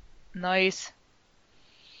 Nice.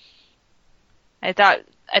 I thought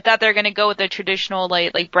they were gonna go with the traditional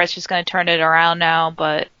like Brett's just gonna turn it around now,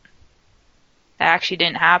 but that actually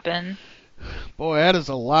didn't happen. Boy, that is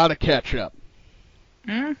a lot of catch up.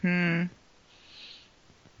 Mm-hmm.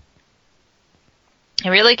 I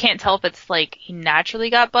really can't tell if it's like he naturally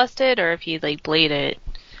got busted or if he like bladed.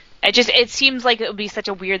 It seems like it would be such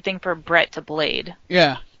a weird thing for Brett to blade.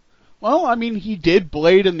 Yeah. Well, I mean, he did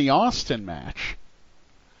blade in the Austin match.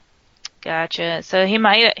 Gotcha. So he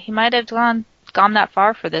might have gone that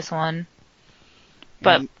far for this one.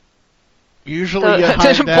 But usually you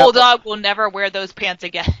hide the that. Bulldog will never wear those pants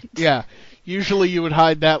again. Yeah. Usually you would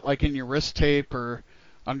hide that like in your wrist tape or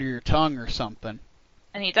under your tongue or something.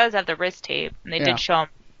 And he does have the wrist tape, and they did show him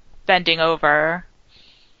bending over.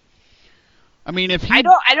 I mean, if I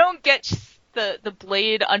don't get the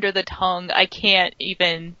blade under the tongue. I can't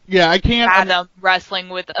even. Yeah, I can't fathom wrestling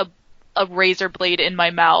with a razor blade in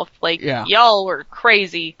my mouth. Like y'all were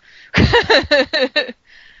crazy.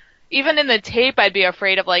 Even in the tape, I'd be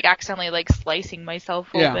afraid of like accidentally like slicing myself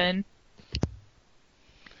open.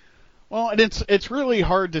 Well, and it's really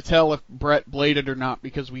hard to tell if Brett bladed or not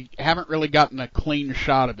because we haven't really gotten a clean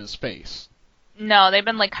shot of his face. No, they've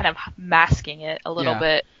been like kind of masking it a little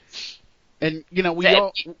bit. And you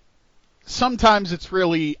know, sometimes it's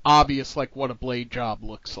really obvious like what a blade job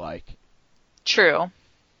looks like. True.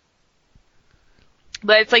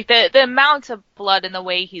 But it's like the amount of blood and the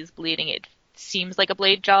way he's bleeding, it seems like a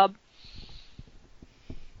blade job.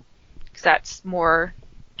 Because that's more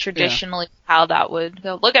traditionally how that would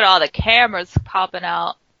go. Look at all the cameras popping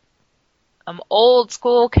out. Old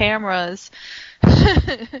school cameras.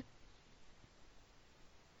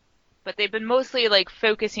 But they've been mostly like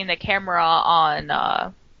focusing the camera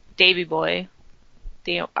on Davey Boy.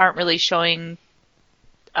 They aren't really showing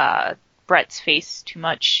Brett's face too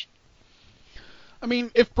much. I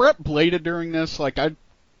mean, if Brett bladed during this, like, I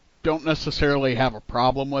don't necessarily have a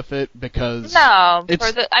problem with it because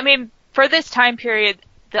for this time period,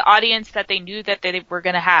 the audience that they knew that they were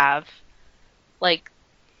going to have, like,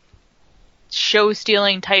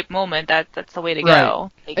 show-stealing type moment, that's the way to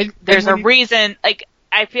go. Like, there's a reason, like,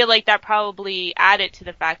 I feel like that probably added to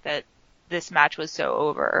the fact that this match was so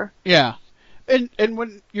over. Yeah. And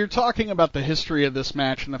when you're talking about the history of this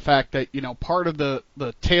match and the fact that, you know, part of the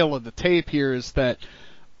tale of the tape here is that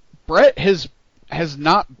Brett has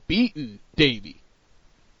not beaten Davey.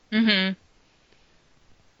 Mm-hmm.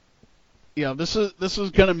 Yeah, this is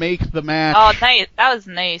going to make the match. Oh, nice. That was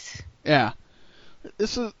nice. Yeah.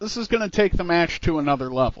 This is going to take the match to another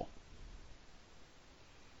level.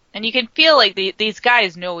 And you can feel like these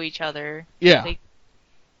guys know each other. Yeah. Like,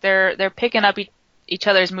 they're picking up each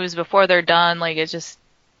other's moves before they're done. Like, it's just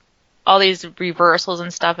all these reversals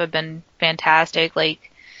and stuff have been fantastic.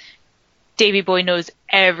 Like, Davey Boy knows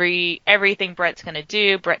everything Brett's gonna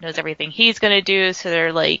do. Brett knows everything he's gonna do. So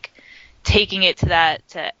they're like taking it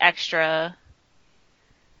to extra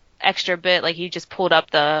bit. Like, he just pulled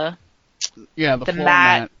up the floor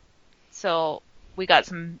mat. So we got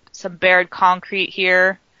some bared concrete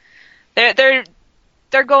here. They're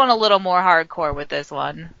going a little more hardcore with this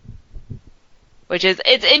one, which is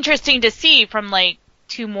it's interesting to see from like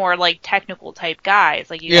two more like technical type guys.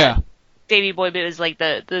 Like you got Davey Boy is like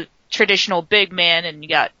the traditional big man, and you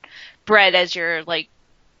got Brett as your like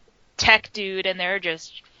tech dude, and they're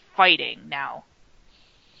just fighting now.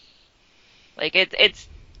 Like it's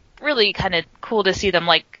really kind of cool to see them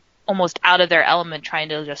like almost out of their element, trying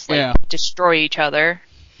to just like destroy each other.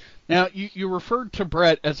 Now, you referred to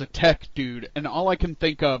Brett as a tech dude, and all I can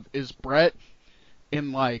think of is Brett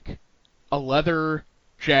in like a leather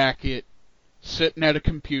jacket, sitting at a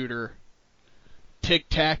computer,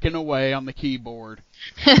 tic-tacking away on the keyboard,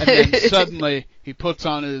 and then suddenly he puts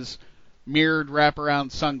on his mirrored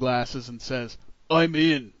wraparound sunglasses and says, "I'm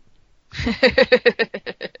in.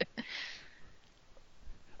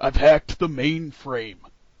 I've hacked the mainframe."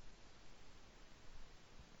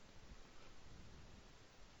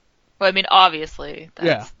 Well, I mean, obviously,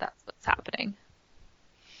 that's what's happening.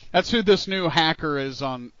 That's who this new hacker is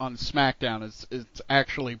on SmackDown. It's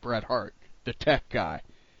actually Bret Hart, the tech guy.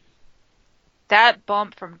 That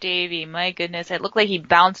bump from Davey, my goodness, it looked like he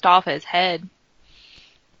bounced off his head.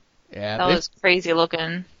 Yeah, that was crazy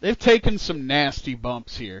looking. They've taken some nasty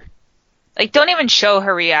bumps here. Like, don't even show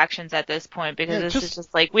her reactions at this point, because this is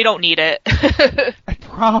just like, we don't need it. I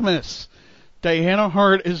promise. Diana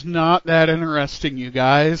Hart is not that interesting, you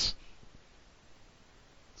guys.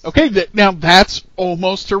 Okay, now that's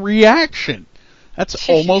almost a reaction. That's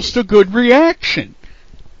almost a good reaction.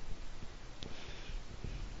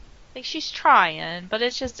 Like, she's trying, but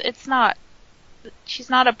it's not, she's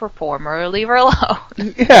not a performer. Leave her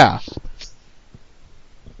alone. Yeah.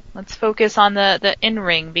 Let's focus on the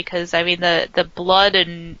in-ring, because, I mean, the blood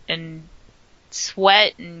and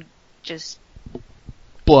sweat and just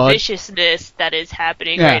viciousness that is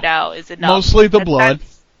happening right now is enough. Mostly the blood.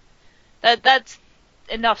 That's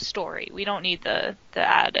enough story. We don't need the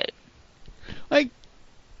added. Like,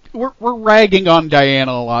 we're ragging on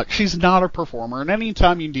Diana a lot. She's not a performer, and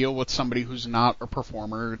anytime you deal with somebody who's not a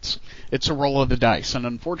performer, it's a roll of the dice. And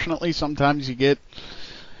unfortunately, sometimes you get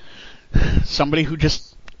somebody who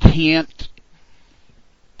just can't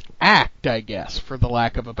act, I guess, for the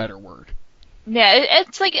lack of a better word. Yeah,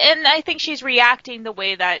 it's like, and I think she's reacting the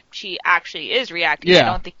way that she actually is reacting. Yeah.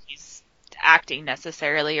 I don't think she's acting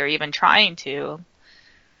necessarily or even trying to.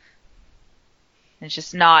 It's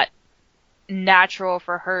just not natural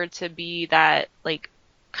for her to be that, like,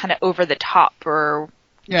 kind of over the top or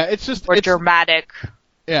it's dramatic.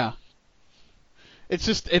 Yeah.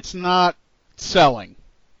 It's not selling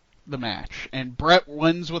the match. And Bret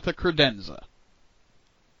wins with a credenza.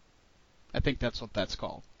 I think that's what that's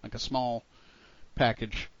called. Like a small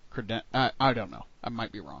package credenza. I don't know. I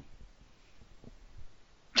might be wrong.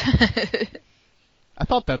 I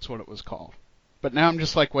thought that's what it was called. But now I'm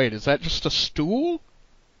just like, wait, is that just a stool?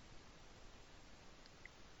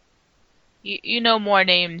 You know more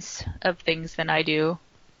names of things than I do.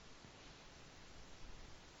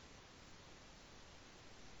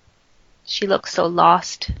 She looks so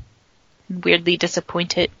lost and weirdly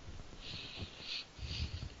disappointed.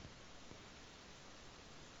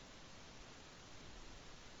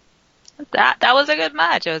 That was a good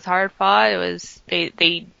match. It was hard fought. It was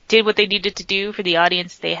they did what they needed to do for the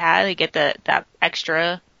audience they had. They get that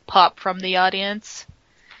extra pop from the audience.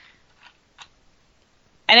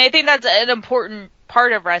 And I think that's an important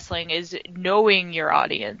part of wrestling, is knowing your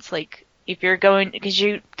audience. Like, if you're going, because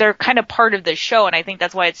they're kind of part of the show, and I think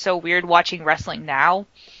that's why it's so weird watching wrestling now.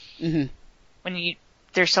 Mm-hmm. When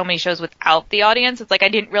there's so many shows without the audience, it's like I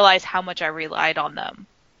didn't realize how much I relied on them.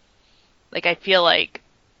 Like, I feel like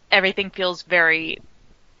everything feels very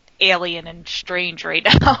alien and strange right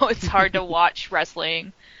now. It's hard to watch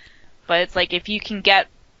wrestling. But it's like, if you can get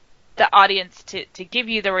the audience to give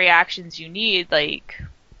you the reactions you need, like,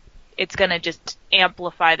 it's going to just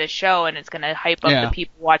amplify the show, and it's going to hype up the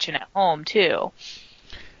people watching at home, too.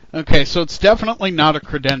 Okay, so it's definitely not a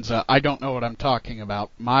credenza. I don't know what I'm talking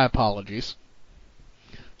about. My apologies.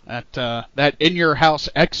 That In Your House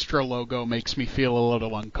Extra logo makes me feel a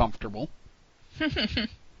little uncomfortable.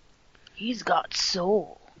 He's got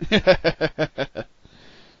soul. They're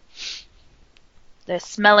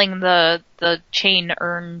smelling the chain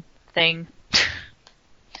urn thing.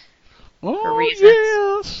 Oh,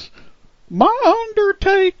 yes! My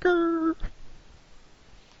Undertaker!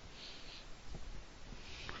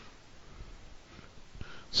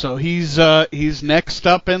 So he's next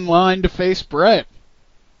up in line to face Bret.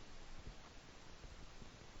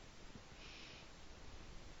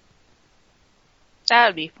 That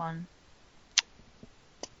would be fun.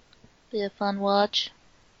 Be a fun watch.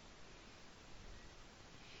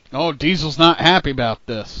 Oh, Diesel's not happy about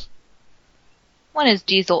this. When is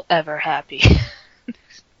Diesel ever happy?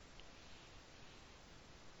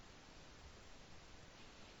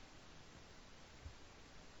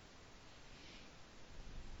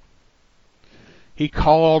 He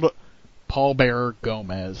called Paul Bearer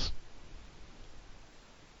Gomez.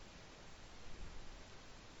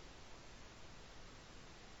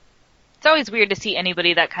 It's always weird to see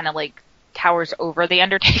anybody that kind of, like, towers over the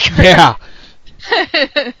Undertaker. Yeah.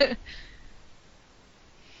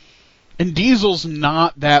 And Diesel's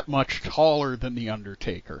not that much taller than The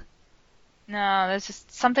Undertaker. No, there's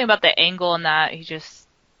just something about the angle in that. He just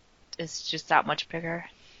is just that much bigger.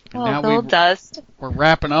 And Oh, now Bill Dust. we're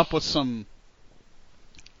wrapping up with some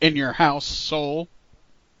In Your House Soul.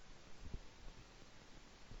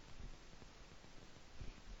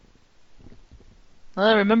 Well,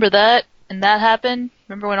 I remember that, and that happened.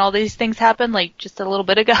 Remember when all these things happened, like, just a little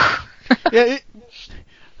bit ago? Yeah,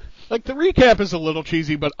 like, the recap is a little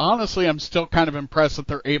cheesy, but honestly, I'm still kind of impressed that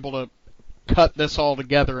they're able to cut this all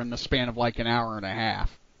together in the span of, like, an hour and a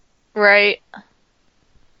half. Right.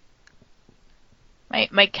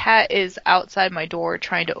 My cat is outside my door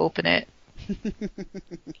trying to open it.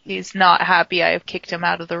 He's not happy I have kicked him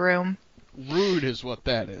out of the room. Rude is what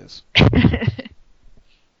that is.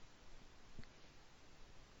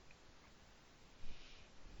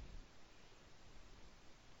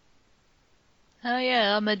 Oh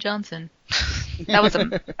yeah, Ahmed Johnson. That was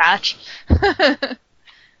a match.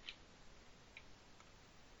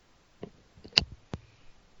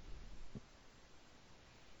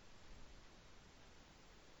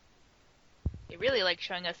 They really like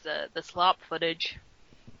showing us the slop footage.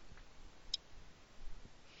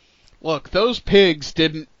 Look, those pigs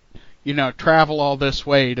didn't, travel all this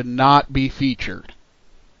way to not be featured.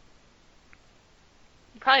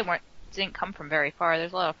 Probably didn't come from very far.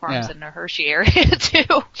 There's a lot of farms in the Hershey area too.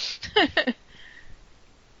 But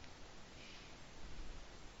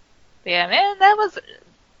yeah, man, that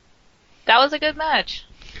was a good match.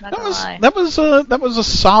 Not gonna lie. That was a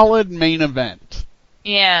solid main event.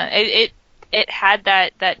 Yeah, it had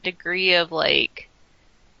that degree of like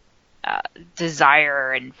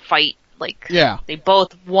desire and fight. Like, they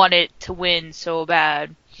both wanted to win so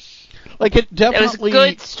bad. Like, it definitely... It was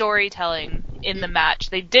good storytelling in the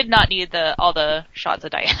match. They did not need all the shots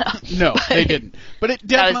of Diana. No, they didn't. But it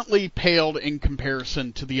definitely paled in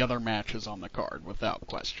comparison to the other matches on the card, without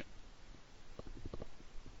question.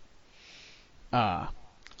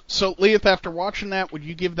 So, Leith, after watching that, would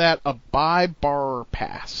you give that a buy, borrow, or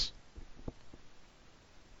pass?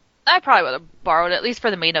 I probably would have borrowed it, at least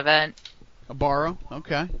for the main event. A borrow?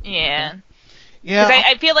 Okay. Yeah. Okay. Yeah. Because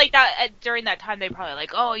I feel like that during that time they probably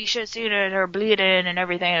like, oh, you should have seen it, or bleeding and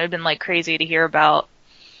everything. It would have been like crazy to hear about.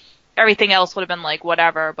 Everything else would have been like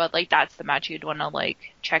whatever, but like that's the match you'd want to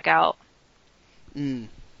like check out.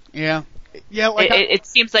 Yeah. Yeah. Like it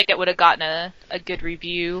seems like it would have gotten a good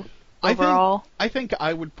review overall. I think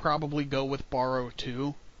I would probably go with borrow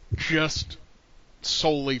too, just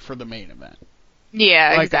solely for the main event.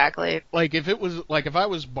 Yeah, exactly. Like if I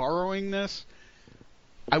was borrowing this,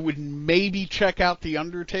 I would maybe check out the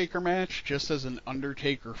Undertaker match just as an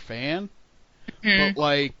Undertaker fan. But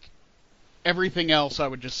like everything else I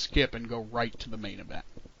would just skip and go right to the main event.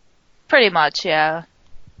 Pretty much, yeah.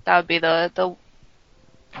 That would be the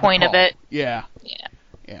point of it. Yeah.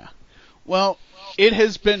 Well, it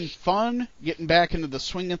has been fun getting back into the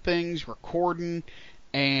swing of things, recording,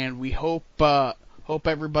 and we hope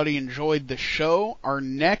everybody enjoyed the show. Our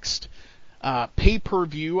next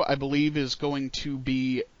pay-per-view, I believe, is going to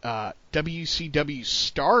be WCW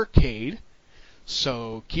Starrcade.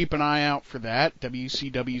 So keep an eye out for that,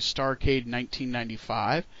 WCW Starrcade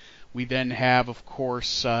 1995. We then have, of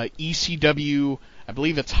course, ECW, I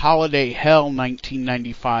believe it's Holiday Hell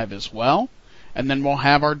 1995 as well. And then we'll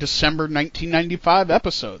have our December 1995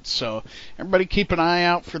 episodes. So everybody keep an eye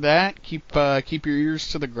out for that. Keep your ears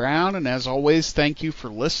to the ground. And as always, thank you for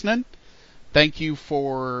listening. Thank you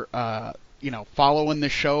for following the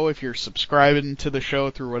show if you're subscribing to the show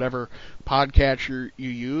through whatever podcast you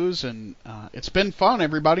use. And it's been fun,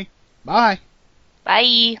 everybody. Bye.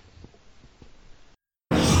 Bye.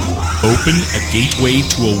 Open a gateway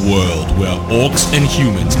to a world where orcs and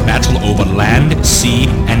humans battle over land, sea,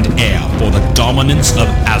 and air for the dominance of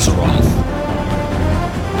Azeroth.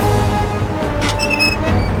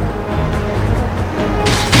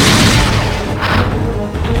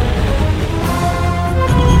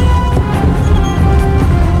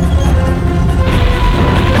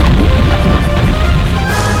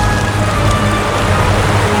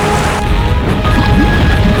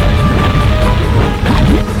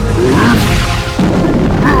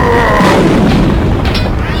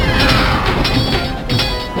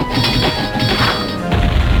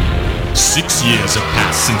 6 years have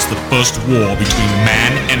passed since the first war between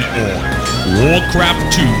man and orc.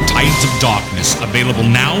 Warcraft 2: Tides of Darkness, available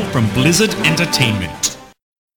now from Blizzard Entertainment.